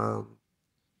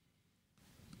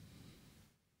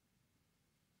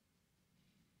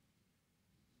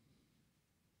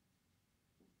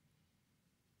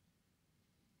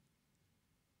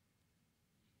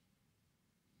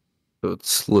 So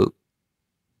it's slow.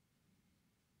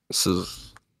 This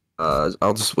is.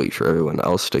 I'll just wait for everyone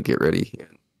else to get ready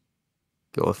and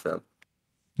go with them.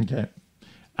 Okay.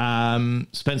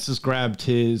 Spencer's grabbed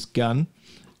his gun.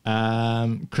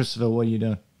 Christopher, what are you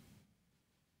doing?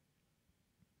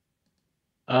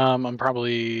 I'm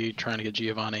probably trying to get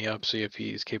Giovanni up, see if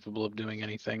he's capable of doing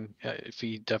anything. If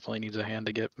he definitely needs a hand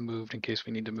to get moved in case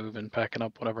we need to move, and packing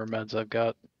up whatever meds I've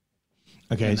got.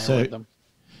 Okay, so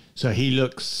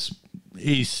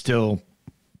he's still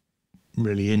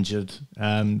really injured.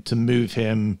 To move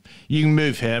him, you can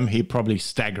move him. He'd probably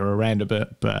stagger around a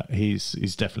bit, but he's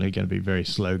definitely going to be very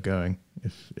slow going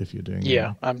if you're doing.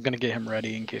 Yeah, I'm going to get him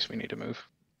ready in case we need to move.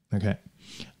 Okay.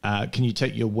 Can you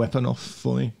take your weapon off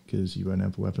for me? Because you won't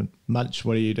have a weapon. Munch,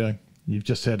 what are you doing? You've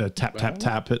just heard a tap, tap,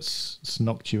 tap. It's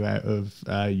knocked you out of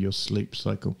your sleep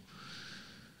cycle.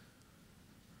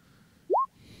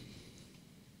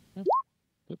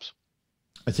 Oops.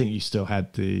 I think you still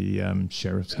had the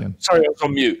sheriff's gun. Sorry, I was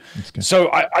on mute.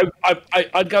 So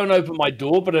I'd go and open my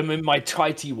door, but I'm in my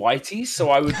tighty whitey, so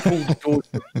I would pull the door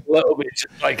a little bit,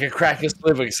 just like a crack of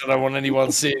sliver, because I don't want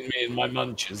anyone seeing me in my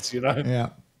munches, you know? Yeah.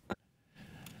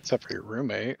 Except for your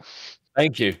roommate.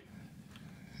 Thank you.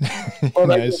 Well,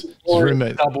 his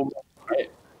roommate. Double, right?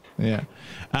 Yeah.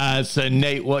 So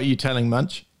Nate, what are you telling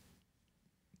Munch?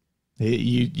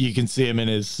 You can see him in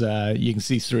his. You can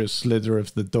see through a slither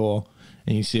of the door,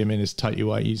 and you see him in his tighty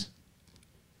whities.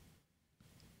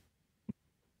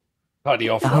 Tidy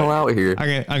off. The hell out here.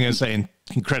 I'm gonna say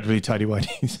incredibly tidy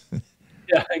whities.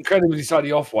 Yeah, incredibly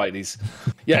tidy off whiteys.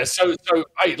 Yeah, so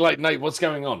hey, like Nate, what's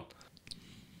going on?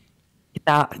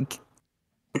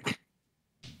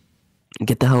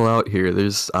 Get the hell out here.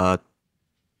 There's a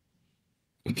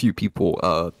few people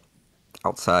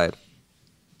outside,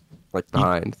 like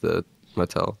behind the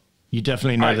motel. You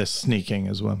definitely know they're sneaking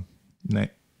as well,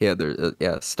 Nate. Yeah,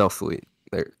 they're stealthily.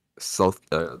 They're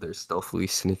stealthily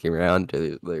sneaking around.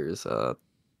 There's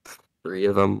 3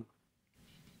 of them.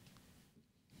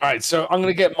 All right, so I'm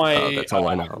gonna get my That's all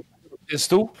I know.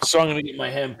 pistol. So I'm gonna get my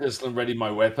hand pistol and ready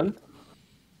my weapon.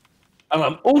 And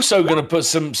I'm also gonna put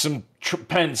some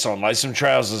pants on, like some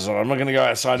trousers on. I'm not gonna go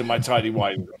outside in my tidy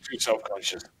white. I'm too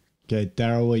self-conscious. Okay,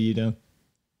 Daryl, what are you doing?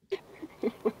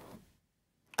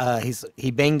 He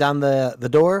banged on the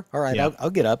door. All right, Yeah. I'll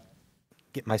get up,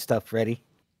 get my stuff ready.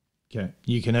 Okay,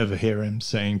 you can overhear him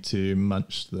saying to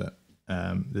Munch that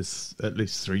there's at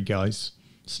least 3 guys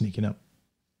sneaking up.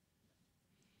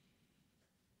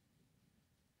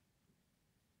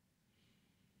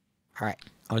 All right,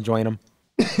 I'll join him.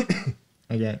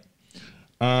 Okay.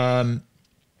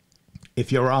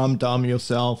 If you're armed, arm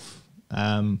yourself.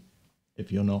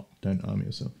 If you're not, don't arm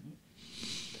yourself.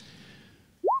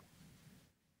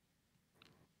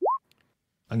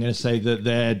 I'm going to say that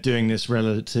they're doing this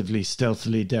relatively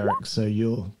stealthily, Derek, so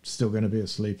you're still going to be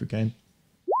asleep again.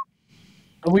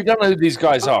 And we don't know who these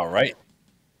guys are, right?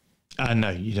 No,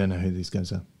 you don't know who these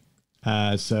guys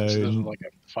are. So this is like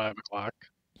at 5 o'clock.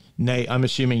 Nate, I'm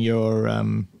assuming you're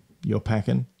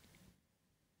packing.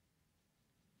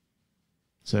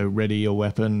 So ready your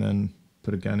weapon and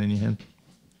put a gun in your hand.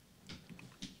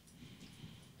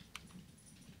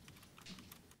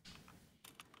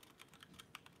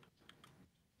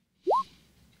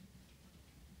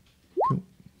 Cool.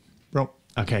 Bro.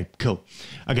 Okay, cool.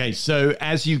 Okay, so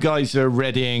as you guys are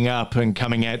readying up and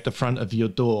coming out the front of your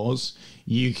doors,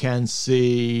 you can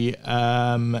see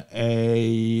in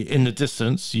the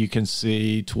distance, you can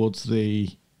see towards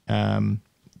the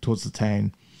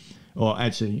town. Or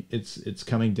actually, it's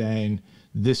coming down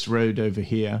this road over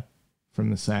here from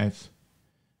the south,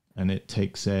 and it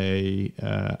takes a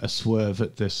swerve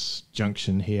at this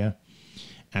junction here,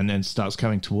 and then starts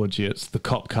coming towards you. It's the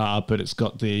cop car, but it's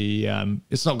got the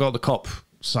it's not got the cop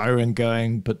siren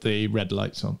going, but the red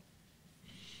lights on.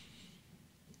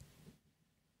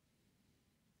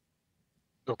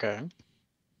 Okay. Are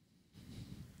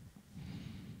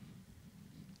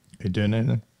you doing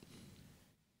anything?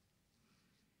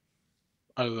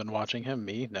 Other than watching him,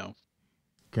 me, no.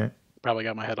 Okay. Probably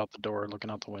got my head out the door,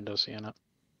 looking out the window, seeing it.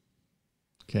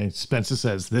 Okay. Spencer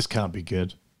says this can't be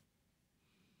good.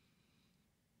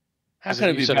 How can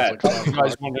it be bad? You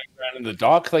guys wandering around in the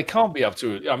dark? They can't be up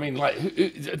to it. I mean, like,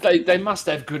 they must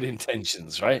have good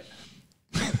intentions, right?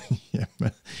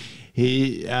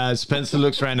 Yeah. Spencer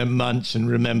looks around at Munch and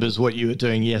remembers what you were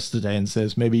doing yesterday and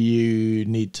says, maybe you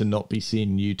need to not be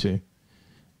seen, you two.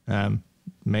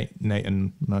 Nate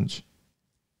and Munch.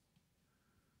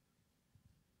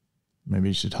 Maybe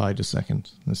you should hide a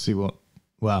second. Let's see what.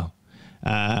 Well,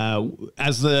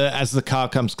 as the car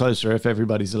comes closer, if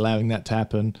everybody's allowing that to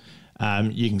happen,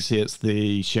 you can see it's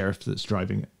the sheriff that's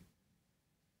driving it.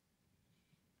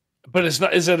 But it's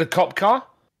not. Is it a cop car?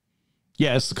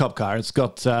 Yeah, it's the cop car. It's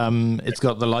got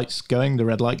the lights going, the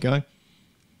red light going,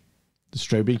 the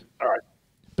strobe. All right,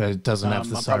 but it doesn't have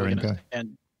the siren going.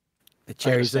 And The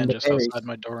cherries and the just berries. outside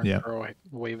my door and throw a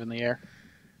wave in the air.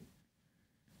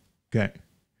 Okay.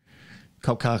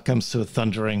 Cop car comes to a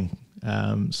thundering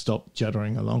stop,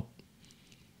 juddering along.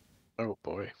 Oh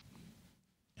boy.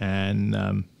 And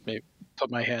Maybe put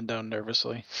my hand down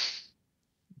nervously.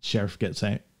 sheriff gets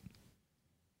out.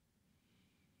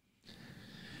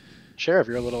 Sheriff,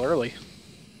 you're a little early.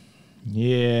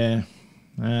 Yeah.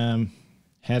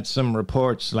 Had some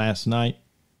reports last night.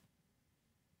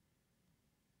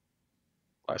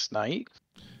 Last night?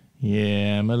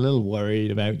 Yeah, I'm a little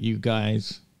worried about you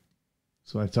guys.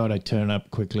 So I thought I'd turn up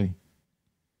quickly.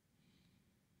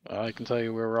 I can tell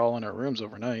you we were all in our rooms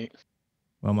overnight.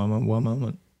 One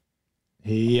moment.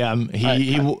 He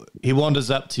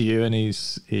wanders up to you and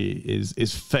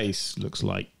his face looks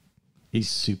like he's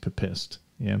super pissed.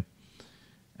 Yeah.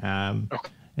 And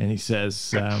he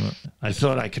says, I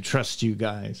thought I could trust you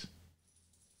guys.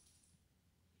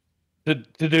 to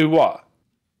do what?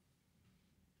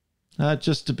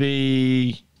 Just to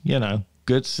be,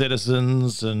 good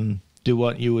citizens and do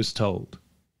what you was told.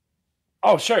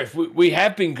 Oh, Sheriff, we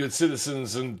have been good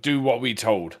citizens and do what we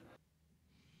told.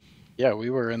 Yeah, we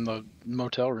were in the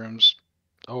motel rooms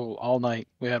all night.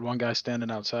 We had one guy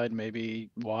standing outside, maybe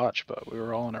watch, but we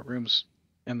were all in our rooms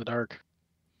in the dark.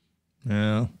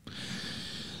 Yeah.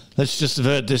 Let's just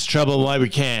avert this trouble while we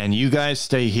can. You guys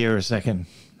stay here a second.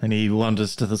 And he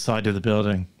wanders to the side of the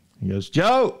building. He goes,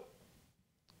 Joe!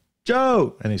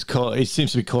 Joe! And he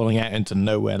seems to be calling out into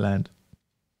nowhere land.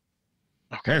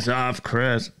 Okay. Piss off,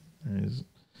 Chris.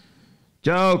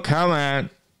 Joe, come out.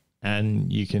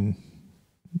 And you can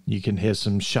hear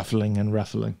some shuffling and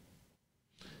ruffling.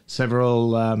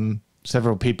 Several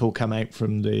people come out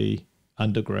from the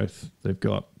undergrowth. They've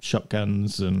got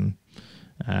shotguns and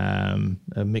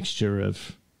a mixture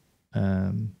of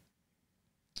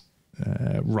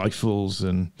rifles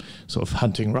and sort of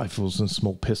hunting rifles and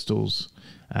small pistols.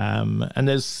 And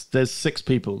there's 6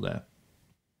 people there.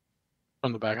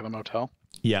 From the back of the motel?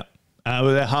 Yeah. Well,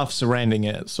 they're half surrounding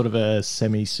it, sort of a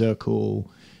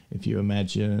semicircle, if you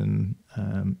imagine.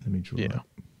 Let me draw it.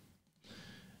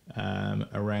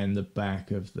 Around the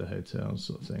back of the hotel,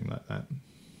 sort of thing like that.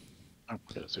 I'm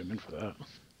going to zoom in for that.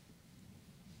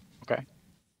 Okay.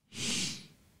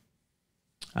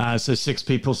 So 6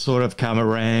 people sort of come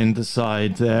around the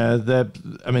side.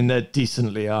 They're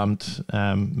decently armed.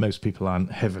 Most people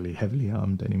aren't heavily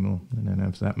armed anymore. They don't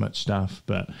have that much stuff,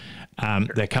 but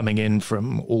they're coming in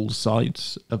from all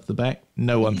sides of the back.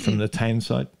 No one from the town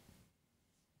side.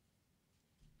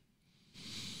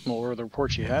 Well, what were the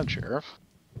reports you had, Sheriff?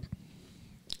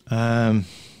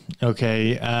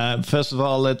 Okay. First of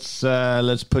all,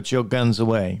 let's put your guns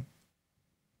away.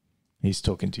 He's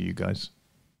talking to you guys.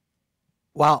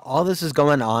 While all this is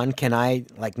going on, can I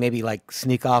maybe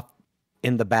sneak off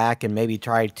in the back and maybe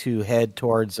try to head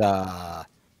towards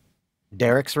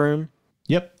Derek's room?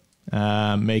 Yep.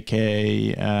 Make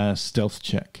a stealth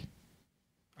check.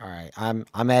 All right. I'm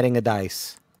adding a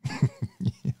dice.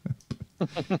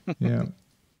 Yeah.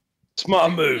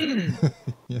 Smart move.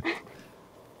 Yeah.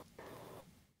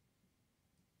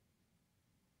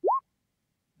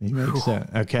 He makes it.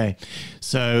 Okay.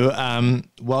 So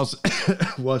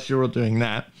whilst you're all doing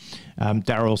that,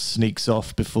 Daryl sneaks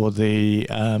off before the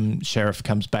sheriff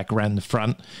comes back around the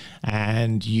front,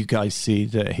 and you guys see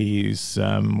that he's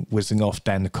whizzing off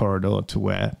down the corridor to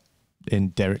where in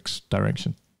Derek's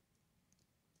direction.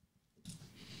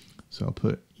 So I'll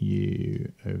put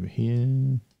you over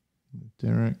here,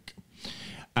 Derek.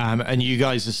 And you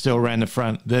guys are still around the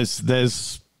front. There's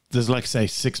like I say,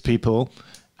 6 people.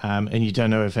 And you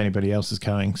don't know if anybody else is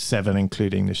coming. 7,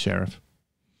 including the sheriff.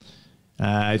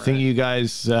 I think you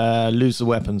guys lose the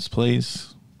weapons,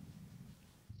 please.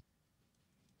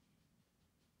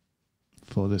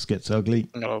 Before this gets ugly.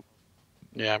 I'm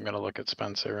gonna look at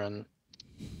Spencer and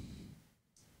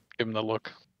give him the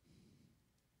look.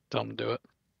 Tell him to do it.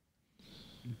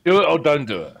 Do it or don't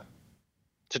do it.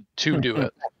 To do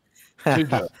it. To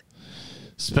do it.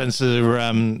 Spencer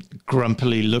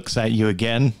grumpily looks at you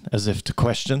again, as if to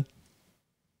question.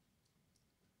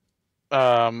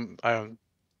 If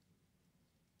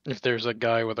there's a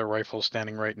guy with a rifle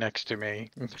standing right next to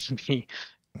me,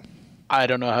 I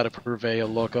don't know how to purvey a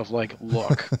look of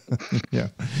look. Yeah.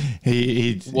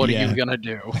 What are you gonna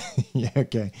do? Yeah,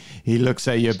 okay. He looks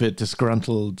at you a bit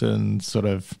disgruntled and sort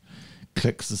of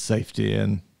clicks the safety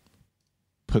and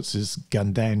puts his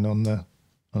gun down on the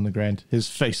ground. His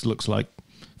face looks like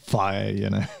fire,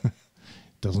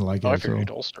 Doesn't like it I at figured all. you'd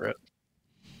holster it.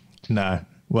 No.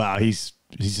 Well, he's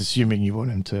assuming you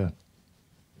want him to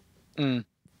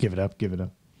give it up.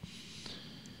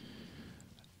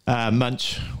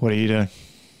 Munch, what are you doing?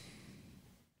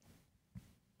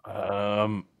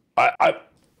 I'm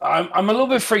a little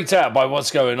bit freaked out by what's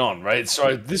going on, right? So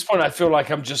at this point, I feel like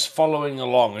I'm just following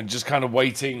along and just kind of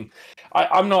waiting.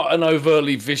 I'm not an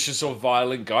overtly vicious or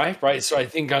violent guy, right? So I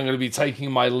think I'm going to be taking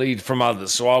my lead from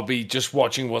others. So I'll be just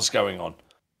watching what's going on.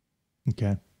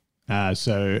 Okay.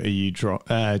 So are you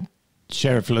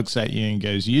Sheriff looks at you and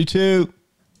goes, You too.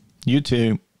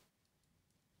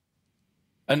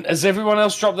 And has everyone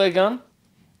else dropped their gun?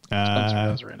 Spencer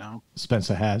has right now.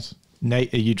 Spencer has.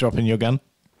 Nate, are you dropping your gun?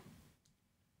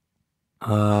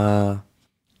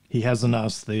 He hasn't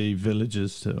asked the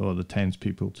villagers or the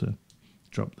townspeople to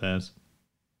drop theirs.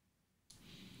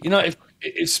 If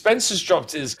Spencer's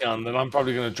dropped his gun, then I'm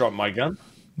probably going to drop my gun.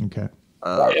 Okay.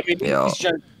 I mean, he's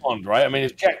James Bond, right? I mean,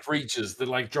 if Jack reaches,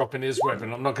 they're dropping his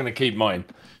weapon. I'm not going to keep mine.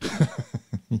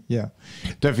 Yeah.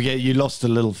 Don't forget, you lost a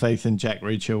little faith in Jack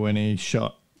Reacher when he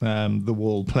shot the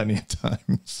wall plenty of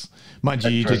times. Mind you,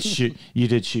 you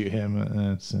did shoot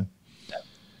him. So.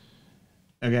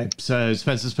 Okay, so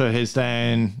Spencer's put his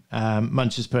down.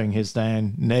 Munch is putting his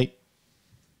down. Nate?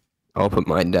 I'll put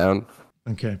mine down.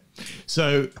 Okay.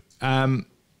 So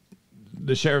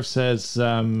the sheriff says,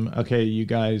 "Okay, you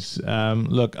guys,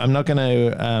 look, I'm not going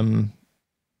to.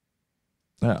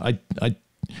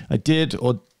 I did,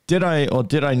 or did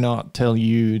I not tell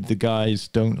you the guys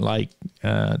don't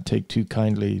take too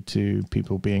kindly to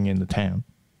people being in the town?"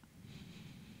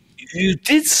 You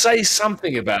did say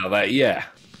something about that, yeah.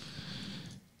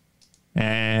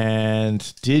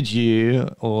 And did you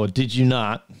or did you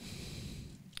not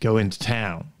go into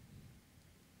town?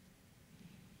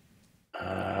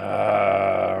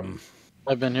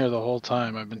 I've been here the whole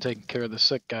time. I've been taking care of the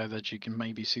sick guy that you can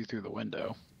maybe see through the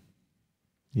window.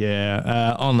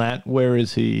 Yeah. On that, where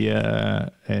is he?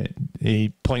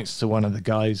 He points to one of the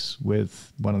guys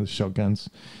with one of the shotguns,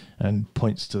 and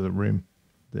points to the room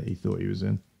that he thought he was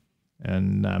in,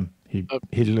 and he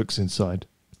looks inside.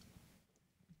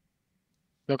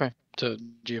 Okay. To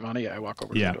Giovanni, I walk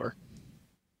over to the door.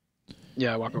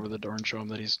 Yeah, I walk over to the door and show him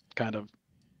that he's kind of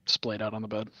splayed out on the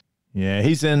bed. Yeah,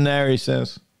 he's in there, he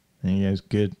says. And he goes,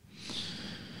 good.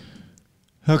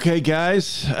 Okay,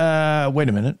 guys. Wait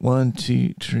a minute. 1,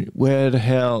 2, 3. Where the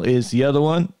hell is the other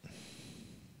one?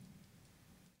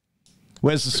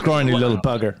 Where's the scrawny little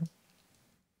bugger?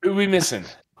 Who are we missing?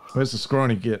 Where's the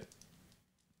scrawny git?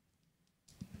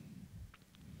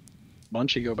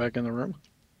 Bunchy, go back in the room.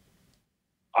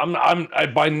 I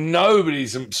by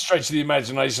nobody's stretch of the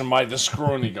imagination, Mike, the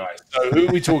scrawny guy. So who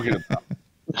are we talking about?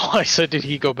 I said, did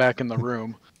he go back in the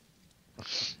room?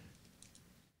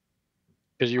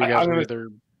 Because you guys were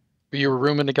you were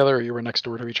rooming together or you were next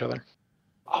door to each other?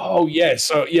 Oh, yeah.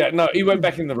 So, yeah, no, he went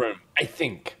back in the room, I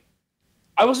think.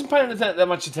 I wasn't paying that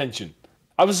much attention.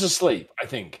 I was asleep, I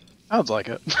think. Sounds like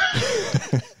it.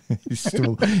 He's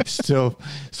still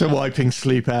wiping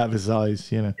sleep out of his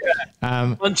eyes, you know.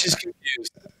 Yeah. Bunch is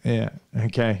confused. Yeah.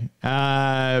 Okay.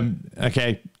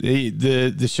 Okay.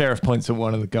 The sheriff points at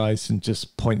one of the guys and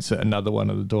just points at another one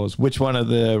of the doors. Which one of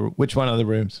the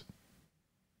rooms?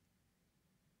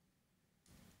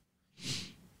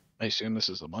 I assume this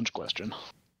is a Munch question.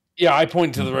 Yeah, I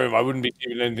point to the room. I wouldn't be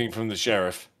keeping anything from the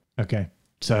sheriff. Okay.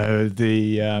 So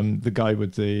the guy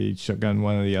with the shotgun,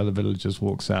 one of the other villagers,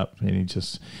 walks up and he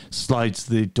just slides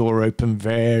the door open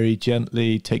very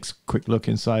gently, takes a quick look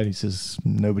inside. He says,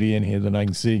 nobody in here that I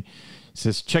can see. He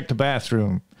says, check the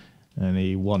bathroom. And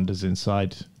he wanders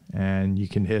inside and you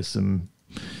can hear some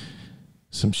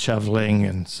shoveling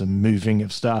and some moving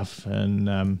of stuff.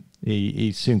 And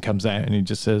he soon comes out and he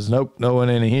just says, nope, no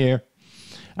one in here.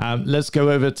 Let's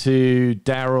go over to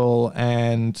Daryl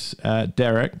and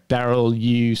Derek. Daryl,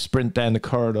 you sprint down the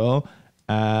corridor.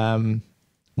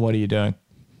 What are you doing?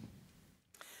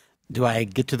 Do I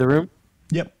get to the room?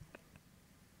 Yep.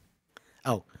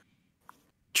 Oh.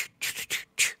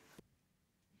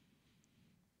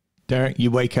 Derek,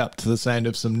 you wake up to the sound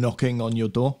of some knocking on your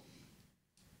door.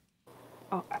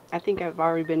 Oh, I think I've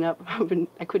already been up.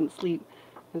 I couldn't sleep,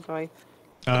 and so I.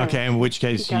 Okay, in which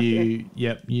case you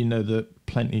know that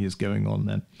plenty is going on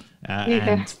then.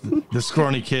 And the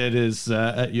scrawny kid is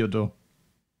at your door.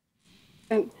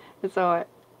 And so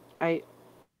I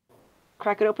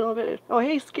crack it open a little bit. Oh,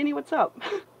 hey, Skinny, what's up?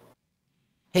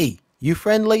 Hey, you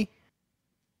friendly?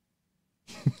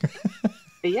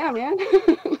 Yeah, man.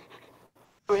 I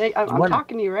mean, I'm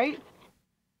talking to you, right?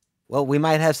 Well, we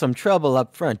might have some trouble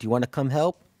up front. You want to come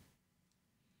help?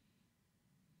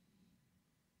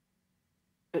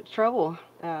 Trouble?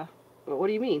 What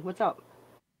do you mean? What's up?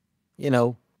 You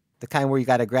know, the kind where you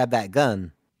got to grab that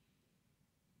gun.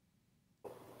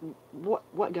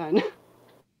 What gun?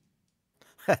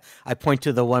 I point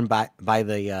to the one by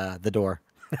the door.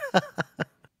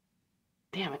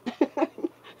 Damn it!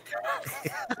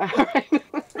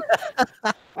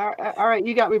 All right,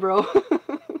 you got me, bro.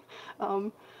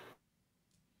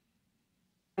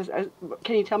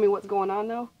 Can you tell me what's going on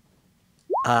though?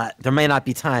 There may not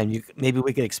be time. Maybe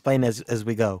we could explain as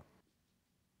we go.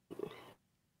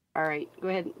 All right, go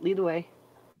ahead, lead the way.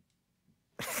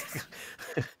 I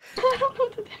don't know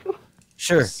what to do.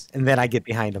 Sure, and then I get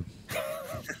behind him.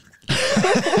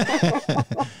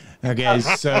 Okay,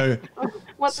 so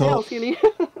what the hell, Skinny?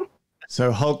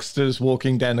 So Hulkster's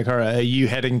walking down the corridor. Are you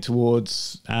heading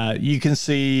towards? You can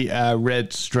see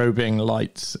red strobing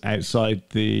lights outside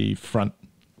the front.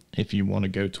 If you want to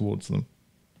go towards them.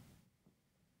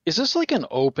 Is this like an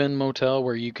open motel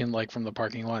where you can, like, from the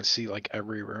parking lot see like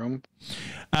every room?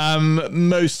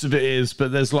 Most of it is,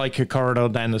 but there's like a corridor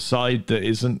down the side that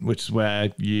isn't, which is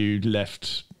where you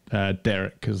left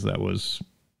Derek, because that was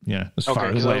as far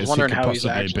away as I was wondering how he's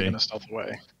possibly actually be. going to stealth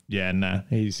away. Yeah, no,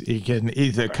 he can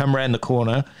either come around the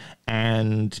corner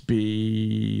and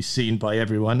be seen by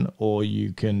everyone, or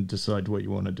you can decide what you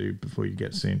want to do before you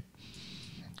get seen.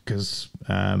 Because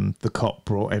the cop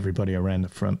brought everybody around the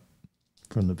front.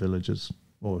 from the villagers,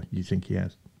 or you think he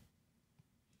has.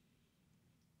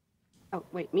 Oh,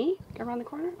 wait, me? Around the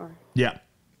corner? Or? Yeah.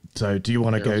 So do you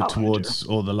want to go Oh, towards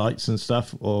all the lights and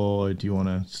stuff, or do you want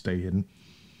to stay hidden?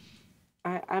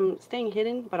 I'm staying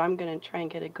hidden, but I'm going to try and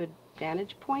get a good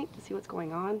vantage point to see what's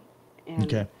going on. And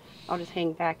Okay. I'll just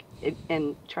hang back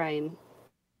and try and,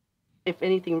 if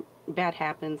anything bad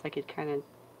happens, I could kind of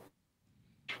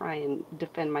try and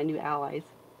defend my new allies.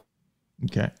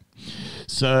 Okay.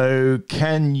 So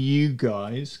can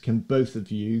both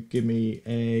of you give me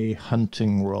a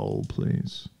hunting roll,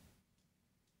 please?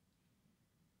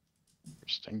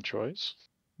 Interesting choice.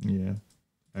 Yeah.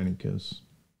 Only because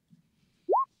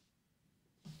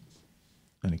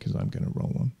I'm going to roll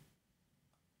one.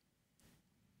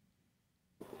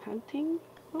 Hunting?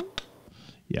 Oh,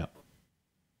 Yeah.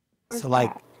 where's So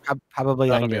like that? probably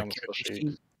That'll on be your on the skill character sheet.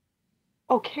 sheet.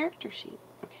 Oh, character sheet.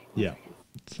 Okay. Yeah.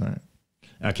 Sorry.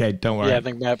 Okay, don't worry. Yeah, I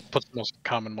think that puts the most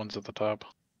common ones at the top.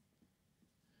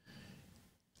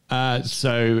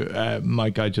 So my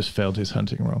guy just failed his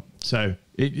hunting roll. So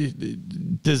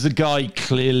there's a guy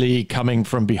clearly coming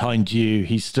from behind you.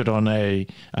 He stood on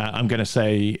I'm going to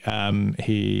say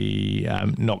he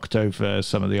knocked over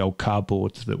some of the old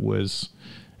cardboard that was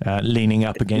leaning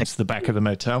up against the back of the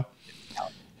motel.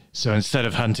 So instead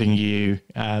of hunting you,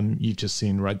 you've just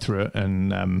seen right through it and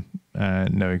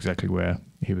know exactly where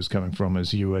he was coming from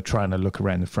as you were trying to look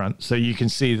around the front. So you can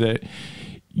see that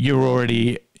you've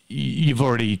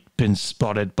already been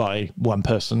spotted by one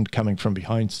person coming from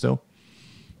behind still.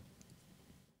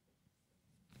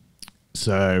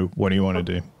 So what do you want to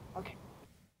do? Okay.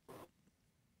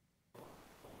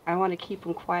 I want to keep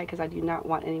him quiet because I do not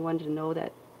want anyone to know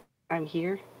that I'm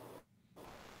here.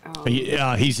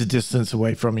 Yeah, he's a distance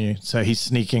away from you, so he's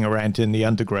sneaking around in the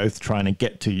undergrowth trying to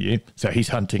get to you. So he's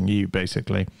hunting you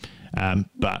basically,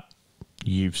 but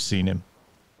you've seen him.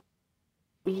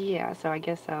 Yeah, so I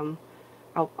guess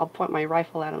I'll point my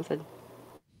rifle at him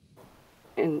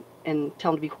and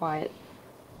tell him to be quiet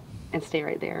and stay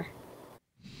right there.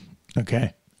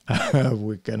 Okay,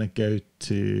 we're gonna go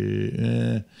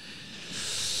to.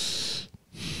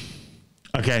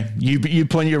 Okay, you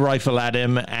point your rifle at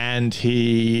him, and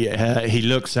he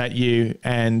looks at you,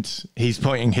 and he's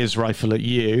pointing his rifle at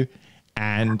you,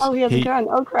 and oh, he has a gun.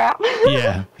 Oh crap!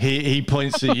 Yeah, he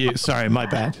points at you. Sorry, my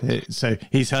bad. So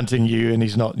he's hunting you, and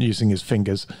he's not using his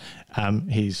fingers.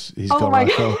 He's got a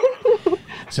rifle.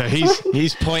 So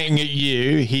he's pointing at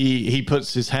you. He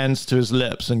puts his hands to his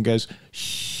lips and goes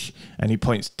shh, and he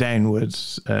points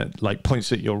downwards, like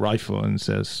points at your rifle and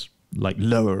says, like,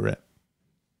 lower it.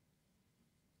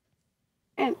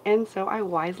 And so I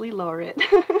wisely lower it.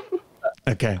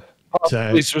 Okay.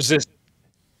 So Please resist.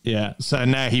 yeah. So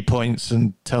now he points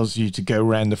and tells you to go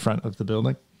around the front of the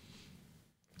building.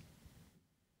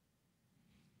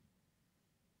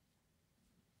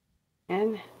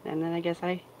 and then I guess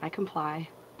I comply.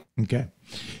 Okay.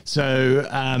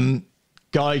 So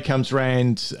Guy comes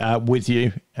round with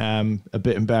you, a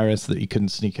bit embarrassed that he couldn't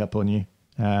sneak up on you.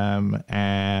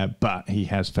 But he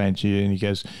has found you, and he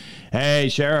goes, "Hey,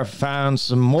 Sheriff, found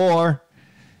some more."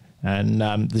 And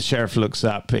the sheriff looks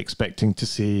up, expecting to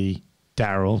see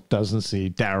Daryl. Doesn't see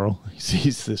Daryl. He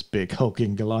sees this big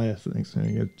hulking Goliath. And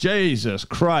he goes, "Jesus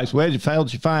Christ, where'd you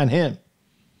find him?"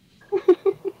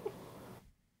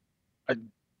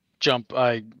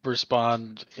 I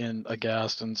respond in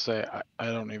aghast and say, I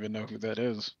don't even know who that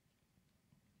is.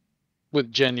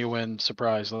 With genuine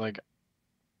surprise, like,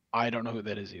 I don't know who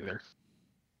that is either.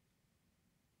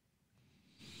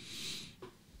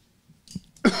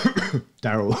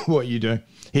 Daryl, what are you doing?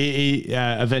 He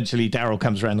eventually Daryl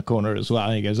comes around the corner as well.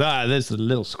 And he goes, there's the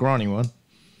little scrawny one.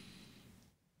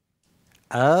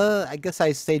 I guess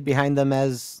I stayed behind them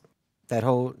as that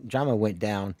whole drama went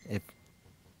down. If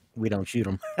we don't shoot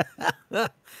him.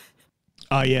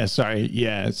 Oh yeah, sorry.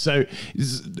 Yeah. So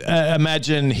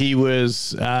imagine he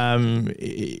was on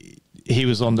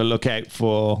the lookout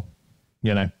for,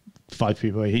 5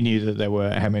 people. He knew that there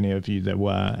were how many of you there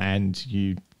were, and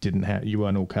you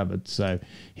weren't all covered. So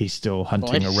he's still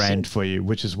hunting around for you,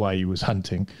 which is why he was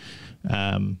hunting.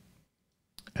 And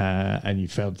he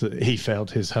failed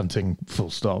his hunting full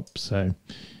stop. So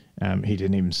he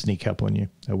didn't even sneak up on you.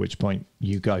 At which point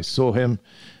you guys saw him.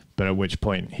 But at which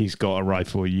point he's got a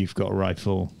rifle, you've got a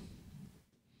rifle,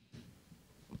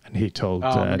 and he told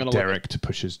Derek to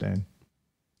push us down. I'm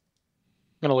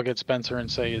gonna look at Spencer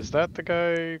and say, "Is that the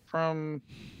guy from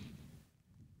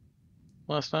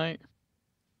last night?"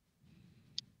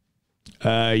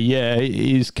 Yeah,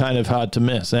 he's kind of hard to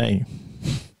miss, eh?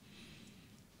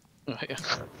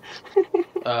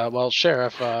 Well,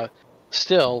 Sheriff,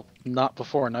 still not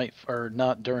before night or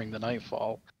not during the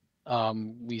nightfall.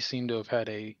 we seem to have had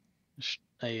a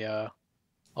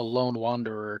lone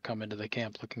wanderer come into the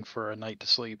camp looking for a night to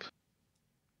sleep.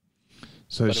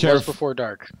 So but Sheriff, it was before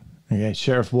dark. Okay,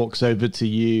 Sheriff walks over to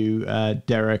you,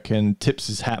 Derek, and tips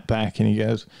his hat back, and he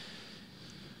goes,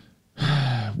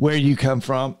 "Where you come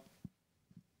from?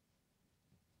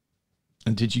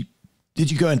 And did you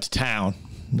go into town?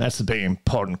 That's the big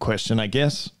important question, I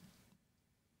guess."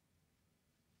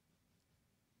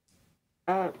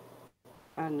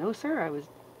 No, sir.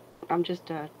 I'm just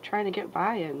trying to get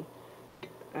by, and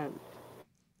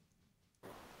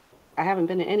I haven't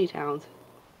been to any towns.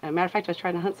 As a matter of fact, I was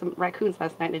trying to hunt some raccoons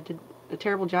last night, and it did a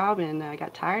terrible job, and I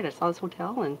got tired. I saw this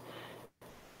hotel, and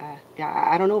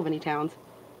I don't know of any towns.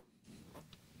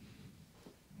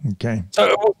 Okay.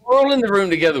 So we're all in the room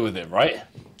together with him, right?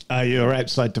 You're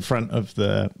outside the front of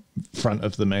the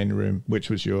main room, which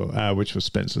was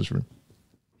Spencer's room.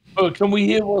 Oh, can we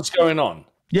hear what's going on?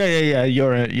 Yeah.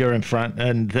 You're in front,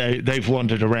 and they've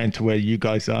wandered around to where you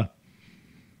guys are.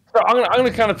 So I'm going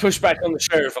to kind of push back on the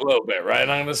sheriff a little bit, right? And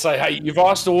I'm going to say, hey, you've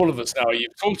asked all of us now.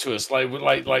 You've talked to us.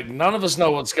 Like none of us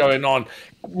know what's going on.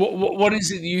 What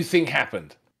is it that you think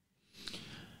happened?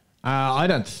 I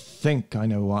don't think I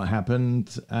know what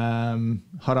happened.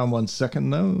 Hold on 1 second,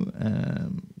 though.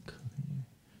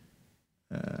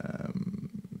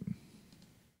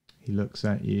 He looks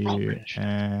at you,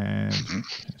 and there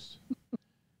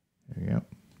we go.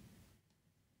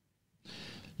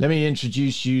 Let me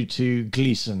introduce you to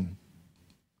Gleason,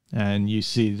 and you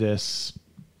see this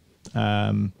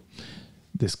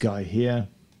this guy here,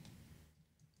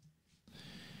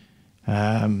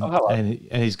 and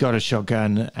he's got a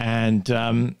shotgun,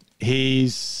 and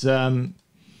he's been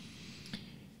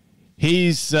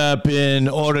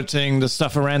auditing the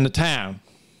stuff around the town.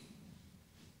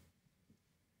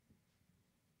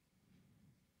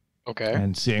 Okay.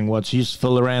 And seeing what's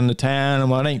useful around the town and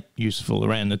what ain't useful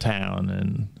around the town.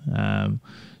 And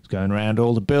it's going around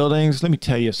all the buildings. Let me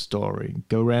tell you a story.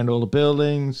 Go around all the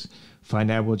buildings,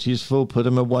 find out what's useful, put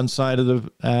them at one side of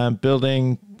the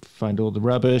building, find all the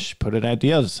rubbish, put it at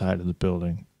the other side of the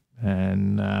building.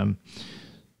 And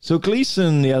so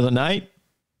Gleason the other night,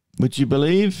 would you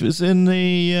believe, is in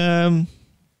the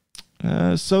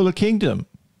Solar Kingdom.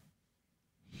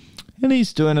 And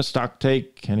he's doing a stock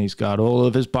take, and he's got all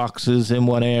of his boxes in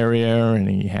one area, and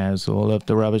he has all of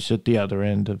the rubbish at the other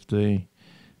end of the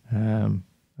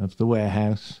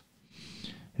warehouse.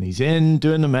 And he's in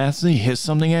doing the maths, and he hears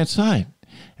something outside,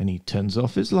 and he turns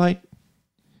off his light.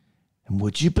 And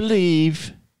would you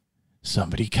believe,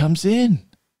 somebody comes in?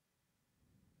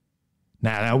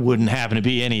 Now, that wouldn't happen to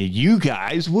be any of you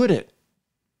guys, would it?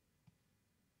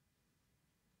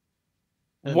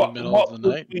 What of the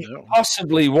night? We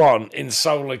possibly want in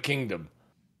Solar Kingdom?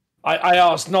 I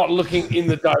asked, not looking in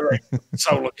the direction of the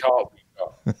solar cart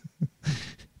we've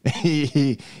got.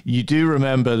 You do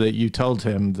remember that you told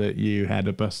him that you had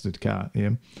a busted cart,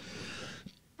 yeah?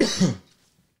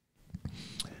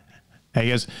 I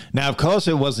guess, now, of course,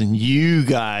 it wasn't you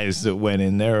guys that went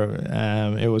in there.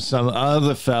 It was some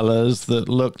other fellas that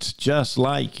looked just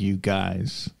like you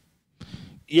guys.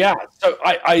 Yeah, so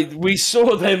we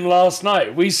saw them last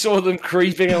night. We saw them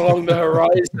creeping along the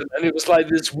horizon, and it was like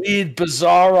this weird,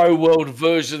 bizarro world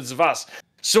versions of us.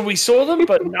 So we saw them,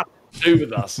 but nothing to do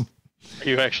with us. Are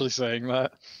you actually saying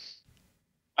that?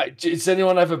 Does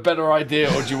anyone have a better idea,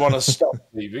 or do you want to stop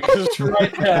me? Because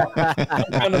right now,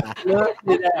 I'm going to blurt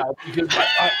it out, because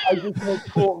I just got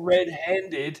caught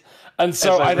red-handed, and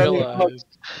so I don't know.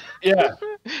 Yeah.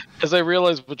 As I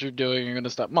realize what you're doing, you're going to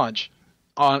stop. Munch.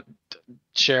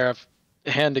 Sheriff,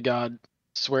 hand to God,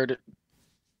 swear to...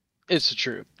 It's the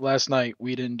truth. Last night,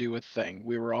 we didn't do a thing.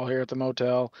 We were all here at the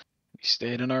motel. We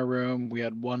stayed in our room. We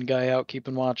had one guy out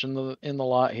keeping watch in the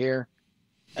lot here.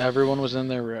 Everyone was in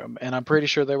their room. And I'm pretty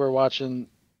sure they were watching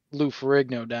Lou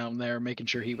Ferrigno down there, making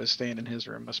sure he was staying in his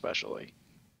room especially.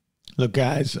 Look,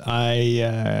 guys,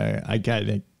 I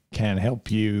can't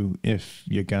help you if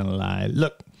you're going to lie.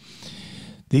 Look,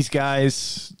 these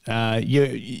guys,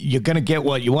 you're going to get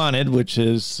what you wanted, which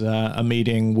is a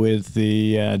meeting with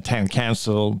the town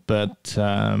council. But,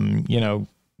 I'm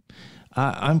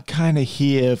kind of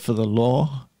here for the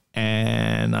law,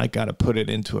 and I got to put it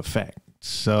into effect.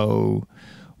 So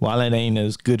while it ain't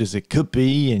as good as it could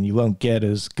be, and you won't get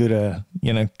as good a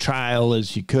trial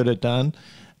as you could have done,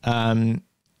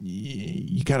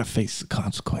 you got to face the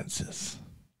consequences.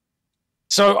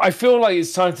 So I feel like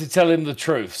it's time to tell him the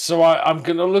truth. So I'm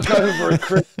going to look over at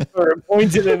Christopher and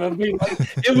point at him and be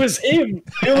like, it was him.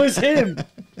 It was him.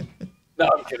 No,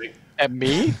 I'm kidding. At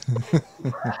me?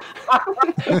 Why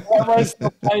am I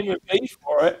still paying me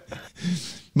for it?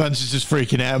 Munch is just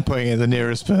freaking out and pointing at the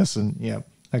nearest person. Yeah.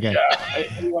 Okay.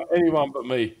 Yeah, anyone but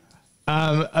me.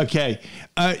 Okay.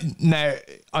 Now,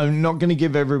 I'm not going to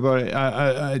give everybody.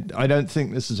 I don't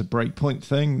think this is a breakpoint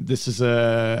thing. This is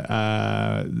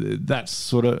that's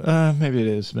sort of maybe it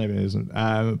is, maybe it isn't.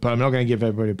 But I'm not going to give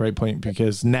everybody a breakpoint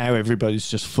because now everybody's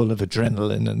just full of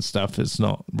adrenaline and stuff. It's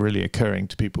not really occurring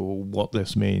to people what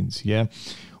this means. Yeah.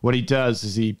 What he does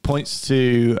is he points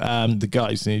to the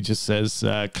guys and he just says,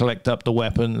 "Collect up the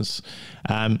weapons.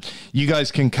 You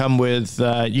guys can come with.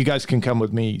 You guys can come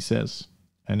with me," he says.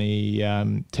 And he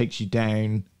takes you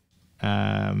down.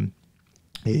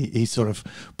 He sort of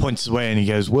points away and he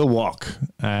goes, "We'll walk."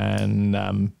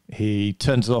 And he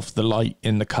turns off the light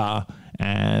in the car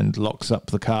and locks up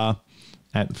the car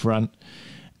at the front.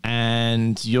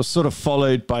 And you're sort of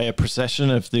followed by a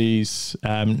procession of these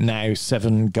now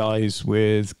 7 guys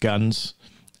with guns.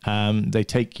 They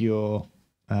take your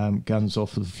guns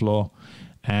off of the floor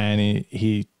and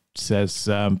he says,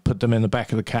 "Put them in the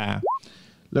back of the car.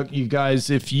 Look, you guys,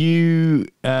 if you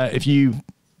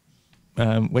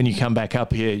when you come back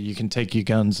up here, you can take your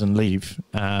guns and leave.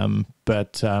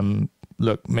 But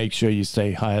look, make sure you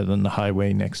stay higher than the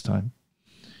highway next time."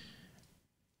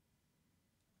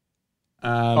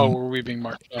 were we being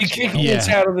marched off? It's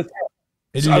out of the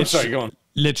town. I'm sorry, go on.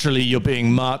 Literally, you're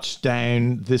being marched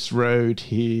down this road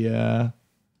here.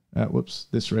 Whoops,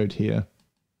 this road here.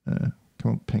 Come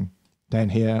on, ping. Down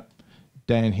here,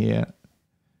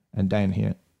 and down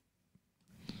here.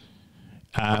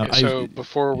 Okay, so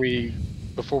before we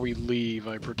leave,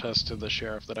 I protest to the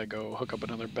sheriff that I go hook up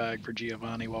another bag for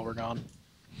Giovanni while we're gone.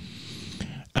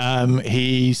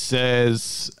 He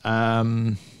says,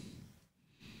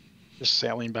 just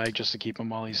saline bag just to keep him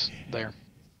while he's there.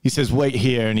 He says, "Wait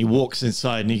here," and he walks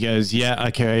inside and he goes, "Yeah,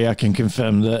 okay, I can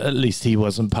confirm that at least he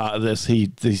wasn't part of this.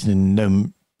 He's in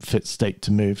no fit state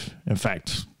to move. In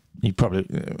fact, he probably,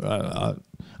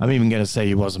 I'm even going to say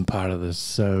he wasn't part of this,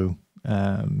 so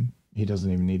he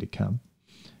doesn't even need to come.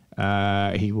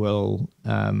 He will,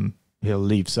 he'll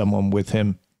leave someone with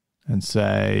him and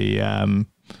say,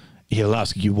 he'll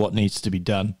ask you what needs to be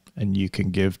done, and you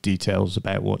can give details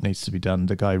about what needs to be done."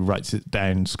 The guy writes it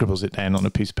down, scribbles it down on a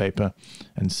piece of paper,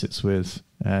 and sits with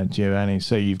Giovanni.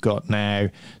 So you've got now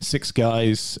 6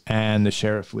 guys and the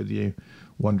sheriff with you,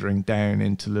 wandering down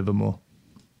into Livermore,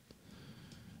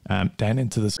 down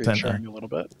into the center. Reassuring a little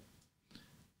bit.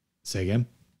 Say again.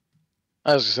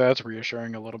 I was going to say, that's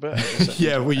reassuring a little bit.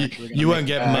 Yeah, well, you won't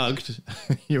get mugged.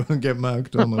 You won't get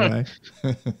mugged on the way.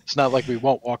 It's not like we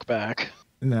won't walk back.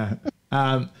 No.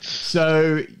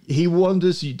 So he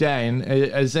wanders you down.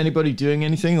 Is anybody doing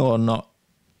anything or not?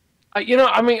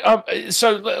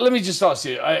 So let me just ask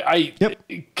you. Yep.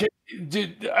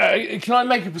 Can I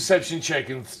make a perception check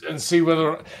and see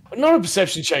whether, not a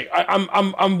perception check.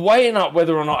 I'm weighing up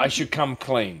whether or not I should come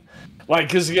clean. Like,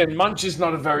 because again, Munch is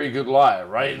not a very good liar,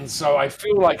 right? And so I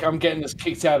feel like I'm getting this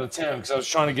kicked out of town because I was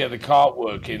trying to get the cart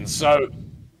working. So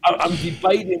I'm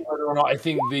debating whether or not I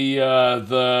think the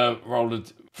roll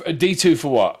a D2 for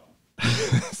what?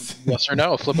 Yes or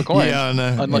no? Flip a coin. Yeah,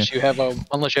 no. Unless you have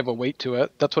a weight to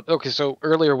it. That's what. Okay, so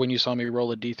earlier when you saw me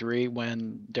roll a D3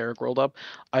 when Derek rolled up,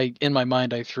 in my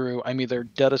mind I threw I'm either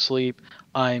dead asleep,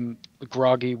 I'm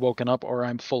groggy, woken up, or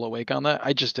I'm full awake on that.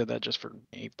 I just did that just for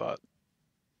me, but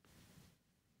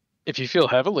if you feel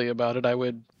heavily about it, I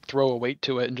would throw a weight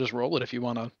to it and just roll it if you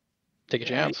want to take a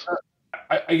chance.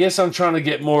 I guess I'm trying to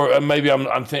get more, maybe I'm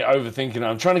overthinking it.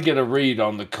 I'm trying to get a read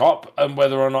on the cop and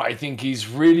whether or not I think he's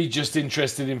really just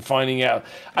interested in finding out.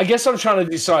 I guess I'm trying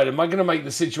to decide, am I going to make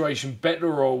the situation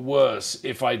better or worse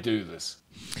if I do this?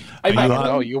 I don't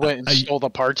know. You went and stole the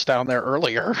parts down there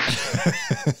earlier.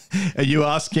 Are you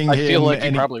asking him? I feel like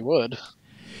you probably would.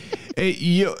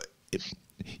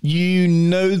 You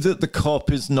know that the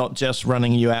cop is not just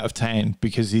running you out of town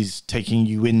because he's taking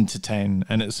you into town,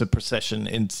 and it's a procession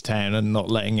into town and not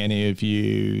letting any of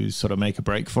you sort of make a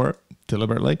break for it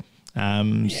deliberately.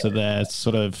 So they're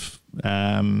sort of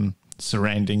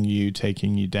surrounding you,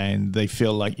 taking you down. They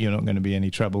feel like you're not going to be any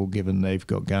trouble given they've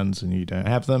got guns and you don't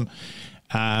have them.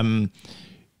 But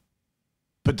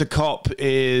the cop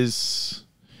is...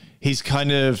 He's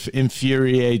kind of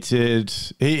infuriated.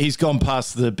 He's gone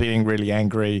past the being really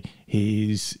angry.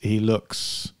 He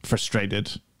looks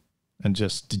frustrated and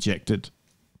just dejected.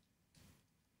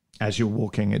 As you're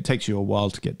walking, it takes you a while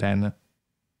to get down there.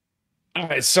 All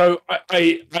right, so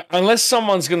I unless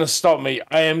someone's going to stop me,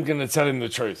 I am going to tell him the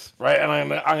truth, right? And I'm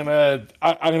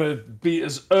gonna be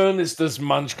as earnest as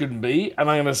Munch can be,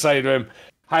 and I'm going to say to him,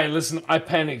 Hey, listen, I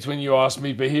panicked when you asked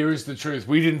me, but here is the truth.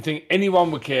 We didn't think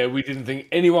anyone would care. We didn't think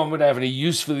anyone would have any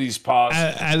use for these parts.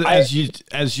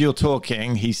 As you're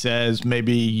talking, he says,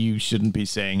 maybe you shouldn't be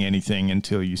saying anything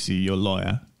until you see your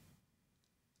lawyer.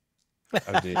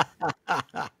 Oh, dear.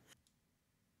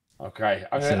 Okay,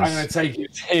 I'm going to take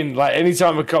it in. Like,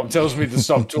 anytime a cop tells me to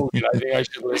stop talking, I think I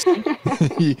should listen.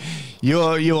 you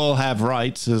all have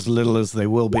rights, as little as they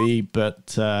will be,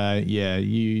 but yeah,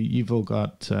 you've all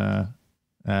got.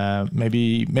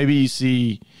 Maybe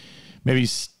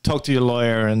talk to your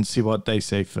lawyer and see what they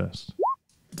say first.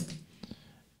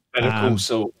 Better call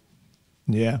Saul.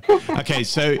 Yeah. Okay.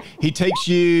 So he takes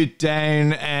you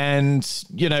down, and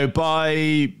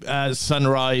by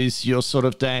sunrise, you're sort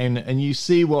of down, and you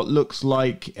see what looks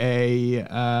like a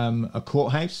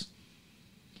courthouse.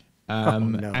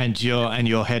 No. And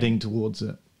you're heading towards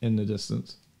it in the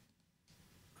distance.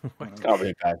 Can't be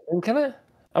a bad thing, can it?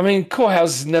 I mean,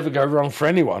 courthouses never go wrong for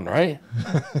anyone, right?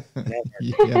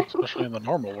 Yeah. Especially in the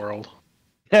normal world.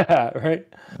 Yeah, right.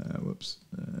 Whoops.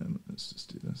 Let's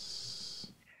just do this.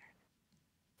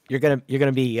 You're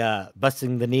gonna be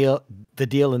busting the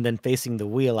deal and then facing the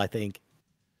wheel, I think.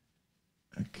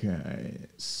 Okay,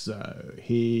 so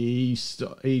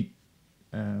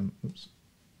oops.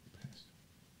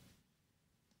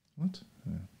 What?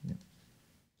 Yeah.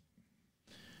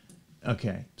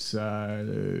 Okay, so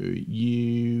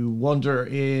you wander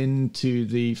into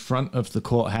the front of the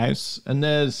courthouse, and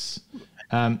there's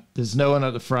no one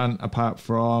at the front apart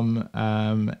from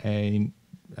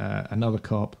another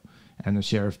cop. And the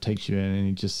sheriff takes you in, and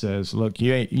he just says, "Look,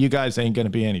 you guys ain't going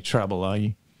to be any trouble, are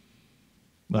you?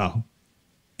 Well,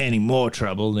 any more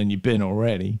trouble than you've been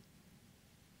already."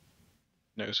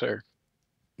 No, sir.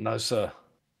 No, sir.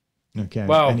 Okay.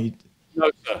 Well,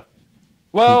 no, sir.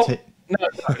 Well,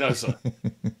 no, sir.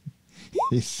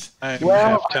 I'm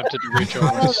half tempted to reach over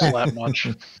and slap Munch.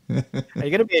 Are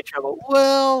you gonna be in trouble?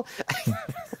 Well,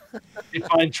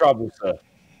 Define trouble, sir.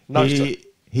 No, sir.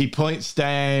 He points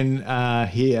down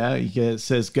here. He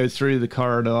says, "Go through the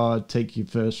corridor. Take your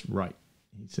first right,"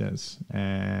 he says.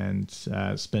 And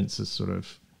Spencer's sort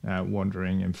of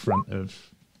wandering in front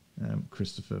of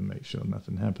Christopher, make sure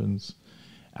nothing happens.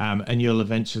 And you'll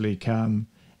eventually come,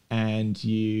 and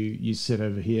you sit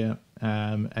over here.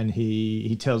 And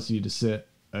he tells you to sit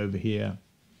over here.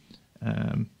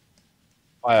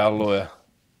 By our lawyer.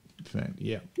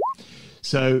 Yeah.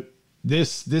 So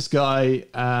this guy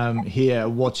here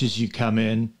watches you come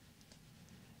in,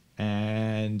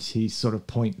 and he sort of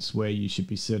points where you should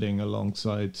be sitting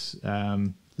alongside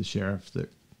the sheriff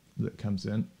that comes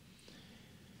in.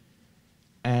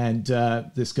 And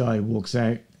this guy walks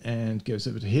out and goes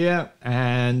over to here,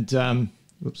 and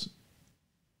whoops.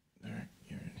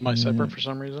 Am I separate for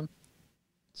some reason?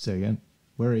 Say again.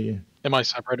 Where are you? Am I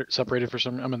separated for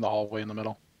some? I'm in the hallway in the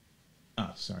middle.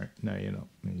 Oh, sorry. No, you're not.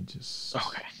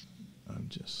 Okay. I'm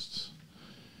just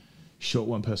short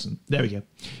one person. There we go.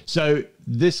 So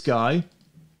this guy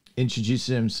introduces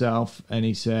himself, and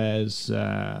he says,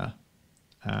 "Hi,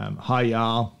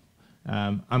 y'all.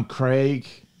 I'm Craig.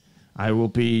 I will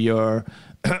be your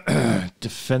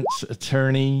defense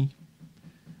attorney.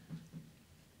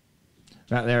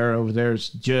 Right there, over there's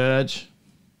Judge.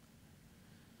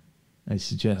 I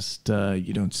suggest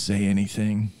you don't say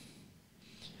anything.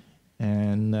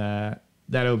 And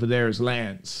that over there is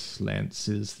Lance. Lance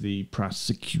is the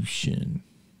prosecution."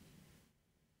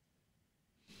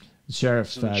 The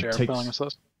sheriff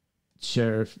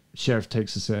Sheriff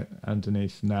takes us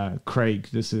underneath. Nah, Craig,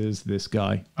 this is this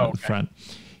guy at the front.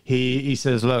 He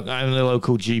says, "Look, I'm the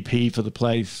local GP for the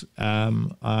place.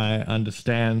 I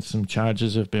understand some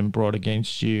charges have been brought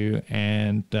against you,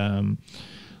 and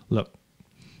look,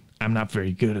 I'm not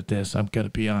very good at this. I'm going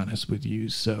to be honest with you.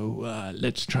 So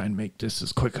let's try and make this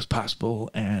as quick as possible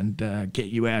and get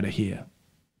you out of here."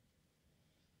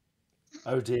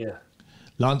 Oh, dear.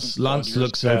 Lance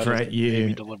looks over at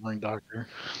you. Delivering doctor.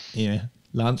 Yeah.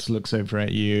 Lance looks over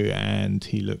at you, and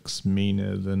he looks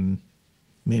meaner than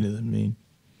mean.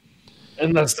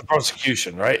 And that's the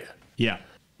prosecution, right? Yeah.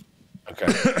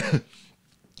 Okay.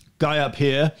 Guy up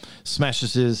here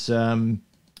smashes his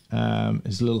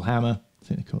little hammer. I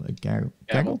think they call it a gaggle.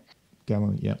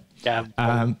 Gaggle, yeah.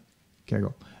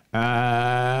 Gaggle.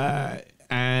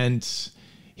 And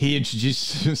he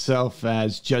introduces himself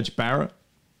as Judge Barrett.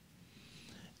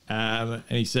 And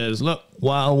he says, "Look,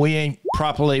 while we ain't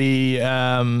properly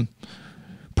got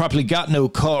no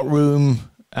courtroom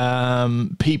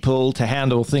people to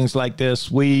handle things like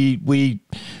this, we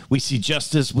see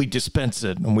justice, we dispense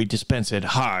it, and we dispense it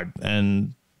hard,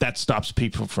 and that stops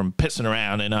people from pissing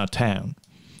around in our town.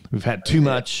 We've had too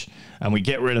much, and we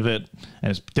get rid of it,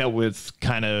 and it's dealt with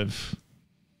kind of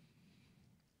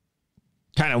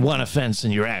kind of one offense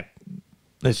and you're out.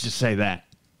 Let's just say that.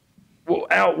 Well,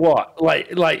 out what?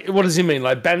 Like, what does he mean?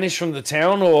 Like, banished from the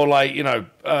town, or like,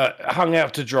 hung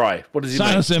out to dry? What does he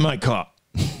Silence in my car.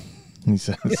 He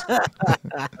says.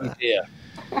 Yeah,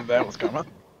 That was coming.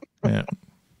 Yeah.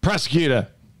 Prosecutor,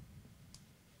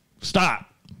 stop.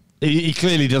 He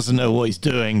clearly doesn't know what he's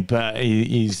doing, but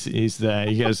he's there.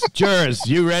 He goes, jurors,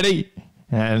 you ready?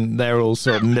 And they're all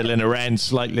sort of milling around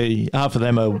slightly. Half of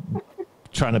them are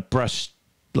trying to brush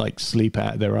like sleep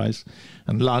out of their eyes.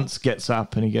 And Lance gets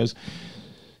up and he goes,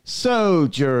 so,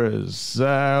 jurors,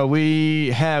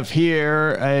 we have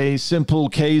here a simple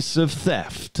case of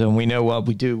theft. And we know what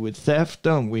we do with theft,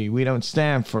 don't we? We don't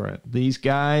stand for it. These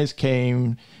guys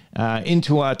came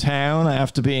into our town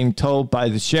after being told by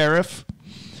the sheriff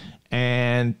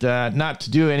and not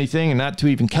to do anything and not to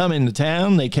even come into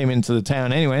town. They came into the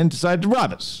town anyway and decided to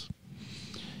rob us.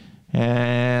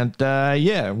 And,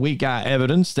 yeah, we got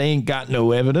evidence. They ain't got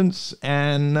no evidence.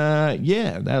 And,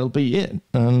 yeah, that'll be it.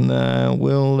 And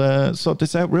we'll sort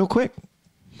this out real quick.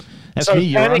 That's so me,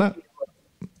 Your Honor.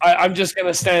 I'm just going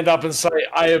to stand up and say,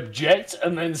 I object,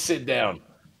 and then sit down.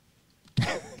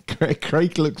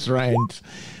 Craig looks around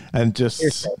and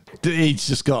he's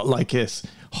just got like this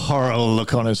horrible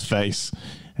look on his face.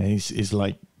 And he's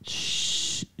like,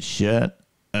 shut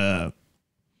up.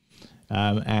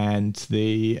 And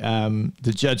the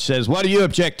judge says, what do you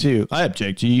object to? I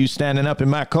object to you standing up in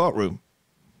my courtroom.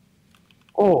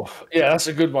 Oh, yeah, that's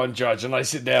a good one, Judge. And I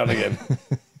sit down again.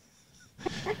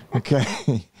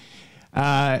 Okay.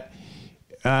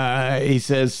 He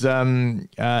says,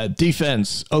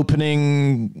 defense,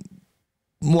 opening,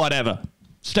 whatever.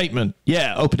 Statement.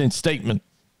 Yeah, opening statement.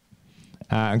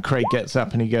 And Craig gets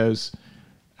up and he goes,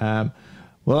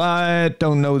 well, I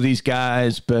don't know these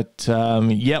guys, but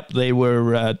yep, they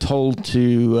were told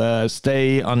to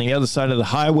stay on the other side of the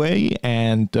highway,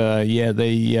 and yeah,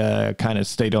 they kind of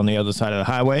stayed on the other side of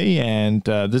the highway, and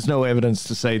there's no evidence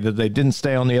to say that they didn't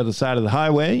stay on the other side of the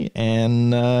highway,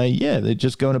 and yeah, they're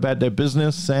just going about their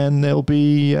business, and they'll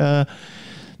be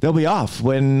off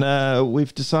when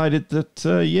we've decided that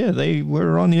yeah, they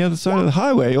were on the other side of the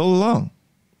highway all along.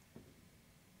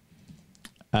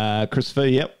 Christopher,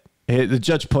 yep. The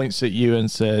judge points at you and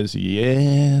says,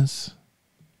 yes.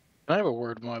 Can I have a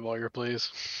word with my lawyer, please?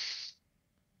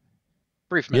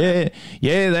 Brief minute.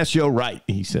 Yeah, that's your right,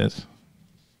 he says.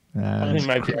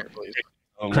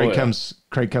 Craig comes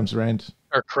around.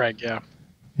 Or Craig, yeah.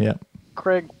 Yeah.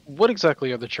 Craig, what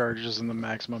exactly are the charges and the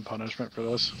maximum punishment for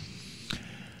this?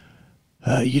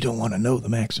 You don't want to know the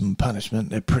maximum punishment.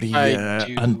 They're pretty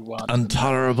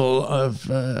intolerable of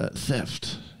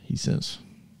theft, he says.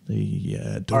 They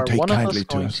don't take kindly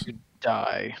to us. To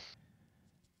die?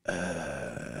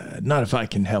 Not if I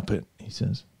can help it, he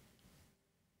says.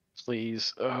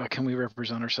 Please, can we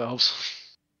represent ourselves?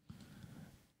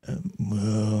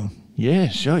 Well, yeah,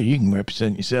 sure, you can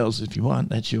represent yourselves if you want.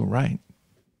 That's your right.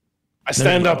 I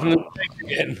stand up and think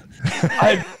again.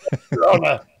 Your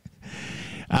Honor.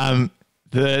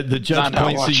 The judge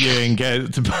points at you and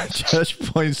goes, the judge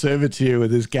points over to you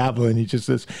with his gavel and he just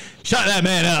says, shut that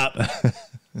man up.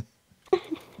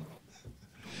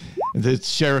 The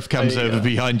sheriff comes over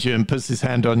behind you and puts his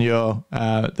hand on your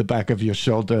the back of your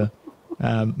shoulder,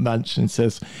 Munch, and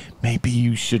says, maybe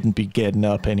you shouldn't be getting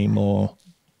up anymore.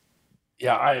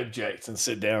 Yeah, I object and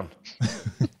sit down.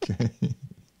 Okay.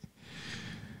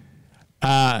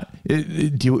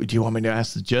 Do you want me to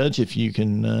ask the judge if you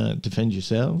can defend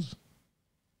yourselves?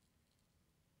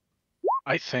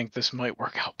 I think this might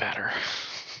work out better.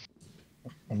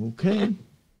 Okay.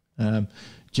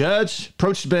 Judge,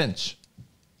 approach the bench.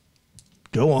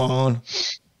 Go on.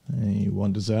 And he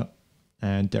wanders up,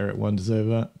 and Derek wanders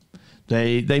over.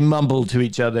 They mumble to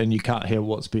each other, and you can't hear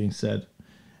what's being said.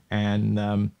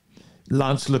 And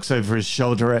Lance looks over his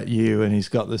shoulder at you, and he's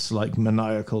got this like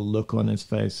maniacal look on his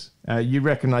face. You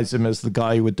recognize him as the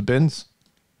guy with the bins,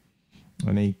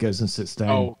 and he goes and sits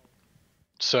down. Oh,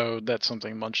 so that's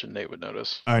something Munch and Nate would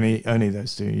notice. Only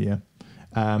those two, yeah.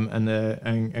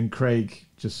 And Craig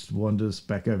just wanders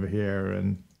back over here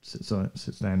and sits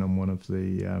down on one of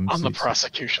the on seats. the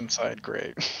prosecution side.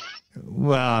 Great.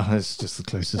 Well, it's just the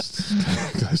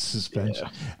closest bench.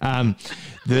 Yeah.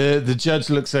 The judge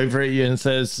looks over at you and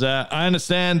says, I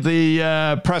understand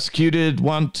the prosecuted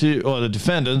the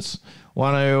defendants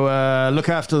want to look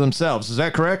after themselves. Is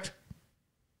that correct?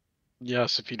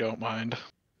 Yes, if you don't mind.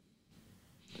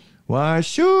 Why,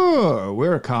 sure.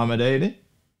 We're accommodating.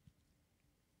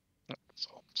 So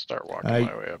I'll start walking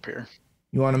my way up here.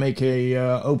 You want to make a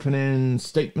opening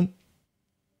statement?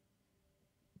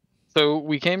 So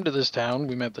we came to this town,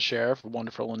 we met the sheriff, a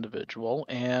wonderful individual,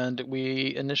 and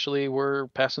we initially were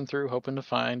passing through hoping to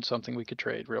find something we could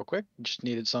trade real quick. Just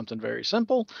needed something very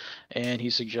simple, and he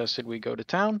suggested we go to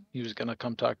town. He was going to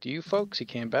come talk to you folks. He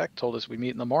came back, told us we meet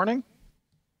in the morning.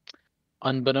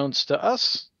 Unbeknownst to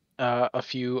us, a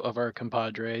few of our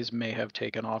compadres may have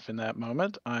taken off in that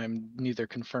moment. I'm neither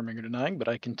confirming or denying, but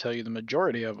I can tell you the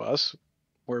majority of us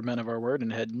were men of our word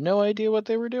and had no idea what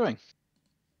they were doing.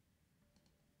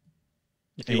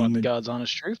 If you want the God's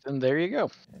honest truth, then there you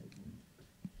go.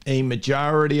 A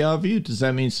majority of you? Does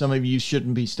that mean some of you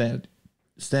shouldn't be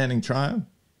standing trial?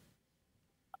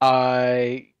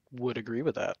 I would agree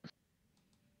with that.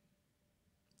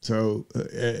 So,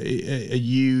 are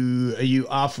you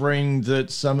offering that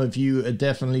some of you are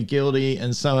definitely guilty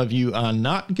and some of you are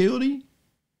not guilty?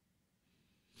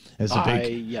 There's a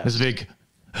big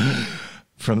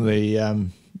from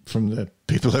the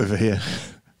people over here.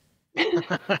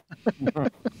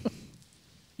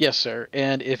 Yes, sir.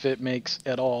 And if it makes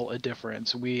at all a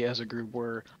difference, we as a group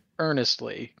were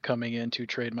earnestly coming in to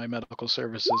trade my medical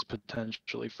services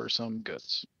potentially for some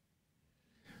goods.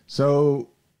 So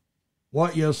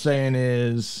what you're saying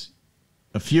is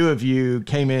a few of you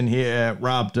came in here,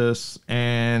 robbed us,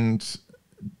 and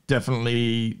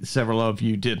definitely several of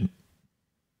you didn't.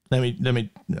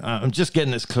 I'm just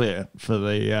getting this clear for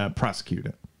the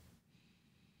prosecutor.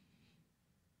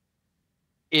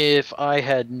 If I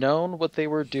had known what they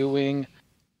were doing,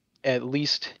 at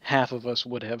least half of us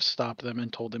would have stopped them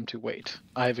and told them to wait.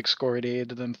 I've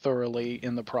excoriated them thoroughly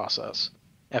in the process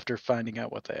after finding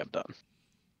out what they have done.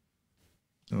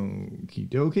 Okie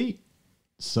dokie.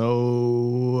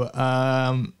 So,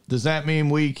 does that mean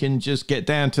we can just get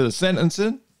down to the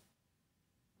sentencing?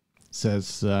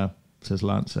 Says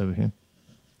Lance over here.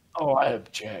 Oh, I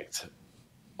object.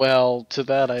 Well, to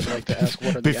that, I'd like to ask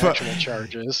what are the actual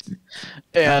charges,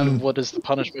 and what is the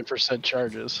punishment for said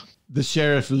charges? The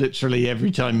sheriff literally every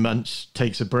time Munch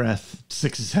takes a breath,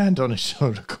 sticks his hand on his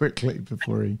shoulder quickly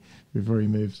before he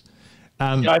moves.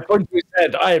 I point to his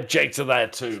head. I object to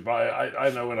that too, but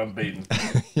I know when I'm beaten.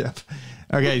 Yep.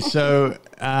 Okay, so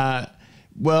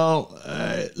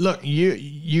look,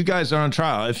 you guys are on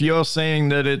trial. If you're saying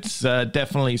that it's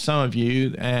definitely some of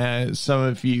you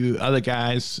other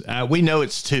guys, we know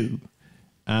it's two.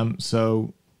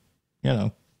 So, you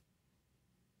know.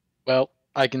 Well,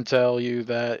 I can tell you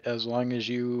that as long as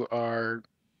you are,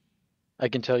 I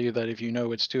can tell you that if you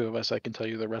know it's two of us, I can tell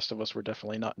you the rest of us were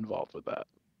definitely not involved with that.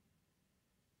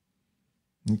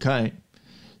 Okay.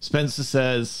 Spencer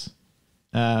says,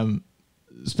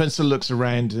 Spencer looks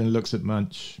around and looks at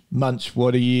Munch. Munch,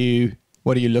 what are you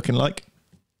looking like?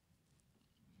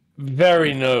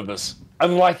 Very nervous.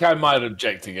 And like I might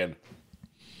object again.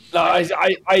 No,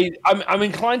 I'm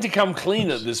inclined to come clean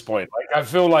at this point. Like I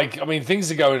feel like, I mean,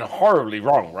 things are going horribly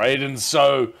wrong, right? And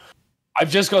so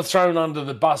I've just got thrown under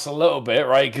the bus a little bit,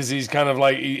 right? Because he's kind of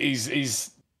like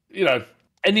he's you know,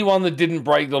 anyone that didn't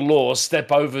break the law,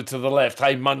 step over to the left.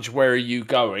 Hey, Munch, where are you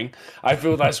going? I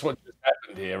feel that's what just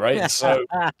happened here, right? So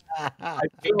I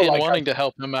feel In like wanting to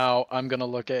help him out, I'm going to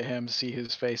look at him, see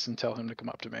his face, and tell him to come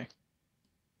up to me.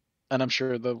 And I'm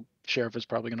sure the sheriff is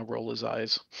probably going to roll his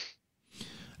eyes.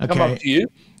 Okay. Come up to you.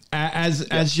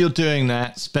 As you're doing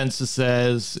that, Spencer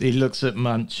says, he looks at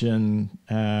Munch and,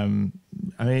 I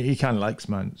mean, he kind of likes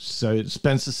Munch. So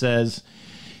Spencer says,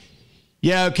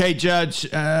 yeah, okay, Judge,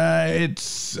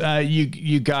 it's,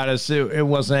 you got us. It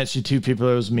wasn't actually two people,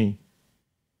 it was me.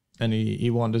 And he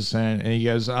wanders in and he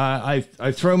goes, I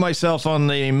throw myself on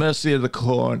the mercy of the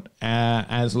court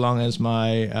as long as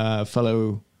my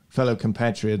fellow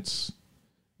compatriots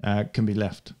can be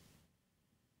left.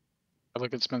 I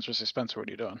look at Spencer and say, Spencer, what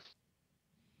are you doing?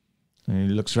 And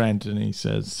he looks around and he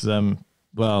says,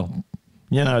 well,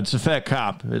 you know, it's a fair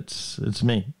cop. It's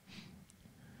me.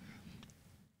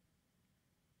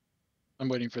 I'm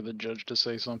waiting for the judge to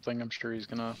say something. I'm sure he's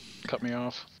going to cut me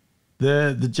off.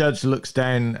 The judge looks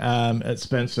down at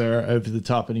Spencer over the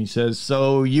top and he says,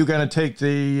 so you're going to take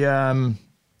you're going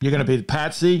to be the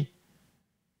patsy?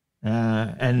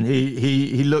 And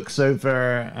he looks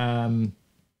over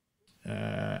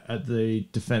at the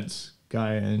defense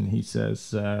guy and he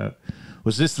says,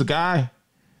 was this the guy?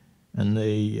 And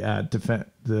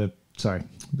the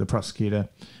prosecutor,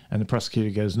 and the prosecutor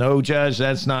goes, no, Judge,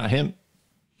 that's not him.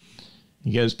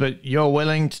 He goes, but you're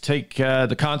willing to take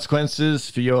the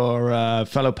consequences for your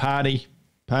fellow party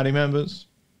members?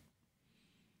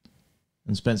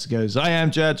 And Spencer goes, I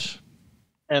am, Judge.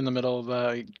 In the middle of that,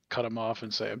 I cut him off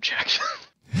and say, objection.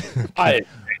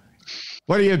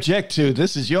 What do you object to?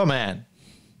 This is your man.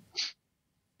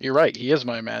 You're right. He is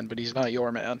my man, but he's not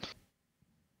your man.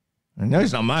 No,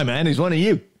 he's not my man. He's one of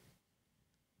you.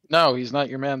 No, he's not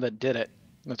your man that did it.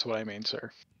 That's what I mean, sir.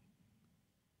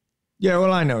 Yeah,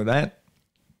 well, I know that.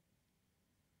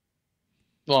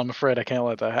 Well, I'm afraid I can't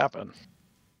let that happen.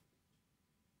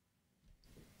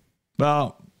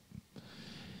 Well,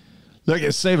 look,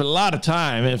 it'd save a lot of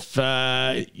time if,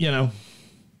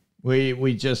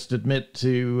 we just admit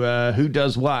to who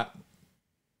does what.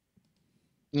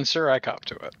 And sir, I cop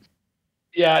to it.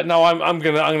 Yeah, no, I'm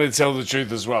gonna tell the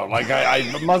truth as well. Like I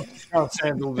can't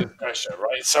stand all this pressure,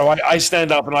 right? So I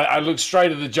stand up and I look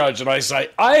straight at the judge and I say,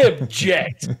 I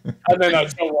object. And then I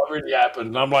tell what really happened.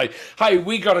 And I'm like, hey,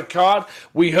 we got a card.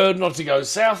 We heard not to go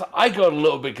south. I got a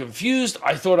little bit confused.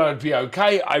 I thought I'd be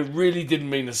okay. I really didn't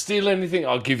mean to steal anything.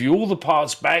 I'll give you all the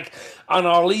parts back. And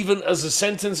I'll even, as a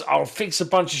sentence, I'll fix a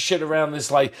bunch of shit around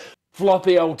this like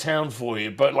floppy old town for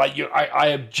you. But like I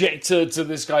object to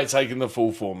this guy taking the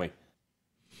fall for me.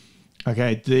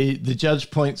 Okay, the judge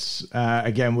points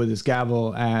again with his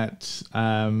gavel at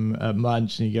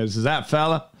Munch, and he goes, "Is that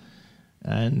fella?"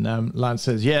 And Lance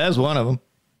says, "Yeah, that's one of them."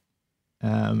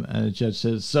 And the judge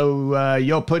says, "So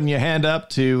you're putting your hand up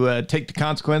to take the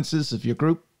consequences of your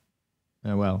group?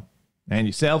 Well, and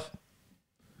yourself?"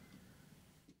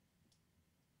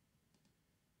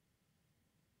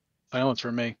 Silence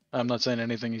for me. I'm not saying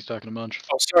anything. He's talking to Munch.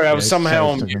 Oh, sorry, I was somehow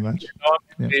on mute.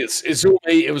 Yeah. It's all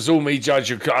me. It was all me, Judge.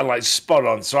 You're like spot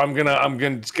on. So I'm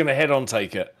gonna head on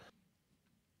take it.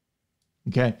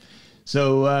 Okay,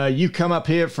 so you come up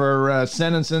here for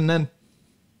sentencing then?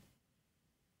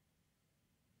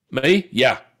 Me?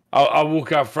 Yeah. I'll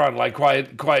walk up front like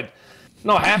quite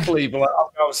not happily, but like,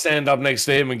 I'll stand up next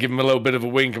to him and give him a little bit of a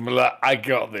wink and be like, I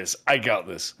got this.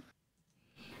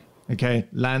 Okay,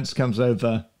 Lance comes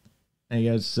over and he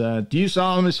goes, "Do you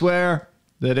solemnly swear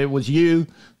that it was you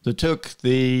that took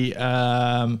the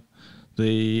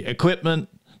equipment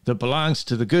that belongs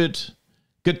to the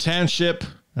good township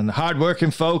and the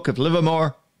hardworking folk of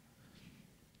Livermore,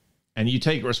 and you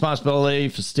take responsibility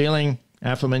for stealing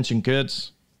aforementioned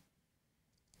goods?"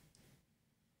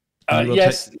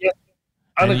 Yes.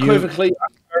 Unequivocally,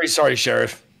 I'm very sorry,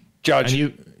 Sheriff. Judge.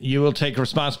 And you will take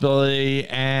responsibility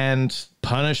and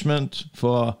punishment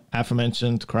for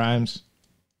aforementioned crimes?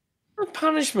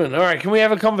 Punishment. All right. Can we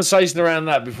have a conversation around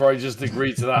that before I just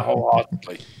agree to that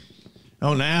wholeheartedly?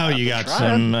 Oh, now you got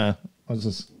some. What's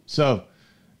this? So,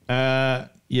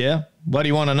 yeah. What do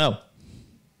you want to know?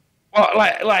 Well,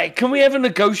 like, can we have a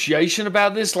negotiation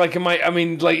about this? Like,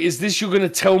 is this you're going to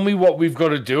tell me what we've got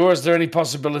to do, or is there any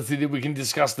possibility that we can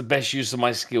discuss the best use of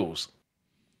my skills?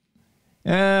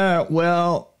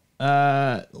 Well,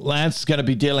 Lance is going to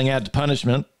be dealing out the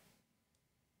punishment.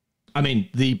 I mean,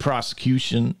 the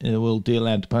prosecution will deal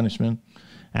out the punishment.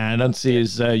 And I don't see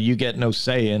as you get no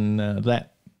say in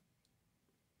that.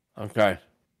 Okay.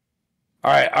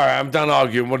 All right. I'm done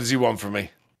arguing. What does he want from me?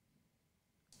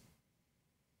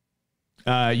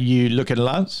 You look at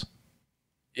Lance?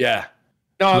 Yeah.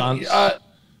 No. Lance?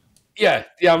 Yeah.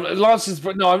 Lance is.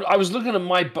 No, I was looking at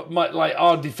my like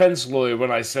our defense lawyer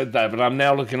when I said that, but I'm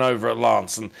now looking over at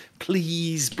Lance. And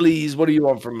please, what do you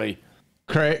want from me?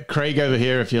 Craig over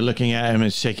here, if you're looking at him,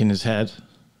 is shaking his head.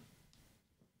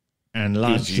 And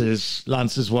Lance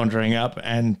is wandering up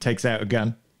and takes out a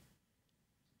gun.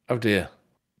 Oh dear.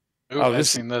 Ooh, I've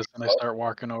seen this, and I start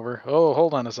walking over. Oh,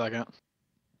 hold on a second.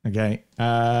 Okay.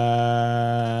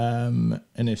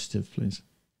 Initiative, please.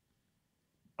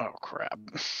 Oh, crap.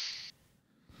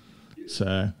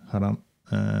 So, hold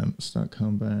on. Start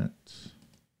combat.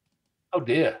 Oh,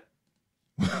 dear.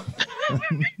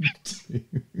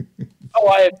 Oh,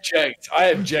 I object.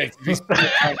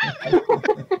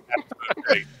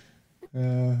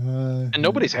 And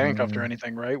nobody's handcuffed or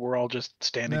anything, right? We're all just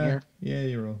standing here? Yeah,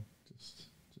 you're all just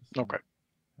okay.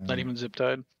 Not even zip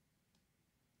tied?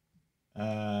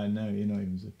 No, you're not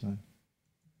even zip tied.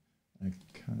 I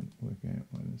can't work out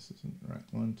why this isn't right.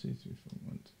 1, 2, 3, 4,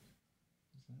 1, 2.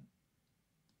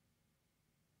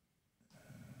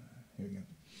 Here we go.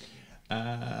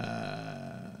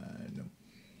 No.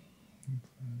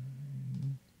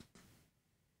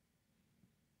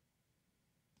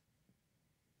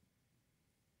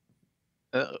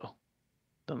 Uh-oh.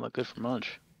 Doesn't look good for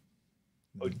Munch.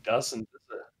 Oh, it doesn't, does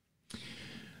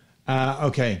it?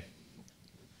 Okay.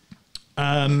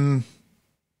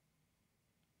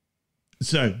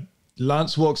 So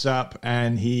Lance walks up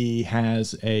and he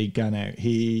has a gun out.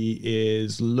 He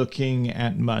is looking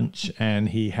at Munch and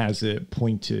he has it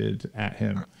pointed at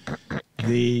him.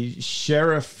 The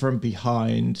sheriff from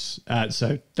behind,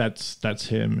 so that's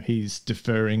him. He's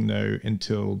deferring though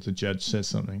until the judge says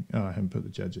something. Oh, I haven't put the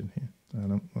judge in here.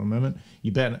 Hold on one moment.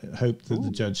 You better hope that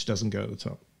the judge doesn't go at the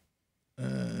top.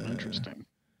 Interesting.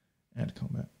 Add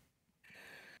combat.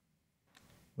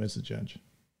 Where's the judge?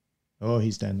 Oh,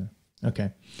 he's down there.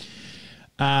 Okay.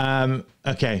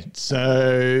 Okay, so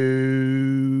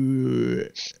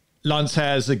Lance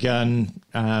has a gun,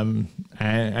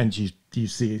 and you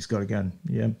see he's got a gun,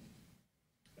 yeah.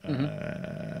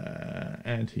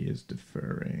 And he is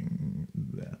deferring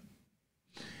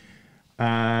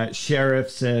there.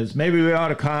 Sheriff says, maybe we ought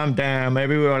to calm down.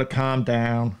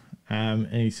 And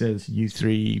he says, you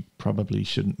three probably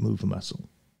shouldn't move a muscle.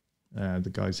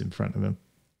 The guy's in front of him.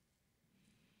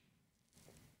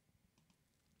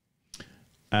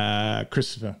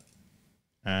 Christopher.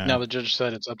 Now the judge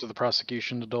said it's up to the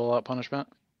prosecution to dole out punishment.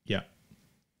 Yeah.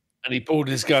 And he pulled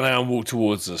his gun out and walked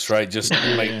towards us, right? Just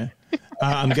to make... Yeah.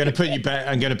 I'm going to put you back.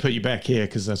 I'm going to put you back here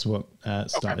because that's what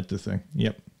started the thing.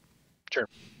 Yep. Sure.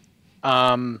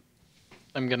 I'm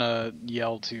going to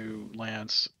yell to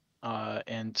Lance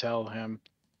and tell him,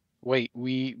 wait,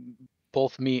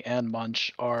 both me and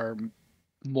Munch are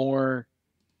more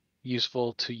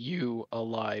useful to you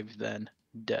alive than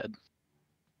dead.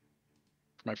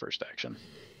 For my first action.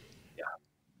 Yeah.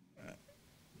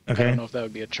 Okay. I don't know if that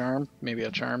would be a charm. Maybe a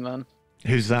charm then.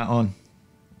 Who's that on?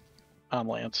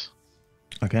 Lance.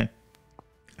 Okay.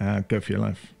 Go for your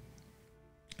life.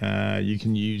 You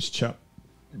can use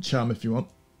charm if you want.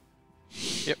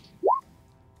 Yep.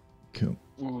 Cool.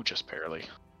 Ooh, just barely.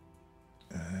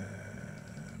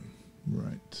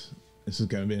 Right. This is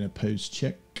going to be an opposed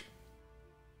check.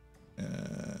 There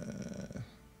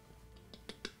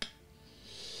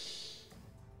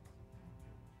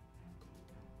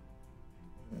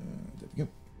we go.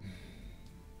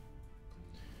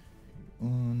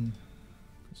 On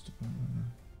Christopher.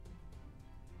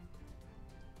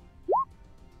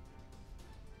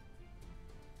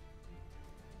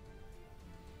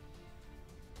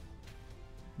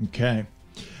 Okay.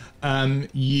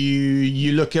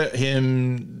 You look at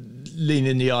him, lean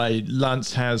in the eye.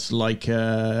 Lance has like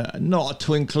not a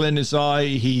twinkle in his eye.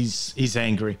 He's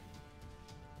angry.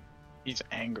 He's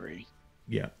angry.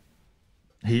 Yeah.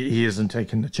 He isn't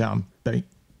taking the charm bait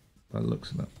by the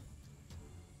looks of it.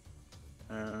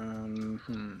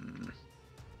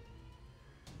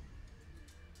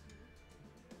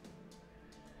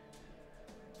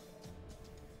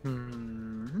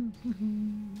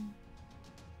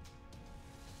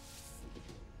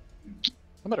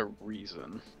 How about a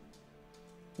reason?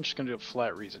 I'm just gonna do a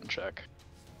flat reason check.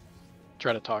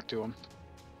 Try to talk to him.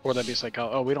 Or that'd be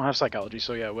psychology. Oh, we don't have psychology,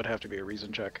 so yeah, it would have to be a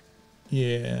reason check.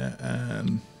 Yeah.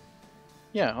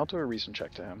 Yeah, I'll do a reason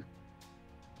check to him.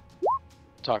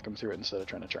 Talk him through it instead of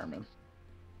trying to charm him.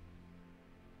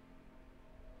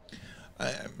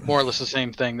 More or less the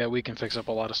same thing, that we can fix up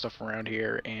a lot of stuff around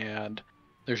here, and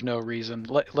there's no reason.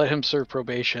 Let him serve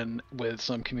probation with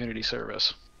some community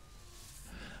service.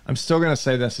 I'm still going to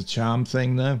say that's a charm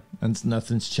thing, though, and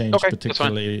nothing's changed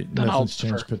particularly. Nothing's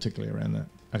changed particularly around that.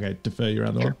 Okay, defer your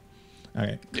other one.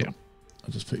 Okay, cool. Yeah. I'll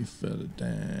just put you further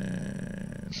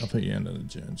down. I'll put you under the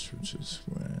judge, which is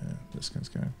where this guy's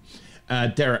going.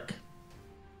 Derek.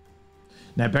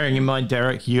 Now, bearing in mind,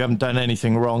 Derek, you haven't done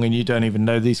anything wrong, and you don't even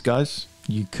know these guys.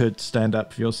 You could stand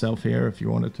up for yourself here if you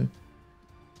wanted to.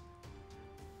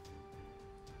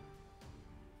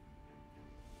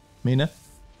 Mina?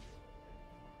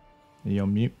 Are you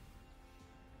on mute?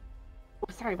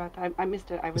 Oh, sorry about that. I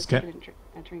missed it. I was taking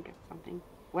a drink of something.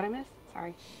 What I missed?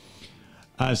 Sorry.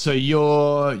 So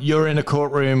you're in a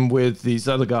courtroom with these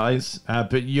other guys,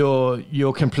 but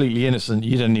you're completely innocent.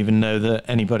 You didn't even know that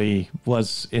anybody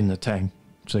was in the town.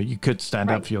 So you could stand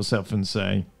up for yourself and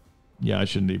say, "Yeah, I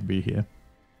shouldn't even be here."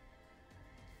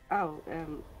 Oh,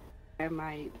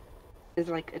 is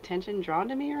like attention drawn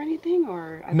to me or anything,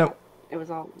 or no? It was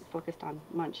all focused on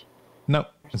Munch. No,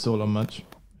 it's all on Munch.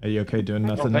 Are you okay doing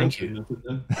nothing? Thank you.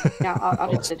 Yeah,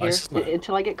 I'll just sit here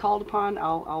until I get called upon.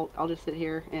 I'll just sit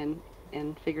here and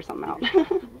figure something out.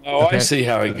 Oh, okay. I see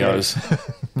how it goes.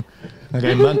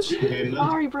 Okay, Munch.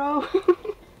 Sorry, bro.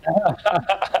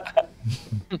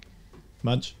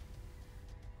 Munch.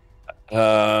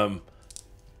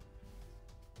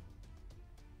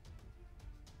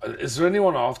 Is there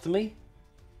anyone after me?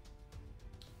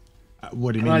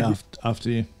 What do you mean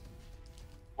after you?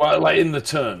 Well, like in the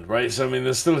turn, right? So I mean,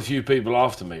 there's still a few people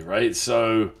after me, right?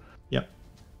 So, yep.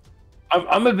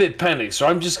 I'm a bit panicked, so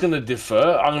I'm just gonna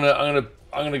defer. I'm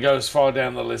gonna go as far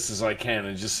down the list as I can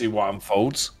and just see what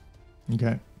unfolds.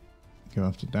 Okay. Go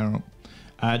after Daryl.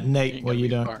 Nate, what are you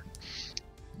doing?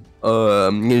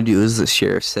 I'm gonna do as the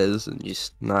sheriff says and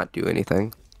just not do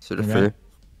anything. So defer. Okay.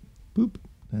 Boop.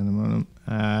 Down the bottom.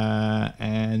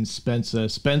 And Spencer.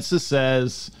 Spencer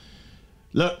says,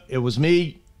 "Look, it was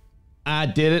me. I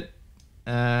did it.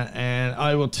 and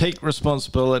I will take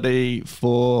responsibility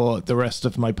for the rest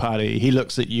of my party. He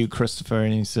looks at you, Christopher,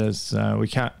 and he says, we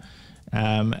can't...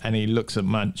 and he looks at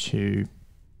Munch, who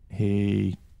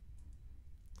he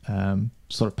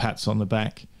sort of pats on the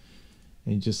back.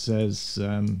 And he just says,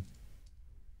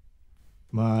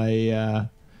 I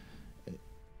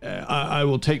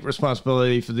will take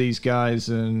responsibility for these guys,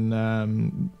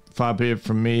 and far be it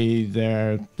from me,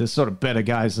 they're sort of better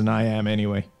guys than I am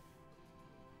anyway.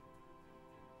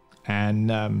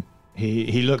 And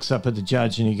he looks up at the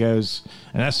judge and he goes,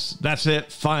 and that's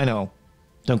it, final.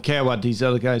 Don't care what these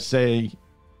other guys say.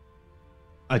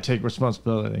 I take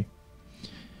responsibility.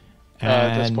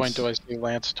 At this point, do I see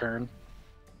Lance turn?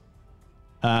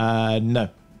 No,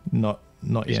 not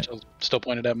He's yet. Still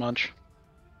pointed at Munch.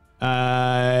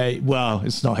 Well,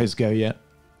 it's not his go yet.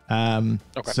 Okay.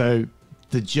 So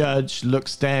the judge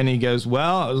looks down. He goes,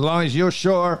 well, as long as you're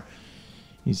sure,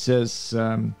 he says,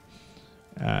 the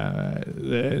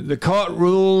court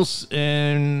rules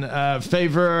in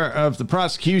favor of the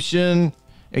prosecution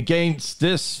against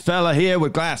this fella here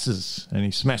with glasses. And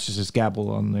he smashes his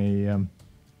gavel on the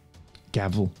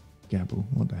gavel.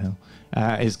 What the hell?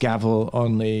 His gavel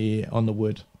on the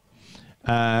wood.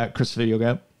 Christopher, you'll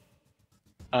go.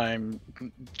 I'm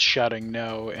shouting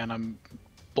no, and I'm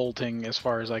bolting as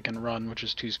far as I can run, which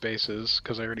is 2 spaces,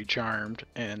 because I already charmed,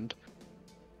 and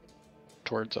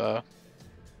towards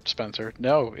Spencer.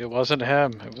 No, it wasn't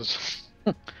him. It was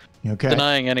Okay.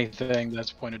 denying anything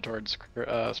that's pointed towards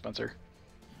Spencer.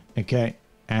 Okay.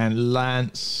 And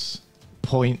Lance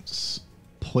points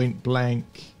point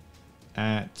blank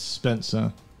at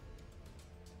Spencer.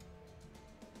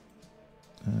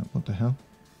 What the hell?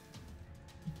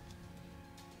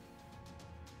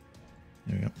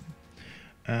 There we go.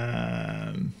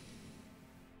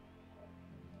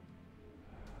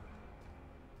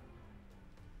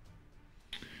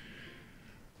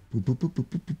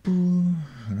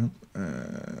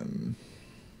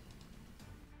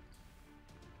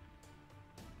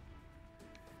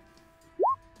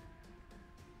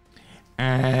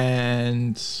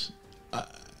 And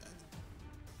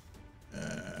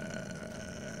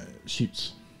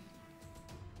shoots.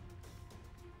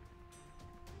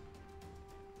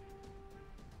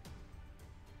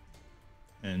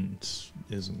 And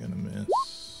isn't gonna miss.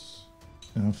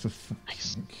 Oh, for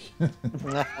fuck's sake.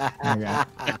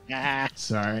 Okay.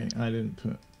 Sorry, I didn't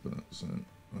put bullets in.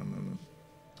 1 moment.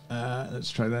 Let's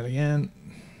try that again.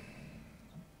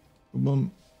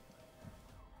 Boom.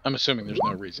 I'm assuming there's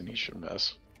no reason he should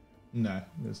miss. No,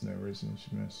 there's no reason he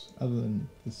should miss. Other than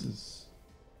this is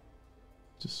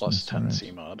just Plus 10 around.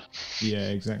 C-mod. Yeah,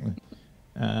 exactly.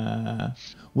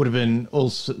 Would have been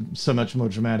also so much more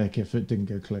dramatic if it didn't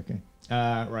go clicking.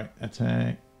 Right,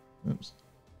 attack. Oops.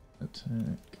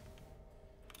 Attack.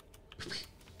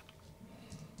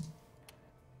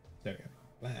 There we go.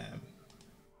 Bam.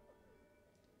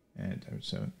 And damage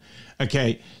 7.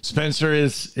 Okay, Spencer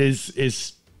is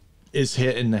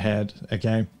hit in the head.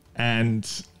 Okay,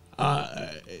 and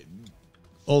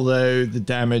although the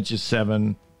damage is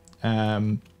 7,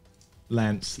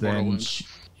 Lance then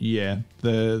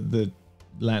the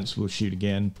Lance will shoot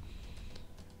again,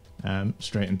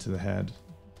 straight into the head.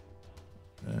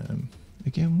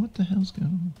 Again, what the hell's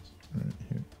going on? Right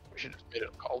here. We should have made it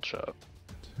a called shot.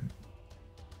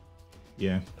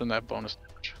 Yeah. And that bonus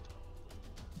damage.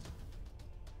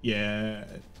 Yeah,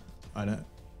 I know.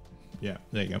 Yeah,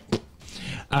 there you go.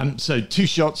 So 2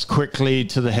 shots quickly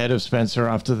to the head of Spencer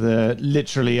after the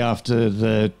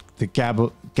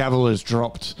gavel is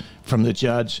dropped from the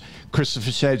judge.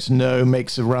 Christopher shouts no,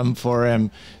 makes a run for him.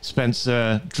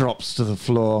 Spencer drops to the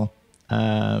floor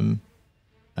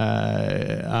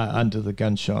under the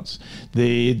gunshots.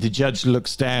 The judge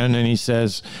looks down and he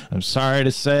says, I'm sorry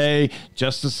to say,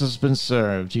 justice has been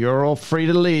served. You're all free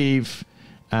to leave.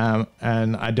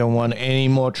 And I don't want any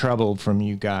more trouble from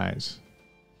you guys.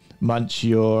 Munch,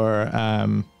 your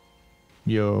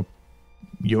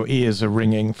ears are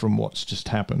ringing from what's just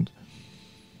happened.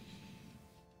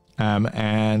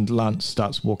 And Lance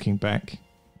starts walking back.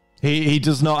 He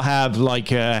does not have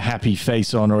like a happy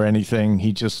face on or anything.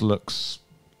 He just looks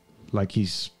like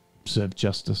he's served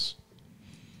justice.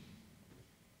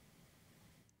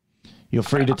 You're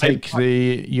free to take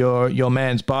your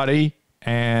man's body,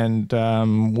 and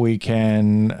we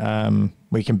can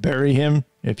bury him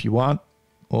if you want,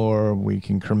 or we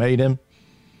can cremate him.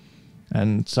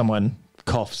 And someone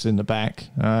coughs in the back.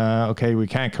 Okay, we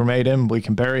can't cremate him. We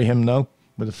can bury him, though,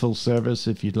 with a full service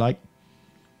if you'd like.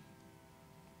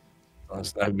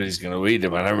 honest, nobody's going to eat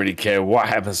him. I don't really care what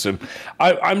happens to him.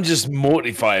 I'm just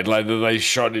mortified, like that they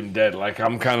shot him dead. Like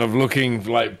I'm kind of looking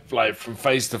like from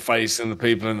face to face, and the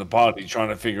people in the party trying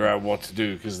to figure out what to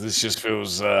do because this just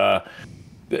feels very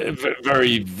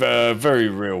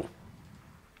real.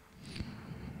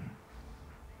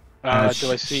 Do I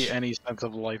see any sense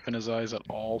of life in his eyes at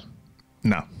all?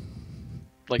 No.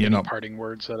 Like You're any not. parting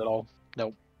words at all?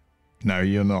 Nope. No,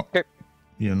 you're not. Okay.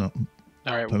 You're not.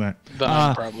 All right. For that. Then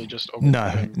I'm probably just over. No.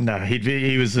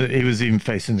 He was even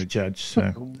facing the judge, so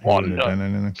he wouldn't have done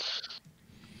anything.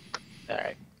 All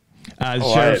right.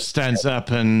 The sheriff stands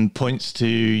up and points to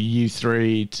you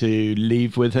three to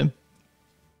leave with him.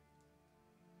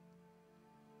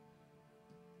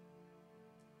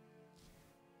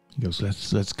 He goes,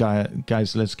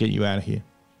 guys, let's get you out of here.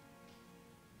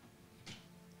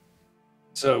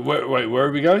 So wait, where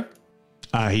are we going?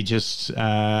 He just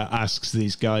asks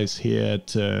these guys here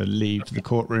to leave the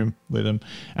courtroom with him,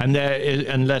 and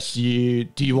unless do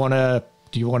you want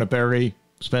to bury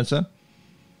Spencer?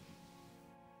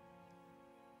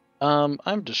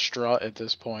 I'm distraught at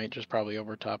this point, just probably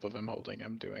over top of him, holding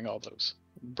him, doing all those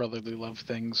brotherly love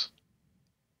things,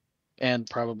 and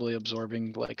probably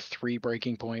absorbing like 3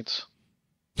 breaking points.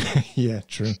 Yeah,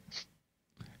 true.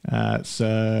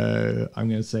 So I'm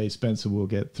going to say Spencer will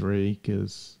get 3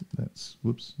 because that's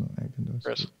not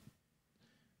Chris.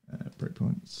 Break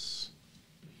points.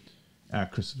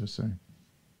 Christopher, sorry.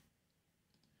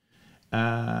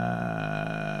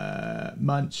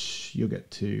 Munch, you'll get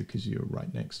 2 because you're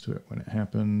right next to it when it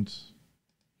happened.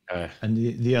 And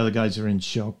the other guys are in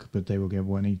shock, but they will get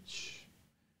 1 each.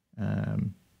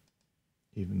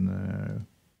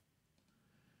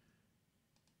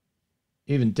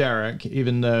 Even Derek,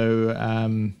 even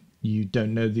though you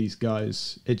don't know these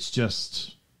guys, it's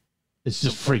just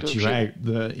freaked you out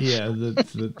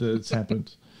that's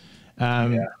happened.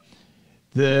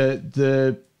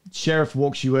 The sheriff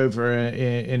walks you over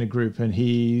in a group, and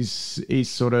he's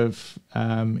sort of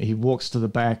he walks to the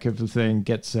back of the thing,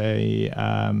 gets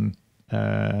a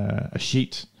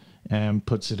sheet and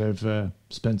puts it over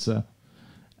Spencer.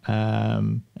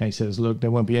 And he says, "Look, there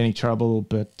won't be any trouble,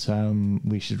 but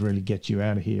we should really get you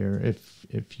out of here.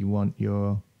 If you want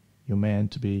your man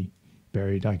to be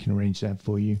buried, I can arrange that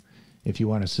for you. If you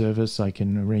want a service, I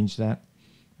can arrange that.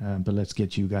 But let's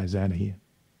get you guys out of here."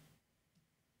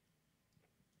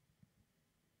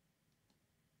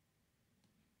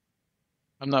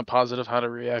 I'm not positive how to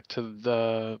react to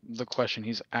the question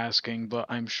he's asking, but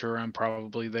I'm sure I'm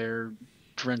probably there,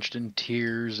 drenched in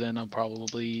tears, and I'm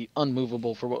probably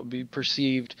unmovable for what would be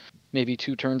perceived maybe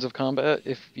 2 turns of combat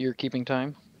if you're keeping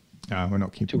time. We're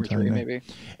not keeping 2 or 3 time, maybe.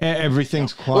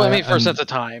 Everything's quiet. Well, I mean, for a sense of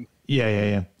time.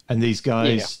 Yeah. And these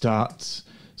guys start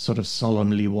sort of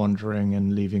solemnly wandering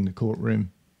and leaving the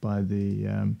courtroom by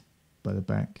the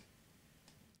back.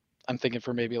 I'm thinking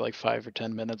for maybe like 5 or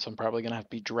 10 minutes, I'm probably going to have to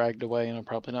be dragged away, and I'm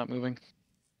probably not moving.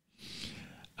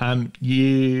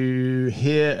 You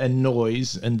hear a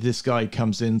noise, and this guy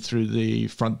comes in through the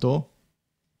front door.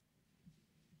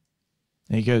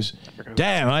 And he goes,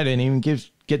 "Damn, I didn't even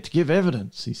get to give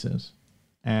evidence," he says.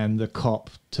 And the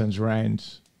cop turns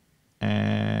around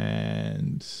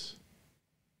and...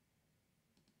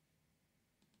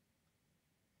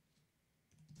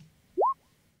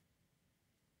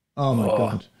 Oh my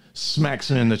God. Smacks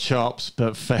him in the chops,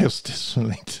 but fails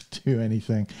dismally to do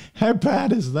anything. How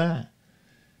bad is that?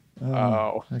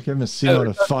 I gave him a C out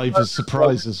of 5 as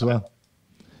surprise as well.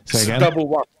 Say again? Double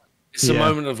 1. It's a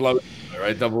moment of low,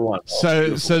 right? Double 1.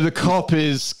 So the cop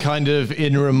is kind of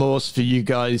in remorse for you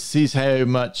guys, sees how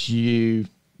much you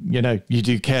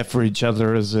do care for each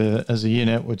other as a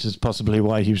unit, which is possibly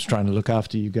why he was trying to look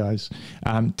after you guys.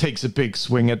 Takes a big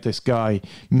swing at this guy,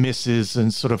 misses,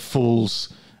 and sort of falls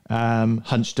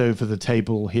hunched over the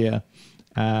table here.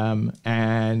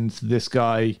 And this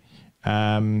guy,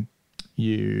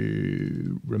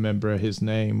 you remember his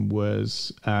name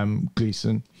was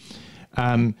Gleason.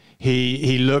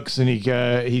 He looks and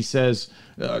he says,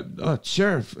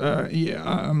 "Sheriff, God,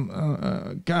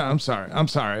 I'm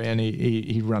sorry," and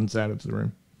he runs out of the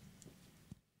room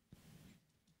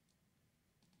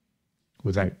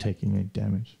without taking any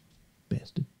damage.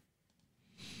 Bastard.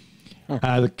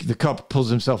 The cop pulls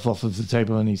himself off of the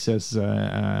table and he says,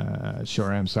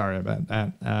 "Sure, I'm sorry about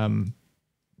that.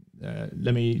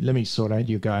 Let me sort out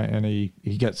your guy." And he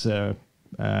gets a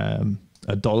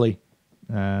dolly,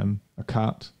 a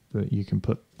cart that you can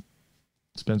put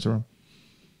Spencer on.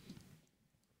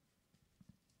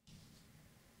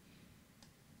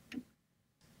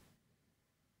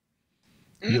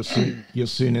 You're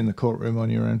soon in the courtroom on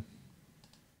your own.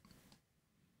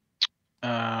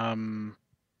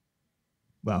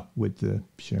 Well, with the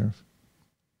sheriff.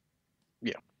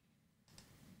 Yeah.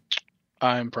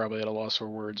 I'm probably at a loss for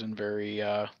words and very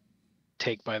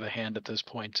take by the hand at this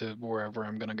point to wherever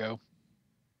I'm going to go.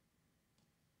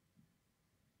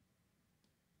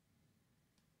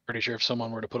 Pretty sure if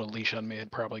someone were to put a leash on me,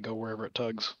 I'd probably go wherever it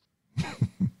tugs.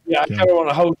 Yeah, Okay. I kind of want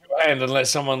to hold your hand and let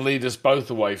someone lead us both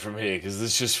away from here, because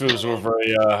this just feels all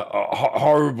very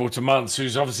horrible to Muntz,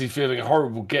 who's obviously feeling a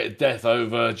horrible death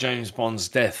over James Bond's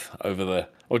death over there,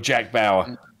 or Jack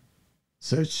Bauer.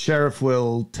 So sheriff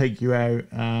will take you out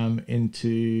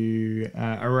into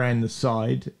around the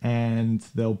side, and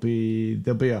there'll be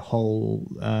a hole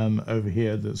over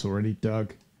here that's already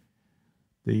dug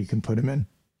that you can put him in.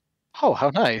 Oh, how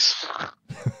nice.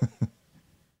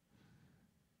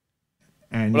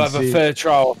 And We'll have a fair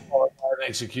trial followed by an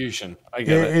execution. I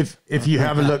get it. If you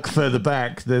have a look further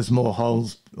back, there's more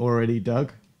holes already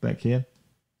dug back here.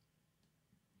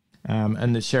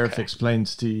 And the sheriff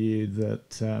explains to you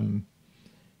that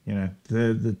you know,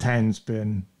 the town's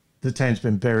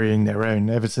been burying their own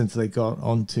ever since they got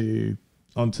onto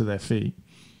their feet.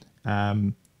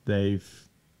 They've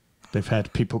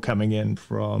had people coming in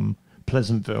from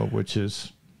Pleasantville, which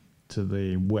is to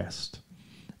the west,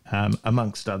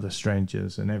 amongst other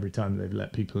strangers, and every time they've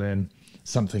let people in,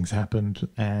 something's happened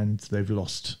and they've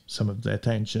lost some of their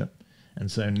township,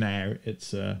 and so now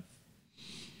it's a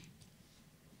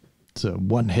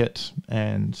one hit,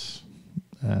 and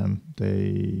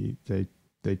they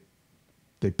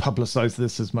publicize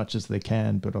this as much as they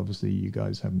can, but obviously you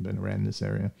guys haven't been around this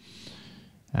area,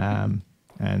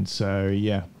 and so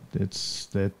yeah,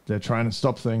 they're trying to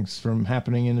stop things from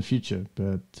happening in the future,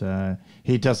 but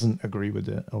he doesn't agree with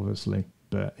it, obviously,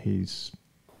 but he's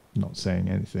not saying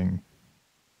anything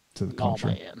to the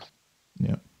contrary. Man.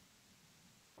 Yeah.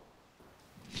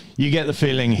 You get the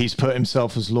feeling he's put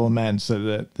himself as lawman so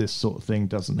that this sort of thing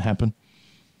doesn't happen.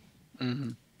 Mm-hmm.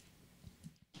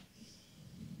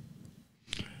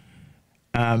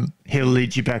 He'll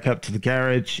lead you back up to the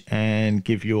garage and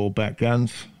give you all back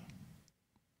guns,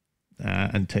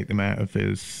 and take them out of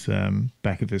his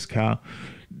back of his car.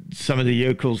 Some of the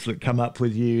yokels that come up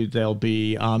with you, they'll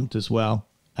be armed as well.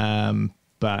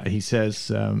 But he says,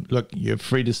 look, you're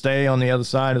free to stay on the other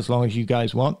side as long as you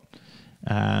guys want.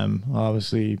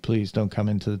 Obviously, please don't come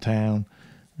into the town.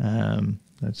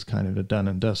 That's kind of a done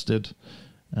and dusted.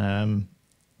 I'll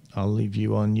leave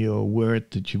you on your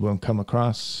word that you won't come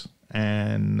across,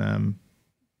 and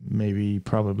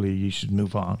probably you should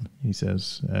move on, he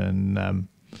says. And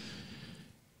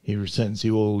he resends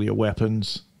you all your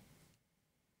weapons.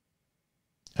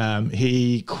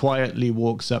 He quietly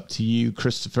walks up to you,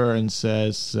 Christopher, and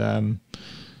says,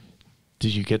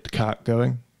 did you get the cart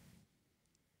going?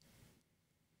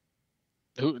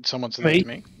 Someone said that to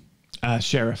me.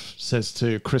 Sheriff says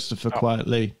to Christopher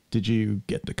quietly, did you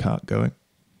get the cart going?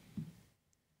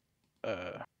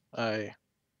 I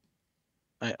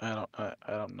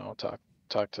don't know.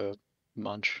 Talk to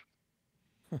Munch.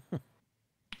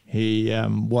 He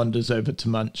wanders over to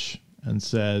Munch and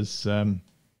says,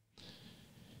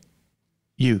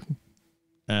 "You,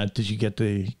 did you get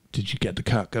the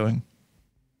cart going?"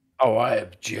 Oh, I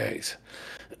object.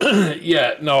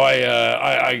 Yeah, no,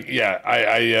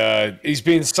 he's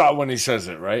being subtle when he says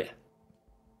it, right?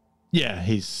 Yeah,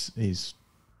 he's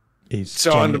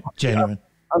so genuine.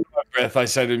 Under my breath, I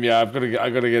said to him, "Yeah, I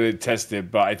got to get it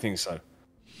tested, but I think so."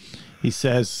 He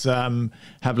says, "Have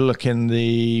a look in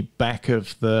the back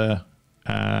of the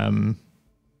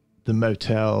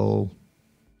motel.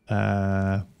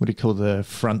 What do you call the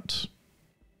front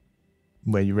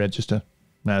where you register?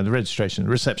 No, the registration, the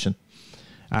reception.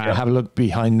 Yep. Have a look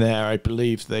behind there. I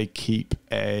believe they keep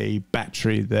a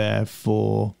battery there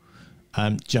for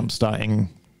jump starting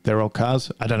their old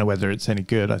cars. I don't know whether it's any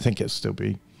good. I think it'll still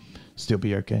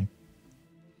be okay.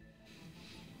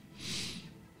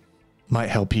 Might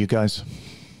help you guys."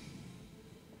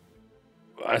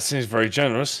 That seems very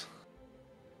generous.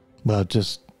 Well,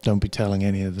 just don't be telling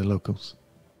any of the locals.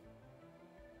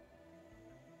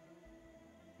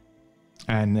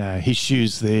 And he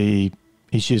shoos the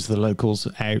locals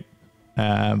out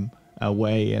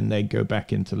away, and they go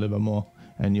back into Livermore,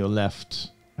 and you're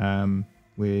left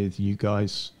with you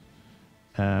guys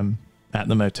at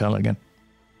the motel again.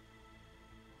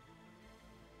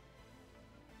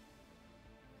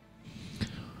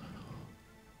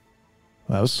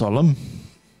 That was solemn.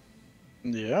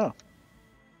 Yeah.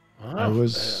 I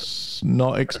was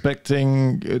not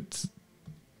expecting it.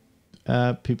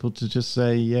 People to just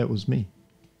say, "Yeah, it was me."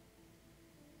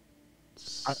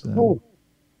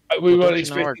 We weren't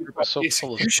expecting so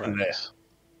full of surprises.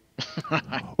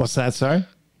 What's that? Sorry.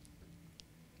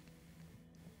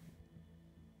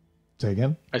 Say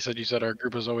again? I said you said our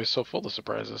group is always so full of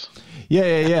surprises.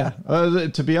 Yeah.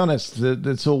 To be honest,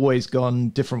 it's always gone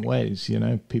different ways. You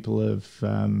know, people have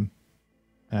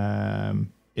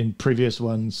in previous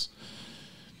ones,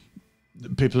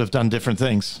 people have done different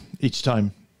things each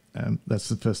time. That's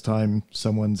the first time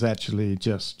someone's actually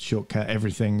just shortcut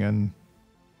everything and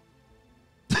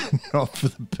not for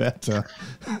the better.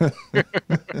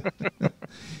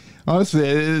 Honestly,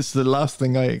 it's the last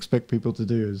thing I expect people to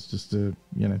do is just to,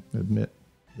 admit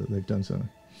that they've done something.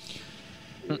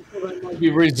 It might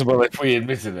be reasonable if we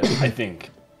admitted it, I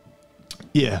think.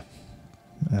 Yeah.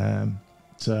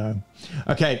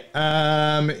 Okay.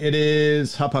 It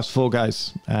is 4:30,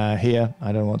 guys. Here.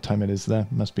 I don't know what time it is there.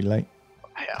 Must be late.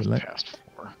 Past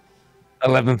 4.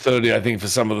 11:30, I think, for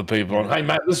some of the people. And hey,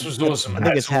 Matt, this was awesome. I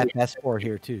think it's 4:30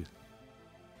 here too.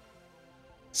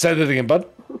 Say that again, bud.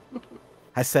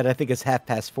 I said I think it's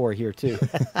 4:30 here too.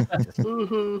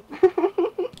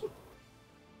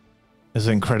 Is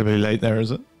it incredibly late there,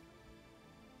 is it?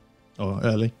 Or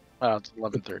early? It's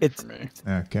 11:30 for me.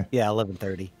 Okay. Yeah,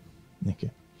 11:30. Okay.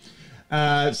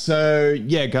 So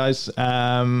yeah, guys.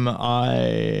 I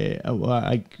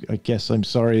guess I'm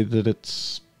sorry that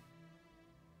it's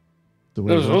the way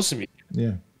That was awesome.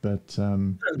 Yeah, but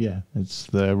yeah, it's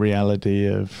the reality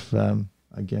of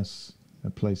I guess a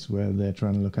place where they're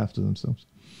trying to look after themselves.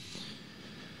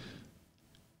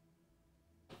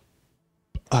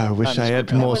 I wish I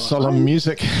had more solemn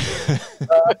music.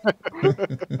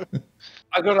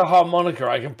 I got a harmonica.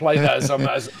 I can play that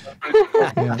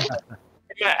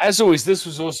as always, this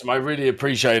was awesome. I really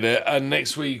appreciate it. And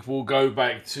next week we'll go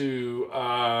back to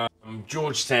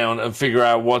Georgetown and figure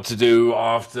out what to do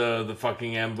after the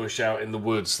fucking ambush out in the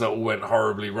woods that all went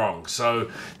horribly wrong.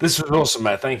 So this was awesome,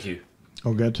 Matt. Thank you.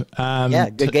 Oh, good.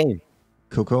 Yeah, good game.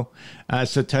 Cool.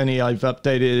 So Tony, I'll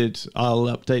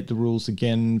update the rules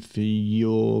again for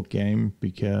your game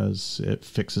because it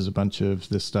fixes a bunch of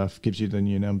this stuff, gives you the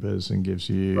new numbers and gives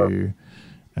you,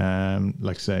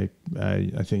 like I say,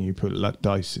 I think you put luck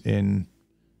dice in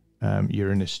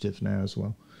your initiative now as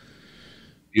well.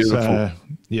 Beautiful. So,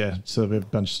 yeah, so we have a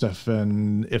bunch of stuff,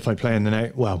 and if I play in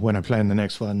when I play in the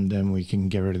next one, then we can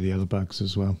get rid of the other bugs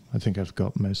as well. I think I've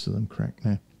got most of them correct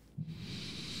now.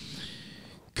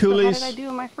 Coolies. So how did I do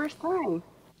in my first time?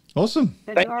 Awesome.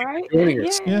 Did I do all right?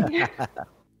 Yeah.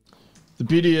 The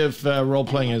beauty of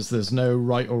role-playing is there's no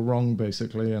right or wrong,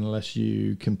 basically, unless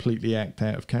you completely act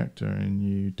out of character, and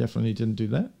you definitely didn't do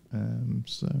that.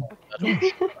 So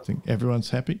I think everyone's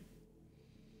happy.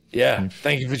 Yeah,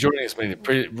 thank you for joining us, man.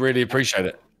 Really appreciate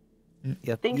it.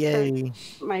 Yep. Thanks Yay.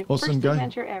 for my Awesome first guy.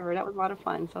 adventure ever. That was a lot of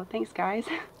fun. So thanks, guys.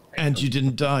 And you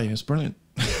didn't die. It's brilliant.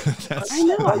 I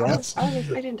know.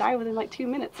 I didn't die within like 2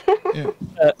 minutes. Yeah,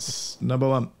 that's number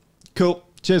one. Cool.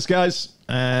 Cheers, guys.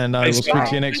 And I will speak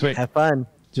to you next week. Have fun.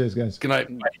 Cheers, guys. Good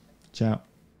night. Bye. Ciao.